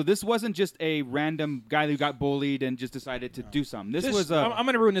forefront. So this wasn't just a random guy who got bullied and just decided to do something. This was I'm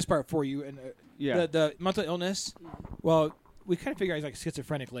going to ruin this part for you. And Yeah. the mental illness. Well, we kind of figure he's like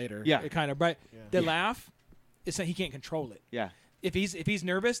schizophrenic later. Yeah. It kind of, but the laugh, it's that he can't control it. yeah. If he's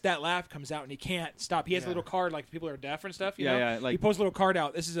nervous, that laugh comes out and he can't stop. He has a little card like people are deaf and stuff. You Yeah, know? yeah, like- he pulls a little card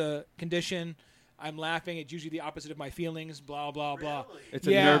out. This is a condition. I'm laughing. It's usually the opposite of my feelings. Blah blah blah. It's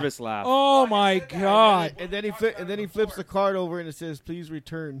a Yeah. nervous laugh. Oh my god. And then he flips the card over and it says, "Please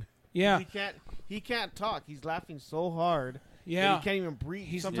return." Yeah. He can't talk. He's laughing so hard. that Yeah. he can't even breathe.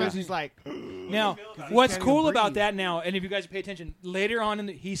 He's Sometimes losing- he's like, Now, he what's can't cool even about breathe. that now, and if you guys pay attention, later on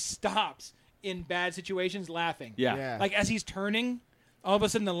he stops in bad situations laughing. Yeah. Yeah. Like as he's turning, all of a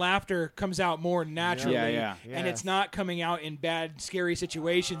sudden the laughter comes out more naturally. Yeah. And Yes. it's not coming out in bad, scary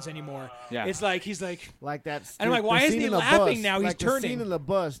situations anymore. Yeah. It's like he's like, like that. And I'm like, why the isn't scene he in the laughing bus, now? He's like the turning. scene in the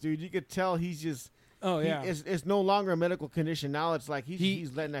bus, dude. You could tell he's just. oh yeah. It's no longer a medical condition. Now it's like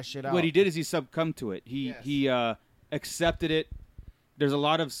he's letting that shit out. What he did is he succumbed to it. Yes. He accepted it. There's a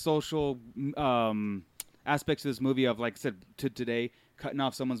lot of social aspects of this movie of, like I said, to today, cutting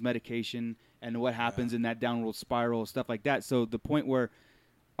off someone's medication and what happens in that downward spiral, stuff like that. So the point where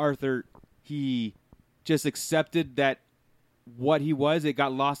Arthur, he just accepted that what he was, it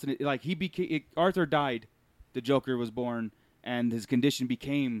got lost in it. Like Arthur died, the Joker was born, and his condition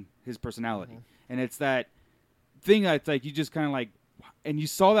became his personality. And it's that thing that's like you just kind of like, and you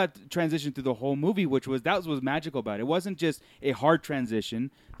saw that transition through the whole movie, which was magical about it. It wasn't just a hard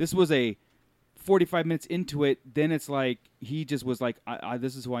transition. This was a 45 minutes into it, then it's like he just was like,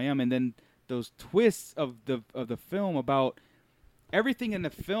 "This is who I am," and then those twists of the film about everything in the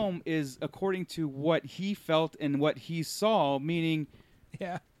film is according to what he felt and what he saw, meaning.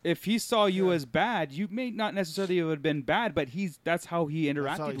 Yeah. If he saw you as bad, you may not necessarily have been bad, but that's how he how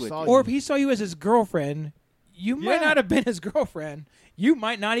interacted he with saw you. you. Or if he saw you as his girlfriend, you might Yeah. not have been his girlfriend. You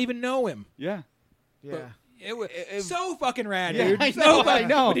might not even know him. Yeah. Yeah. It was so fucking rad, Yeah, dude. I So know, fucking- I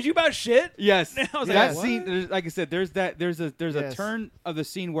know. But did you about shit? Yes. I was that like, scene, like I said, there's a Yes. turn of the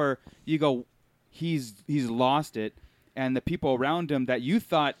scene where you go, he's lost it, and the people around him that you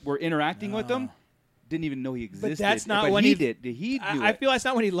thought were interacting with him didn't even know he existed. that's not but when he he- did. He knew I it. feel that's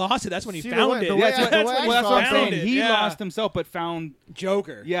not when he lost it. That's when he See, the found way- it. the way That's I- what, the way well, I that's what I'm saw saying. it, He yeah. lost himself, but found.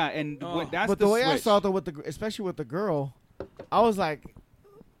 Joker. Yeah, and Oh. that's But the way I switch. saw it, though, especially with the girl, I was like,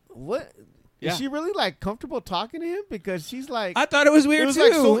 "What? Yeah. Is she really like comfortable talking to him? Because she's like, I thought it was weird it was too.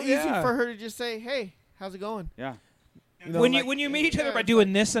 like so easy Yeah. for her to just say, "Hey, how's it going?" Yeah. You know, when like- you meet each other yeah, by it's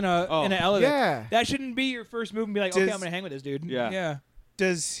doing this in an elevator, Yeah. that shouldn't be your first move and be like, okay, Does- I'm gonna hang with this dude. Yeah. yeah.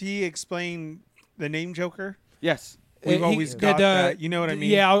 Does he explain the name Joker? Yes. We've He- always got that. You know what I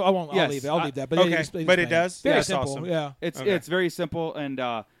mean? Yeah, I won't. I'll Yes. leave it. I'll leave that. But Okay. it explains But it fine. does? Very That's simple. awesome. Yeah. It's Okay. it's very simple, and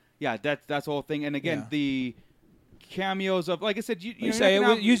yeah, that's the whole thing. And again, Yeah. the cameos of, like I said, You you're say not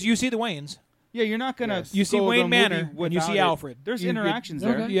gonna have- you see the Waynes. yeah, you're not gonna Yes. You see go to a Wayne movie Manor and you without see it. Alfred. There's You- interactions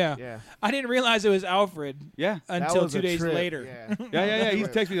okay. there. Yeah. Yeah. I didn't realize it was Alfred Yeah. That until was 2 a days trip. later. Yeah. He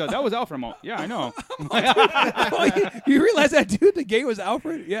texted me that was Alfred. I'm all, yeah, I know. You realize that dude, the gay was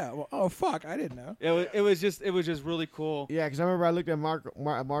Alfred? Yeah. Well, oh fuck, I didn't know. it was just really cool. Yeah, because I remember I looked at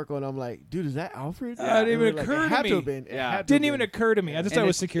Marco and I'm like, "Dude, is that Alfred?" It didn't even And we were occur it to had me. to have been. It Yeah. had to Didn't have even been. occur to me. I just thought it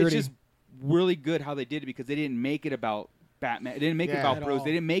was security. It's just really good how they did it because they didn't make it about Batman. They didn't make it Yeah. about At Bruce. all.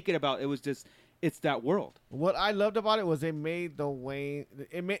 They didn't make it about. It was just it's that world. What I loved about it was they made the Wayne.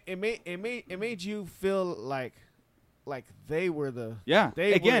 It made you feel like they were the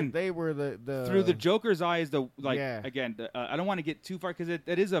they were the through the Joker's eyes. Yeah. I don't want to get too far because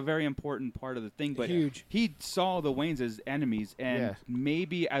it is a very important part of the thing. But Huge. he saw the Waynes as enemies, and Yeah.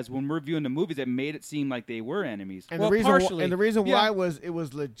 maybe as when we're viewing the movies, it made it seem like they were enemies. and Well, the reason partially. and the reason Yeah. why was it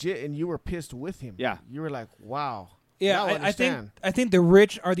was legit and you were pissed with him. Yeah. you were like, wow. Yeah, Now I understand. think the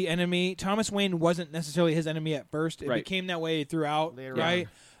rich are the enemy. Thomas Wayne wasn't necessarily his enemy at first. It Right. became that way throughout, Later right?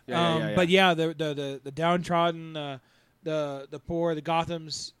 Yeah. But yeah, the downtrodden, the poor, the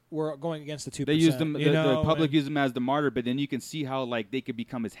Gothams were going against the 2%. They used them. The public and used him as the martyr, but then you can see how like they could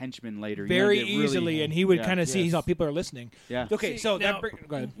become his henchmen later. very you know, they easily, really, and he would yeah. kind of see Yes. how people are listening. Yeah. Okay, See, so now,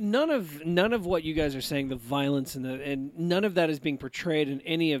 go ahead. None of what you guys are saying, the violence and none of that is being portrayed in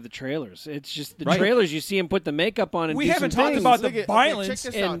any of the trailers. It's just the Right. trailers. You see him put the makeup on and We do haven't some talked things. about Look the at- okay, violence, check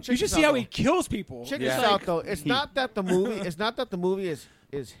this and out. you Check should this see out, how though. he kills people. Check Yeah. this out though. It's not that the movie. It's not that the movie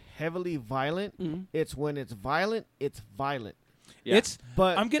is heavily violent. Mm-hmm. It's when it's violent. It's violent. Yeah. It's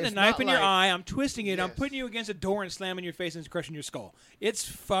But I'm getting a it's knife not in your like- eye. I'm twisting it. I'm Yes. putting you against a door and slamming your face and crushing your skull. It's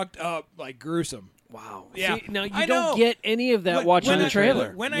fucked up, like gruesome. Wow. Yeah. See, now you I don't know. get any of that When- watching when the I-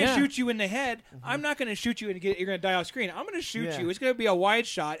 trailer. When Yeah. I shoot you in the head, I'm not going to shoot you and you're going to die off screen. I'm going to shoot Yeah. you. It's going to be a wide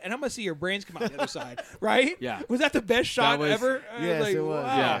shot, and I'm going to see your brains come out the other side. Right? Yeah. Was that the best shot was- ever? I Yes, like, it was,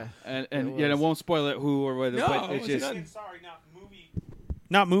 wow. Yeah, and it won't spoil it who or whether, No, but it's it's just not- Sorry,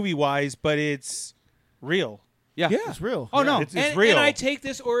 not movie wise, but it's real. yeah. Yeah. It's real. Oh no, It's and, real. and I take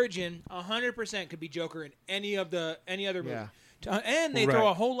this origin 100% could be Joker in any other movie. Yeah. And they throw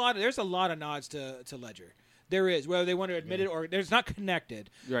Right. a whole lot. There's a lot of nods to Ledger. There is, whether they want to admit it or there's not connected.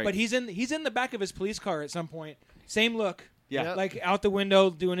 Right. But he's in the back of his police car at some point. Same look. Yeah. Yep. Like out the window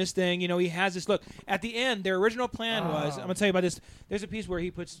doing his thing. You know, he has this look. At the end, their original plan was, I'm gonna tell you about this. There's a piece where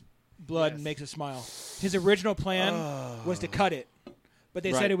he puts blood and Yes. makes a smile. His original plan was to cut it, but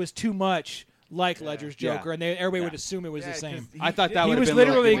they Right. said it was too much like Ledger's Yeah. Joker, and everybody Yeah. would assume it was the Yeah, same. 'cause I thought that He would was have been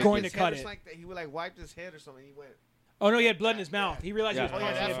literally like, going His to head cut was it. like that. He would like wiped his head or something. He went. Oh no, he had blood in his mouth. He realized Yeah. he was Oh,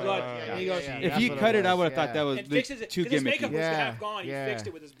 yeah, he had that's blood. what it was. And he Yeah, goes, yeah, if That's he what cut it it, I was, would have thought yeah. that was and fixes it. too 'Cause his makeup gimmicky. was Yeah, half gone. yeah. He fixed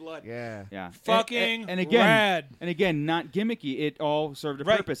it with his blood. Yeah. Yeah, Fucking and again, rad. and again, not gimmicky. It all served a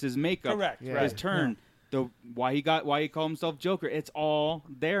Right. purpose. His makeup, Correct. Yeah. his turn, why he called himself Joker. It's all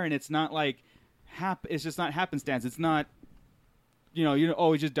there, and it's not like it's just not happenstance. It's not,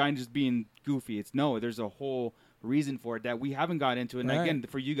 he's just dying just being goofy. It's there's a whole reason for it that we haven't got into. And Right. again,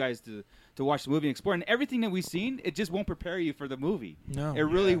 for you guys to watch the movie and explore, and everything that we've seen, it just won't prepare you for the movie. No. It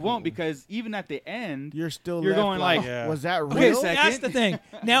really won't, because even at the end, You're still. You're left going like, Yeah. was that real? Okay, a second. that's the thing.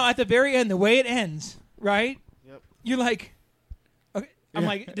 Now at the very end, the way it ends, right? Yep. You're like, okay. I'm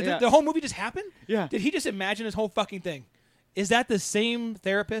like, did Yeah. the whole movie just happen? Yeah. Did he just imagine this whole fucking thing? Is that the same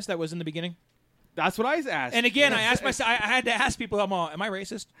therapist that was in the beginning? that's what I asked. And again, I asked myself. I had to ask people. Am I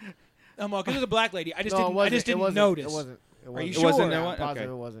racist? Because it was a black lady. I just No, it didn't. I wasn't. just It didn't wasn't. notice. It wasn't. It Are you wasn't. sure? It wasn't that I'm one? positive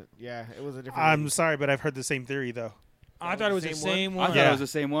Okay. it wasn't. Yeah, it was a different. I'm lady. sorry, but I've heard the same theory though. I thought it was the same I one. thought Yeah. it was the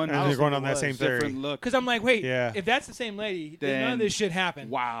same one. And I they're was going thinking on it that was same Different theory. look. Because I'm like, wait, Yeah. if that's the same lady, then none of Then- this shit happened.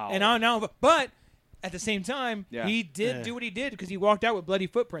 Wow. And I don't know, but at the same time, Yeah. he did Yeah. do what he did because he walked out with bloody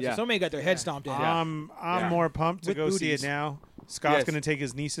footprints. Yeah. So somebody got their head stomped in. I'm Yeah. more pumped to With go see booties. it now. Scott's Yes. going to take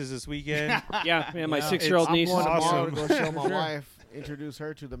his nieces this weekend. Yeah, my Yeah. 6-year-old It's- niece. I'm is going tomorrow awesome. to go show my wife, introduce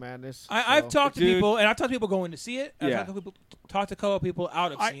her to the madness. I've talked to Dude. people, and I've talked to people going to see it. I've Yeah. talked to a couple of people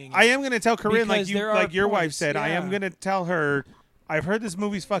out of seeing it. I am going to tell Corinne, like Because you, there are like your wife points, said. I am yeah. going to tell her. I've heard this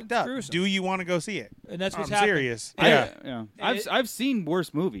movie's fucked It's up. gruesome. Do you want to go see it? and that's what's I'm happening. serious. And Yeah. Yeah. it- I've seen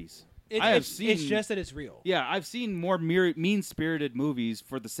worse movies. I have seen. It's just that it's real. Yeah, I've seen more mean-spirited movies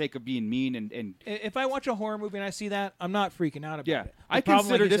for the sake of being mean and If I watch a horror movie and I see that, I'm not freaking out about yeah. it. I The problem,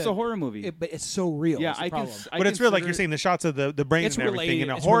 consider like you this said, a horror movie. but it's so real. Yeah, is the I can. problem. But it's real, like you're consider- saying, the shots of the brain It's and everything. In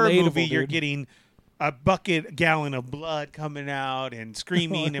a related- it's horror relatable, movie, you're dude. getting a gallon of blood coming out and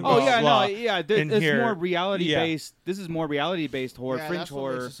screaming and Oh blah, yeah, blah. no, yeah. And It's here- more reality yeah. based. This is more reality based horror, Yeah, fringe that's what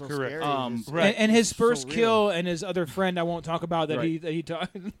horror. makes it so Correct. scary, is Right. And his it's first so real. kill and his other friend, I won't talk about that. Right. He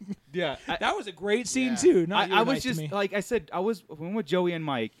talked. Yeah, That was a great scene Yeah. too. Not you I were was nice just to me. like I said, I was went with Joey and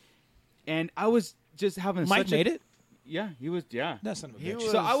Mike, and I was just having Mike such made a, it. Yeah, he was. Yeah. That son of a He bitch.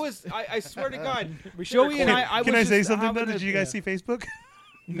 was- So I swear to God, We should Joey and record I. Can was I say just something though? having Did a- you guys see Facebook?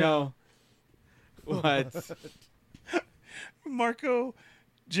 No. What? Marco,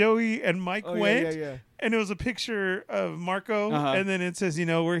 Joey, and Mike Oh, yeah, went, yeah, yeah. and it was a picture of Marco, Uh-huh. and then it says,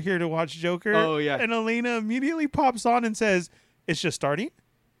 we're here to watch Joker. Oh, yeah. And Elena immediately pops on and says, "It's just starting.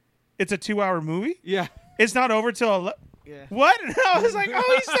 It's a 2-hour movie. Yeah. It's not over till Yeah. what?" And I was like,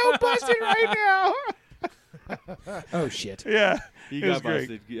 "Oh, he's so busted right now." Oh shit. Yeah, He it was got great.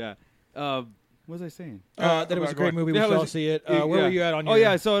 busted. Yeah. What was I saying? That it was a great movie. We Yeah, should it all was- see it. Yeah. Where were you at on Oh your?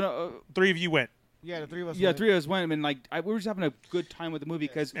 yeah. So 3 of you went. Yeah, the three of us. yeah, went. 3 of us went, and like we were just having a good time with the movie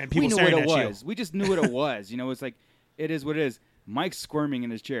because And we people knew what staring it at you. was. We just knew what it was. It's like it is what it is. Mike's squirming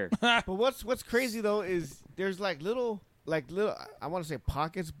in his chair. But what's crazy though is there's like little I want to say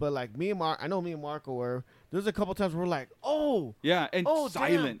pockets, but like me and Marco were. There's a couple times where we're like, oh, Yeah, and oh,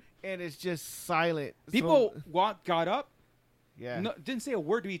 silent. damn. And it's just silent. People So, got up, yeah. no, didn't say a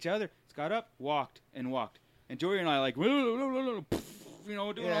word to each other. Just got up, walked, and walked. And Joey and I like, doing Yeah.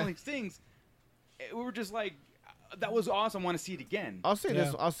 all these things. We were just like, that was awesome. I want to see it again. I'll say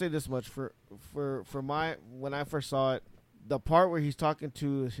this. I'll say this much for my when I first saw it, the part where he's talking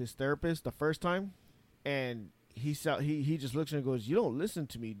to his therapist the first time, and he just looks at him and goes, "You don't listen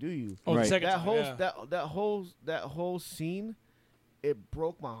to me, do you?" Oh, the Right. second That time, whole yeah. that whole scene, it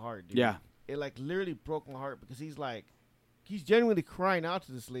broke my heart, dude. Yeah. It like literally broke my heart because he's genuinely crying out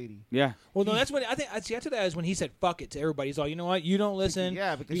to this lady. Yeah. Well, no, that's when I think. See, after that is when he said "fuck it" to everybody. He's all, you know what? You don't listen.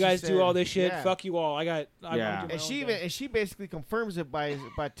 Yeah, because you she guys said- do all this shit. yeah. Fuck you all. I Yeah. wanna do my And own she thing. she basically confirms it by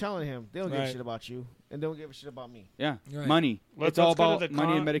telling him they don't give a Right. shit about you and they don't give a shit about me. Yeah. Right. Money. Let's It's all go to about the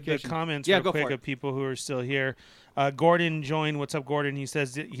money and medication. The comments Yeah, real go quick for it. of people who are still here. Gordon joined. What's up, Gordon? He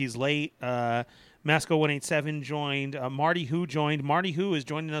says that he's late. Masco187 joined. Marty Who joined. Marty Who is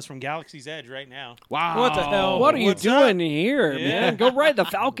joining us from Galaxy's Edge right now. Wow. What the hell? What are you What's doing here, Yeah. man? Go ride the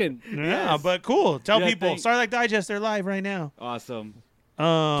Falcon. Yeah, but cool. Tell Yeah, people. thanks. Starlight Digest, they're live right now. Awesome.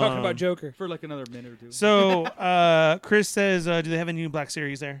 Talking about Joker. For like another minute or two. So Chris says, do they have any new Black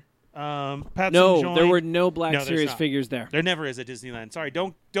Series there? Patson No, joined. there were no Black No, there's Series not. figures there. There never is at Disneyland. Sorry,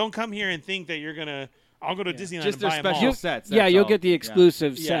 don't come here and think that you're gonna. I'll go to Disneyland Just and their buy 'em all. special sets. Yeah, that's you'll all. get the Yeah.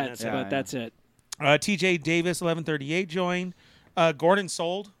 exclusive Yeah, sets, that's it. but Yeah, that's it. TJ Davis 1138 joined. Gordon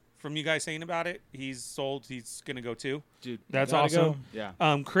sold from you guys saying about it. He's sold. He's gonna go too. Dude, That's Gotta awesome. go.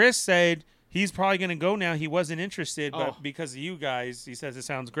 yeah. Chris said he's probably gonna go now. He wasn't interested, but Oh. because of you guys, he says it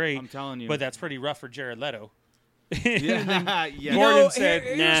sounds great. I'm telling you. But that's pretty rough for Jared Leto. Yeah. Gordon yeah. No, said,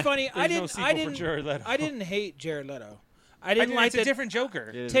 here's nah. funny. I "There's no didn't. sequel I for didn't. Jared Leto." I didn't hate Jared Leto. I I didn't mean, like it's the a different Joker.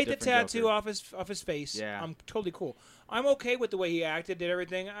 It is a take the different tattoo Joker. off his face. Yeah. I'm totally cool. I'm okay with the way he acted, did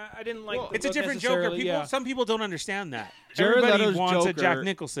everything. I didn't like. the It's a look different Joker. necessarily, People, yeah. some people don't understand that. Jared Everybody Leto's wants a Joker Jack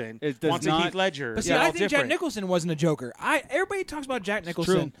Nicholson. it does Wants a not- Heath Ledger. But see, It's I all think Jack different. Nicholson wasn't a Joker. Everybody talks about Jack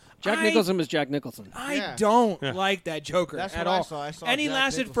Nicholson. Jack I- Nicholson was Jack Nicholson. I Yeah. don't Yeah. like that Joker That's at what I all. saw. I saw and he Jack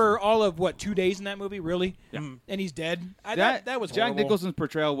lasted Nicholson. for all of 2 days in that movie, really. Yeah. And he's dead. That was Jack horrible. Nicholson's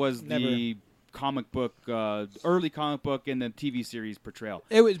portrayal was Never. the comic book, early comic book, and the TV series portrayal.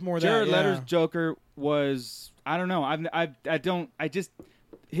 It was more Jared that. Leto's Joker was I don't know.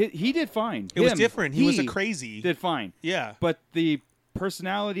 He did fine. It was Him, different. He was a crazy. Did fine. Yeah. But the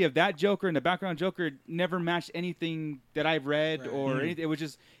personality of that Joker and the background Joker never matched anything that I've read or anything. It was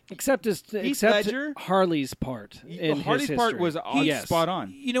just Except Ledger? Harley's part. In Harley's his part history. was Yes. spot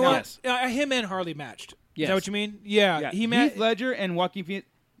on. You know what? Him and Harley matched. Is Yes. that what you mean? Yeah. He Heath Ledger and Joaquin Phoenix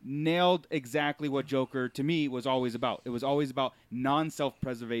nailed exactly what Joker to me was always about. It was always about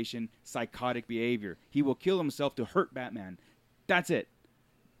non-self-preservation, psychotic behavior. He will kill himself to hurt Batman. That's it.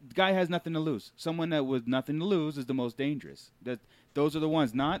 The guy has nothing to lose. Someone that with nothing to lose is the most dangerous. Those are the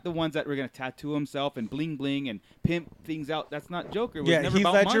ones, not the ones that were going to tattoo himself and bling bling and pimp things out. That's not Joker. It was never Heath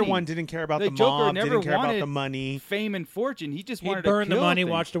about Ledger money. one didn't care about the Joker mob, never didn't care about wanted the money. fame and fortune. He just He wanted burned to the kill money,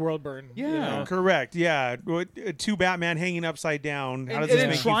 things. watch the world burn. Yeah. You know? Correct. Yeah. Two Batman hanging upside down. How And, does this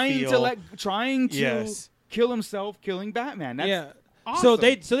and make trying you to feel? trying to Yes. kill himself, killing Batman. That's Yeah. awesome.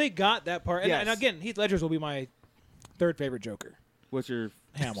 So they got that part. And, Yes. and again, Heath Ledger's will be my third favorite Joker. What's your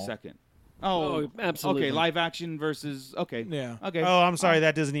Hamill. second? Oh, absolutely. Okay, live action versus okay. Yeah. Okay. Oh, I'm sorry.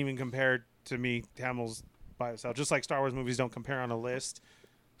 That doesn't even compare to me. Hamill's by itself. Just like Star Wars movies don't compare on a list.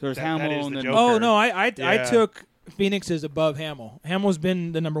 There's that Hamill is and the then Joker. Oh no, I Yeah. took Phoenix's above Hamill. Hamill's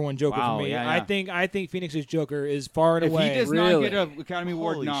been the number one Joker Wow, for me. yeah, yeah. I think Phoenix's Joker is far and if away. he does Really? not get an Academy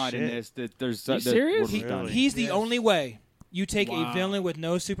Award Holy nod in shit. this, that there's You serious? we're done. He's the only way you take Wow. a villain with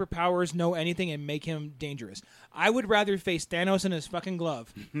no superpowers, no anything, and make him dangerous. I would rather face Thanos in his fucking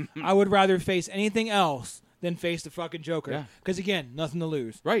glove. I would rather face anything else than face the fucking Joker. Yeah. Because again, nothing to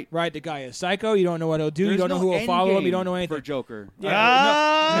lose. Right. Right. The guy is psycho. You don't know what he'll do. There's you don't know no who will end follow him. You game don't know anything. for Joker.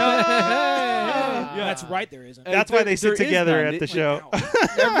 That's right. There isn't. That's why they sit There is together none. at the show.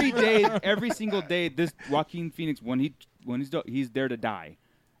 Every day, every single day, this Joaquin Phoenix when he's there to die,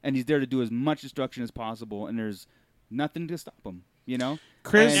 and he's there to do as much destruction as possible, and there's nothing to stop him. You know,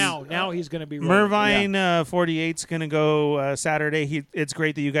 Chris- And- Now he's going to be rolling. Mervine 48's going to go Saturday. It's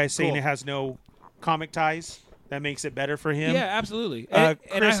great that you guys saying Cool. it has no comic ties. That makes it better for him. Yeah, absolutely. And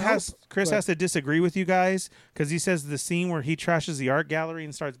Chris I has hope- Chris Go has to disagree with you guys because he says the scene where he trashes the art gallery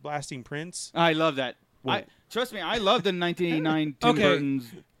and starts blasting Prince. I love that. Trust me, I love the 1989 Tim Okay.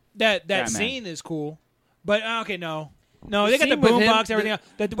 Burton's. that Batman. scene is cool, but okay, no, they got the scene with him- boombox, everything.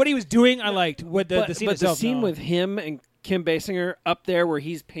 Else. What he was doing, I liked. What the scene but itself, the scene no. with him and Kim Basinger up there where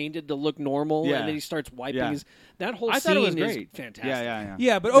he's painted to look normal Yeah. and then he starts wiping Yeah. his that whole I scene thought it was is great. fantastic. Yeah.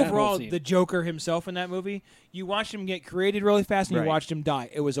 Yeah, but That whole overall, scene. the Joker himself in that movie, you watched him get created really fast, and Right. you watched him die.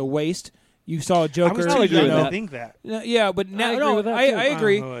 It was a waste. You saw a Joker. I was I'll too agree young with to that. think that. Yeah, but now agree with that, I too.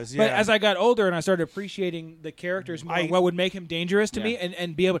 agree. Was, But yeah. as I got older and I started appreciating the characters more, what would make him dangerous to me, Yeah.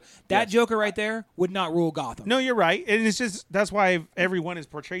 and be able that Joker right there would not rule Gotham. No, you're right, and it's just that's why everyone is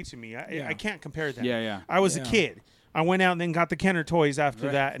portrayed to me. Yeah. I can't compare that. Yeah. I was a Yeah. kid. I went out and then got the Kenner toys after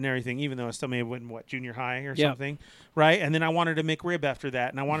Right. that and everything, even though I still may have went in, junior high or Yeah. something, right? And then I wanted a McRib after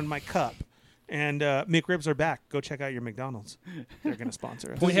that, and I wanted my cup. And McRibs are back. Go check out your McDonald's. They're going to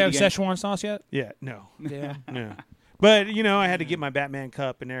sponsor us. Do we have Szechuan sauce yet? Yeah, no. Yeah. No. But, I had to get my Batman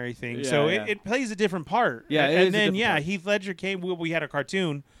cup and everything. Yeah, so yeah. It plays a different part. Yeah, it and is a then, different part. Heath Ledger came. We had a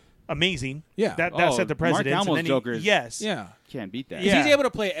cartoon. Amazing. Yeah. That Oh, set the Mark precedence. Hamill's and then Joker is- yes. Yeah. Can't beat that. 'Cause Yeah. he's able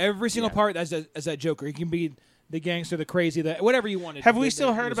to play every single Yeah. part as that Joker. He can be the gangster, the crazy, the whatever you wanted. Have we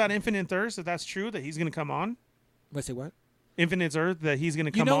still heard about Infinite Earth? If that's true, that he's going to come on? Let's say what? Infinite Earth, that he's going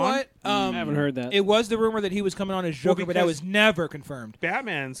to come You know on? what? I haven't heard that. It was the rumor that he was coming on as Joker, but that because- was never confirmed.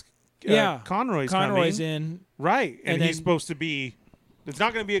 Batman's Conroy's coming. in. Right. And, And he's then- supposed to be. It's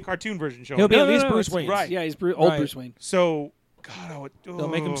not going to be a cartoon version show. He'll be No, at no, least no, Bruce it's- Wayne. Right. Yeah, he's old Right. Bruce Wayne. So, God, They'll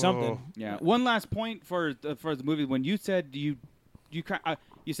make him something. Yeah. One last point for the movie. When you said you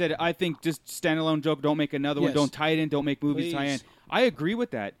said I think just standalone Joker, don't make another one, Yes. don't tie it in, don't make movies tie in. Please. I agree with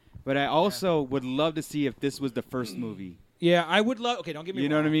that, but I also would love to see if this was the first movie. Yeah, I would love. Okay, don't get me You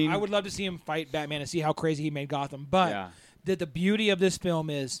wrong. know what I mean? I would love to see him fight Batman and see how crazy he made Gotham. But Yeah. the beauty of this film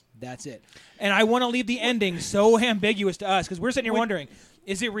is that's it. And I want to leave the ending so ambiguous to us because we're sitting here wondering: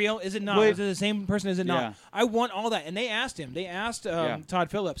 is it real? Is it not? Wait. Is it the same person? Is it Yeah. not? I want all that. And they asked him. They asked Yeah. Todd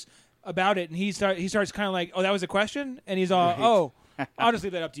Phillips about it, and he starts kind of like, "Oh, that was a question," and he's all, "Oh, I'll just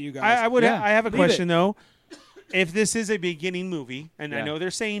leave that up to you guys." Yeah. I have a Leave question, it. though. If this is a beginning movie, and I Yeah. know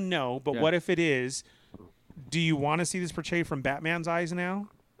they're saying no, but Yeah. what if it is? Do you want to see this portrayed from Batman's eyes now?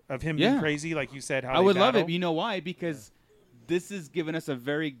 Of him being Yeah. crazy, like you said, how I they would love battle? it. You know why? Because this has given us a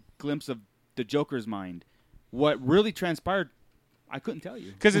very glimpse of the Joker's mind. What really transpired, I couldn't tell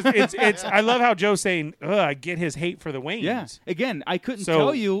you. Because it's I love how Joe's saying, I get his hate for the Waynes. Yeah. Again, I couldn't So-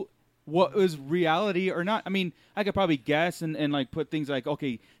 tell you what was reality or not. I mean, I could probably guess and like put things like,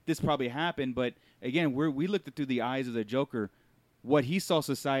 okay, this probably happened, but again, we looked it through the eyes of the Joker. What he saw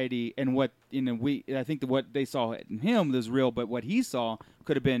society and what I think that what they saw in him was real, but what he saw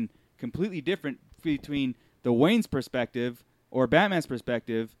could have been completely different between the Wayne's perspective or Batman's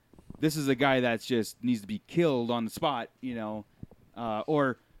perspective, this is a guy that's just needs to be killed on the spot,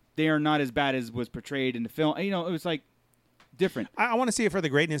 or they are not as bad as was portrayed in the film. It was like different. I want to see it for the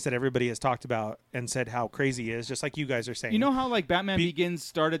greatness that everybody has talked about and said how crazy he is, just like you guys are saying. You know how like Batman Begins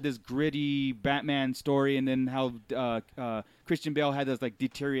started this gritty Batman story, and then how Christian Bale had this like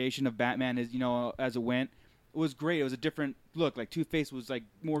deterioration of Batman as it went. It was great. It was a different look. Like Two-Face was like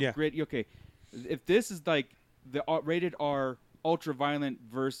more gritty. Okay, if this is like the rated R ultra violent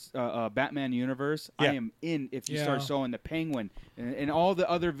Batman universe, I am in. If you start showing the Penguin and all the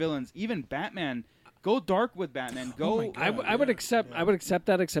other villains, even Batman. Go dark with Batman. Go. I would accept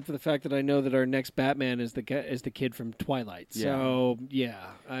that, except for the fact that I know that our next Batman is the kid from Twilight. So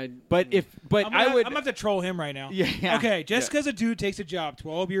I'm gonna have to troll him right now. Yeah. Okay, just because a dude takes a job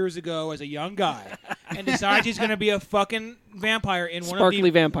 12 years ago as a young guy and decides he's going to be a fucking vampire in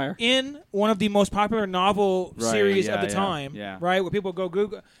one of the most popular novel series of the time, right? Where people go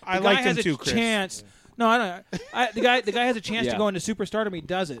Google. I liked him too, Chris. Chance. No, I don't. The guy has a chance to go into superstardom. He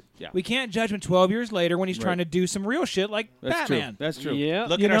does it. Yeah. We can't judge him 12 years later when he's trying to do some real shit like Batman. That's true. Yeah.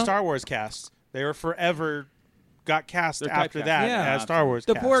 Look at our Star Wars cast. They were forever got cast after that as Star Wars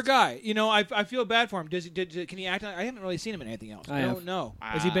The cast. poor guy. I feel bad for him. Can he act? I haven't really seen him in anything else. I don't know.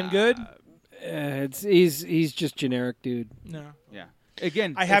 Has he been good? He's just generic, dude. No. Yeah.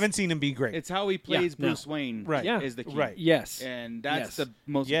 Again, I haven't seen him be great. It's how he plays Bruce Wayne. Right. Is the key. Right. Yes. And that's the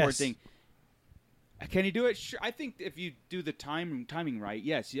most important thing. Can he do it? Sure. I think if you do the timing right,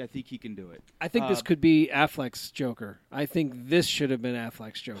 yes, I think he can do it. I think this could be Affleck's Joker. I think this should have been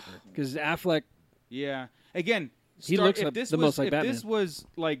Affleck's Joker because Affleck. Yeah. Again, he looks the most like Batman. If this was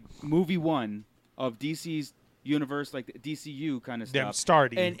like movie one of DC's universe, like the DCU kind of stuff, them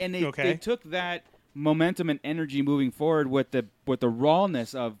starting, and they took that momentum and energy moving forward with the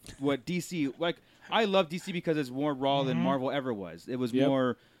rawness of what DC like. I love DC because it's more raw than Marvel ever was. It was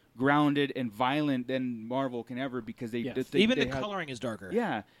more grounded and violent than Marvel can ever because they coloring is darker.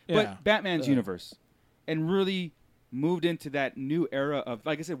 Yeah. But Batman's universe and really moved into that new era of,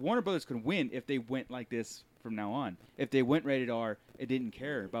 like I said, Warner Brothers could win if they went like this from now on. If they went rated R, it didn't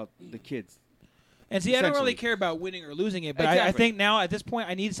care about the kids. And see, I don't really care about winning or losing it, but I think now at this point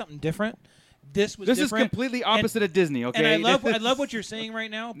I need something different. This is completely opposite of Disney. Okay, and I love what you're saying right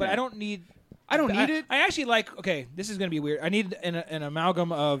now, but I don't need. I don't need it. I actually like. Okay, this is going to be weird. I need an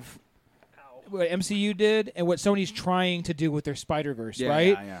amalgam of what MCU did and what Sony's trying to do with their Spider-Verse,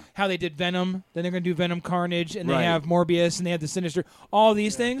 right? Yeah. How they did Venom, then they're going to do Venom Carnage, and they have Morbius, and they have the Sinister. All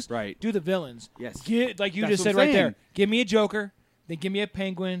these things. Right. Do the villains. Yes. Like you That's just what said I'm right there. saying. Give me a Joker, then give me a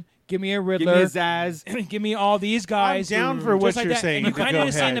Penguin, give me a Riddler. Give me a Zaz. Give me all these guys. I'm down who- for what just like you're that. saying. And you kind Go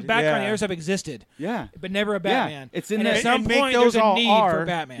of see in the ahead. background Yeah. the other stuff existed. Yeah. But never a Batman. It's in and there. at some And make point, those there's a all need R. for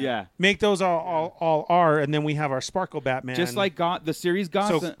Batman. Yeah. Make those all R, and then we have our Sparkle Batman. Just like the series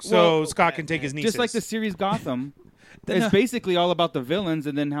Gotham. So Scott can take his nieces. Just like the series Gotham. It's basically all about the villains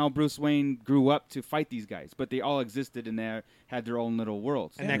and then how Bruce Wayne grew up to fight these guys. But they all existed and they had their own little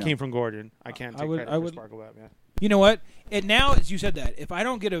worlds. And that came from Gordon. I can't take credit for Sparkle Batman. You know what? And now, as you said that, if I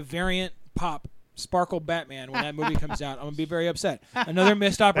don't get a variant pop Sparkle Batman when that movie comes out, I'm going to be very upset. Another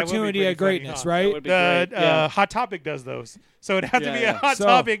missed opportunity pretty at greatness, funny, right? would be great. Hot Topic does those. So it'd have to be a Hot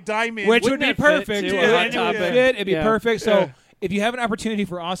Topic diamond. Which would Wouldn't be that fit, perfect. too, It a Hot would Topic? fit. It'd be Yeah. perfect. So if you have an opportunity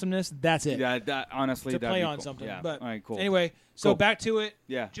for awesomeness, that's it. Yeah, honestly, to that'd play be on cool. something. Yeah. But all right, cool. anyway, so Cool. back to it.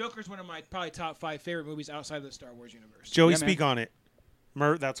 Yeah. Joker's one of my probably top 5 favorite movies outside of the Star Wars universe. Joey, Yeah, man. speak on it.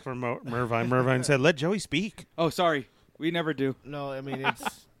 That's from Mervine. Mervine said, let Joey speak. Oh, sorry. We never do. No, I mean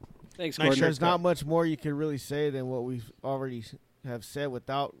it's Thanks, Nice Gordon. shirt. there's not much more you can really say than what we've already have said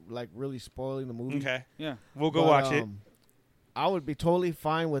without like really spoiling the movie. Okay. Yeah. We'll go But, watch it. I would be totally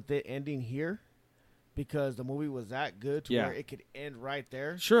fine with it ending here because the movie was that good to Yeah. where it could end right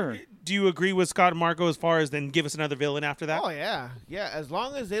there. Sure. Do you agree with Scott and Marco as far as then give us another villain after that? Oh yeah, yeah. As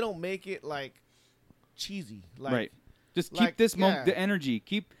long as they don't make it like cheesy, like Right. Just keep like, this yeah. the energy.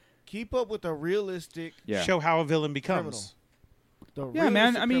 keep up with the realistic. Yeah. Show how a villain becomes. The Yeah,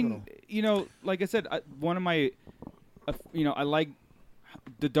 man. realistic I mean, criminal. like I said, one of my, I like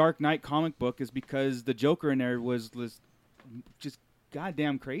the Dark Knight comic book is because the Joker in there was just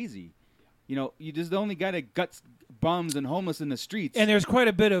goddamn crazy. You just the only guy that guts bums and homeless in the streets. And there's quite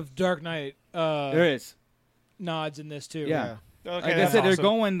a bit of Dark Knight there is. nods in this too. Yeah. Okay, Like I that's said, they're awesome.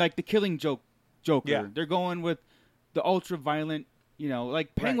 going like the Killing Joker. Yeah. They're going with the ultra violent.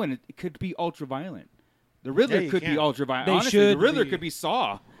 Like Penguin, it could be ultra violent. The Riddler Yeah, you could be can. ultra violent. They Honestly, the should Riddler be. could be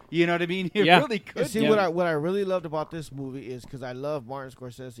Saw. You know what I mean? It Yeah. really could. And see be. what I really loved about this movie is because I love Martin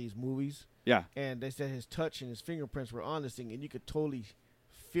Scorsese's movies, Yeah. and they said his touch and his fingerprints were on this thing, and you could totally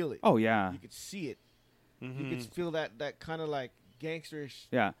feel it. Oh yeah. You could see it. You could feel that kind of like gangsterish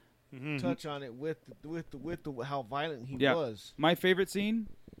Yeah. touch on it with the how violent he Yeah. was. My favorite scene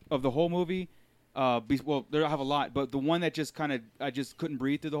of the whole movie, well, there I have a lot, but the one that just kind of I just couldn't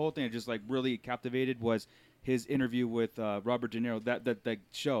breathe through the whole thing. It just like really captivated was his interview with Robert De Niro. That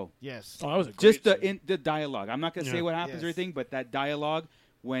show, Yes. Oh, that was a great just scene. the dialogue. I'm not gonna say Yeah. what happens or Yes. anything, but that dialogue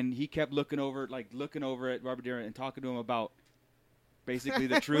when he kept looking over at Robert De Niro and talking to him about basically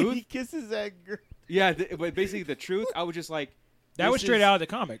the When truth. he kisses that girl. Yeah, but basically the truth. I was just like, That this was straight is- out of the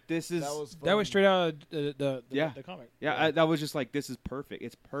comic. This is That was That was straight out of the Yeah. comic. Yeah, that was just like, this is perfect.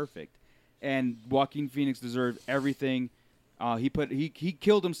 It's perfect. And Joaquin Phoenix deserved everything. He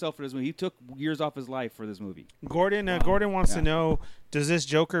killed himself for this movie. He took years off his life for this movie. Gordon wants Yeah. to know: does this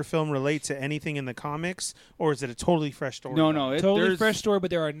Joker film relate to anything in the comics, or is it a totally fresh story? No, Totally there's- fresh story,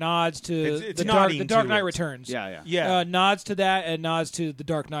 but there are nods to It's the nodding Dark to Knight it. Returns. Yeah. Yeah, Nods to that and nods to the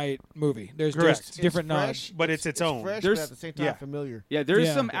Dark Knight movie. There's Correct. just different It's nods. fresh, but it's its own. fresh, There's- but at the same time yeah. familiar. Yeah, there's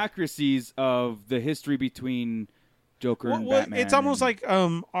Yeah. some accuracies of the history between Joker and Batman. it's almost and-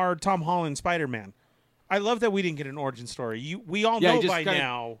 like our Tom Holland Spider-Man. I love that we didn't get an origin story. We all Yeah, know just by kinda-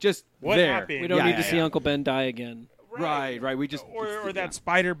 now just what there. happened. We don't Yeah, need yeah, to see yeah. Uncle Ben die again. Right. We just or that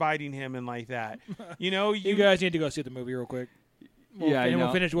spider biting him and like that. You know, You guys need to go see the movie real quick. Yeah, I and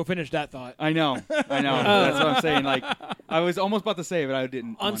know. we'll finish that thought. I know. That's what I'm saying. Like, I was almost about to say it, but I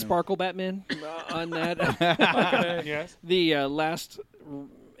didn't. On want to. Sparkle Batman, on that. yes. The last,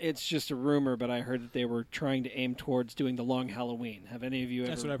 it's just a rumor, but I heard that they were trying to aim towards doing the Long Halloween. Have any of you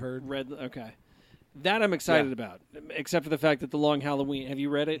That's ever what I've heard. read? Okay. That I'm excited about, except for the fact that the Long Halloween. Have you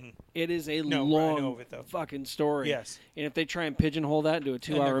read it? It is a No, I long know of it, though. fucking story. Yes. And if they try and pigeonhole that into a And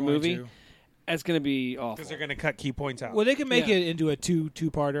they're 2-hour going movie, to. that's going to be awful. Because they're going to cut key points out. Well, they can make Yeah. it into a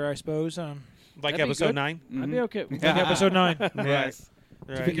two-parter, I suppose. like that'd be episode good. 9. I'd be okay. Like episode 9. Yes.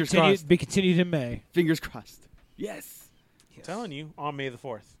 To Right. be continued, be continued in May. Fingers crossed. Yes. I'm telling you, on May the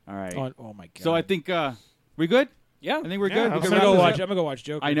 4th. All right. Oh my god! So I think we good. Yeah. I think we're Yeah, good. I'm We I'm can gonna wrap go this watch. up. I'm gonna go watch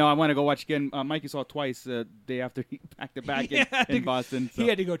Joker. I know. I want to go watch again. Mikey saw it twice day after he back to back in Boston. So. He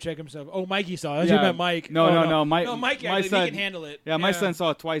had to go check himself. Oh, Mikey saw it. I thought Yeah. you meant Mike. No, Oh, no, no. no. My- no, Mike. my Actually, son- he can handle it. Yeah, my son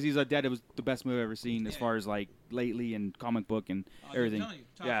saw it twice. He's like, Dad, it was the best movie I've ever seen as far as like lately and comic book and everything.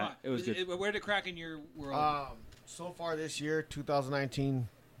 Yeah, it was good. Where did it crack in your world? So far this year, 2019,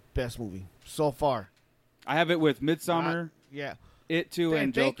 best movie so far. I have it with Midsummer, Yeah. It Too,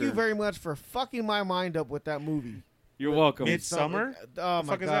 and Thank Joker. you very much for fucking my mind up with that movie. You're welcome. Midsummer? Oh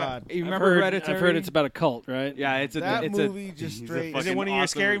my fuck is that? god. You I've remember heard, Hereditary? I've heard it's about a cult, right? Yeah, it's a That it's movie a, just he's a straight- Is it Is it fucking one of your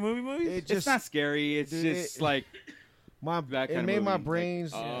awesome- scary movie movies? It It's just not scary. It's Dude, just it- like my that it kind of made my movie.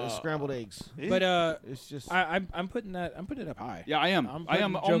 brains Like, scrambled eggs. but It's just I'm putting that. I'm putting it up high. yeah, I am. I'm I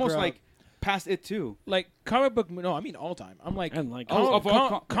am putting Joker almost up. like past It Too. Like comic book. No, I mean all time. I'm like I like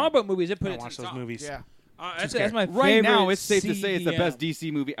comic book movies. It put I it to watch the those top. movies. yeah. That's my Right favorite. now, it's safe to say it's the CDM. best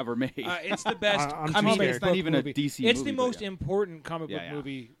DC movie ever made. It's the best. I'm too comic scared. It's not book even a movie. DC It's movie, the but most yeah. important comic book Yeah, yeah.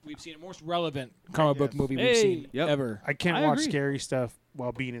 movie we've seen. Most relevant comic book Yes. movie we've Hey. seen Yep. ever. I can't I watch agree. scary stuff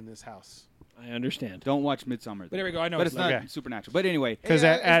while being in this house. I understand. Don't watch Midsummer. But there we go. I know. But it's not Okay. supernatural. But anyway, Because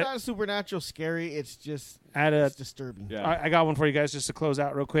Yeah, at- it's not supernatural scary. It's just At a it's disturbing. yeah. I got one for you guys just to close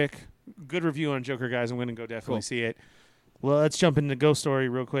out real quick. Good review on Joker, guys. I'm going to go definitely Cool. see it. Well, let's jump into Ghost Story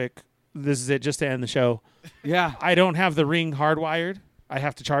real quick. This is it just to end the show. yeah. I don't have the Ring hardwired. I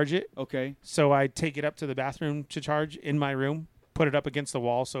have to charge it. Okay. So I take it up to the bathroom to charge in my room, put it up against the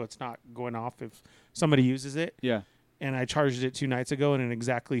wall so it's not going off if somebody uses it. Yeah. And I charged it 2 nights ago, and at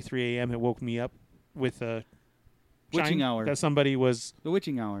exactly 3 a.m. it woke me up with a Witching chime hour. that somebody was The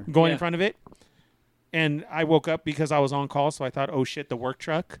Witching Hour. going Yeah. in front of it. And I woke up because I was on call, so I thought, oh, shit, the work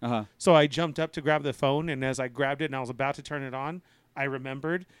truck. Uh huh. So I jumped up to grab the phone, and as I grabbed it and I was about to turn it on, I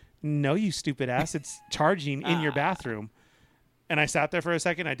remembered, no, you stupid ass, it's charging in your bathroom. And I sat there for a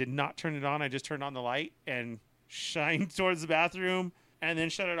second. I did not turn it on. I just turned on the light and shined towards the bathroom and then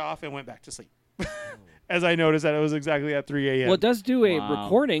shut it off and went back to sleep. As I noticed that it was exactly at 3 a.m. Well, it does do a Wow.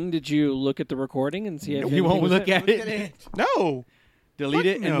 recording. Did you look at the recording and see if You won't anything was look in- at it. No. Delete Fuck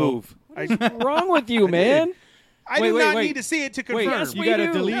it and no. move. What's wrong with you, man? I Wait, do wait, not wait. need to see it to Wait, confirm. yes, you we gotta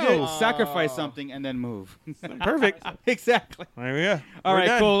do. delete No. it, sacrifice something, and then move. Perfect. exactly. There we go. All We're right,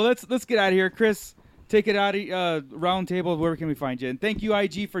 done. cool. Let's get out of here, Chris. Take it out of round table. Where can we find you? And thank you,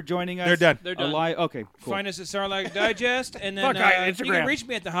 IG, for joining us. They're done. They're done. Okay, cool. Find us at Sarlacc Digest, and then Fuck, you Instagram. can reach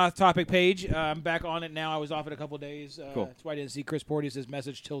me at the Hot Topic page. I'm back on it now. I was off it a couple days. Cool. That's why I didn't see Chris Porteous'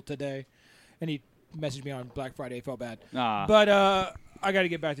 message till today, and he messaged me on Black Friday. Felt bad, Ah, but I got to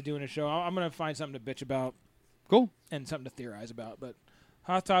get back to doing a show. I'm gonna find something to bitch about cool, and something to theorize about. But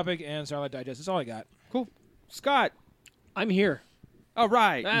Hot Topic and Sarlacc Digest is all I got. cool. Scott, I'm here. All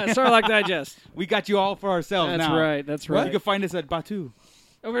right. Sarlacc Digest. We got you all for ourselves That's now. right. That's right. You can find us at Batu.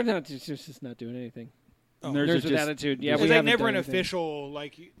 Oh, we're not just not doing anything. Nerds Nerds are with just- attitude. Yeah, It's we like haven't never done an anything. official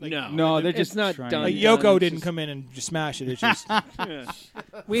like No, they're It's just not trying done. Like to- Yoko It's didn't just- come in and just smash it. It's just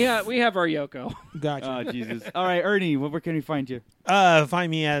We have our Yoko. gotcha. Oh, Jesus. All right, Ernie, where can we find you?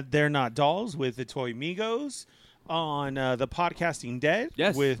 Find me at They're Not Dolls with the Toy Migos on the Podcasting Dead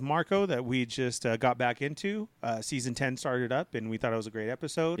Yes. with Marco that we just got back into. Season 10 started up, and we thought it was a great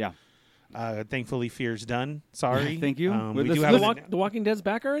episode. Yeah. Thankfully, Fear's done. Sorry. Thank you. Well, We let's- do let's have The Walking Dead's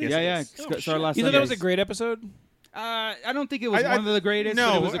back already? Yes, yeah, it yeah. is. Started last You thought that was a Sunday. great episode? I don't think it was I- one of the greatest.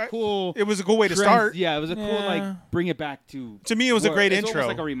 no, but it was a I- cool. It was a cool way to trans- start. Yeah, it was a cool Yeah. like bring it back to. To me, it was a where- great it's intro.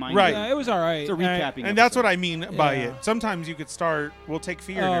 almost like a reminder. Right. Yeah, it was all right. It's a recapping. And that's what episode. I mean by Yeah. it. Sometimes you could start, we'll take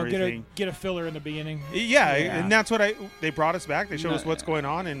Fear and Oh, everything. get a filler in the beginning. Yeah, Yeah. and that's what they brought us back. They showed No, us what's going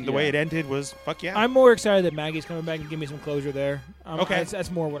on, and the way yeah. it ended was fuck yeah. I'm more excited that Maggie's coming back and give me some closure there. Okay.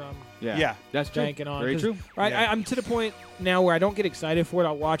 that's more what I'm Yeah. That's true. banking on. Very 'cause true. Yeah. I'm to the point now where I don't get excited for it.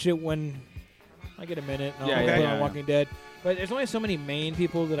 I'll watch it when I get a minute. And I'll Yeah, put yeah, on yeah. Walking Dead. But there's only so many main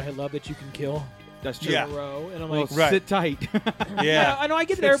people that I love that you can kill That's true. Yeah. in a row, and I'm Well, like, Right. sit tight. Yeah. I know I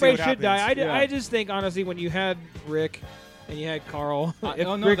get that Let's see everybody what should die. happens. Yeah. I just think honestly, when you had Rick and you had Carl, if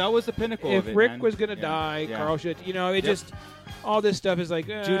oh no, Rick, that was the pinnacle. if of it, Rick man. was gonna Yeah. die, Yeah. Carl should. You know, it Yep. just all this stuff is like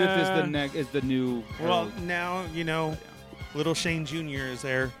Judith is the new. Well, herald. now, little Shane Jr. is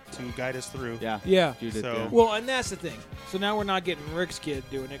there to guide us through. yeah. Yeah. Judith. So- yeah. Well, and that's the thing. So now we're not getting Rick's kid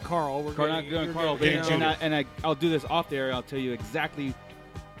doing it. Carl, we're Not getting, doing you're Carl, getting- Judith. I'll do this off there. I'll tell you exactly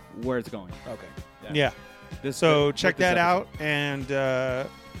where it's going. Okay. Yeah. This, So this check that episode. out and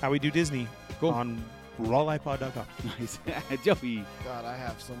How We Do Disney Cool. on rawlipod.com. Nice, Joey. God, I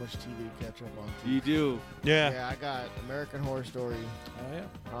have so much TV to catch up on. Too. You do. Yeah. Yeah, I got American Horror Story. Oh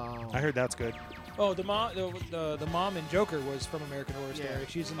yeah. I heard that's good. Oh, the mom in Joker was from American Horror Story. Yeah.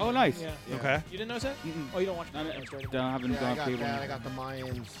 She's in. Oh, nice. Yeah. Yeah. Okay. You didn't know that? Mm-mm. Oh, you don't watch Not American Horror Story. I haven't Yeah, I gone got cable. that. I got the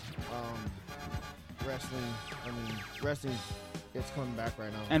Mayans. Wrestling. Wrestling. It's coming back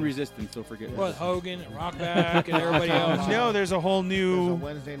right now. And Resistance. Don't forget. Well, Hogan and Rockback and everybody else. No, there's a whole There's a new.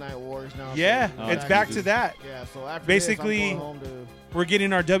 Wednesday Night Wars now. Yeah, so it's back to Jesus. that. Yeah, so after Basically- this, I'm going home to. We're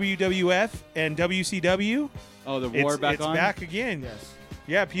getting our WWF and WCW. Oh, the war It's, back it's on. back again. Yes.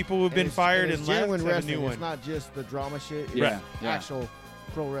 Yeah, people who've been it's- fired it's and left genuine have a wrestling. new one. It's not just the drama shit. It's Yeah, yeah. actual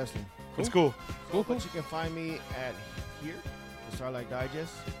pro wrestling. It's cool. Cool, But you can find me at here, the Starlight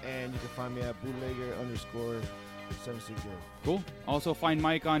Digest, and you can find me at bootlegger_760. Cool. Also find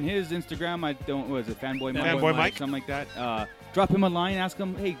Mike on his Instagram. I don't. What is it? Fanboy Mike. Fanboy Mike. Something like that. Drop him a line. Ask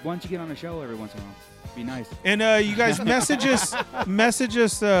him, hey, why don't you get on a show every once in a while? Be nice. And you guys message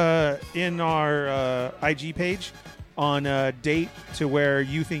us in our IG page on a date to where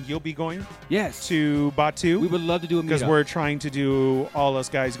you think you'll be going Yes. to Batu. We would love to do a because meetup. we're trying to do all us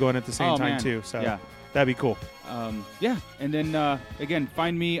guys going at the same Oh, time man. too. So Yeah. that'd be cool. Yeah, and then again,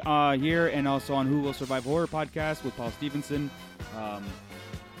 find me here and also on Who Will Survive Horror podcast with Paul Stevenson.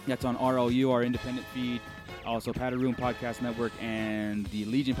 That's on RLU, our independent feed. Also, Pataroon Podcast Network and the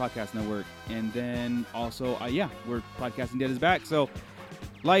Legion Podcast Network. And then also, we're Podcasting Dead is back. So,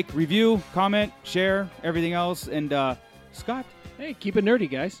 like, review, comment, share, everything else. And Scott, Hey, keep it nerdy,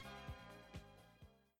 guys.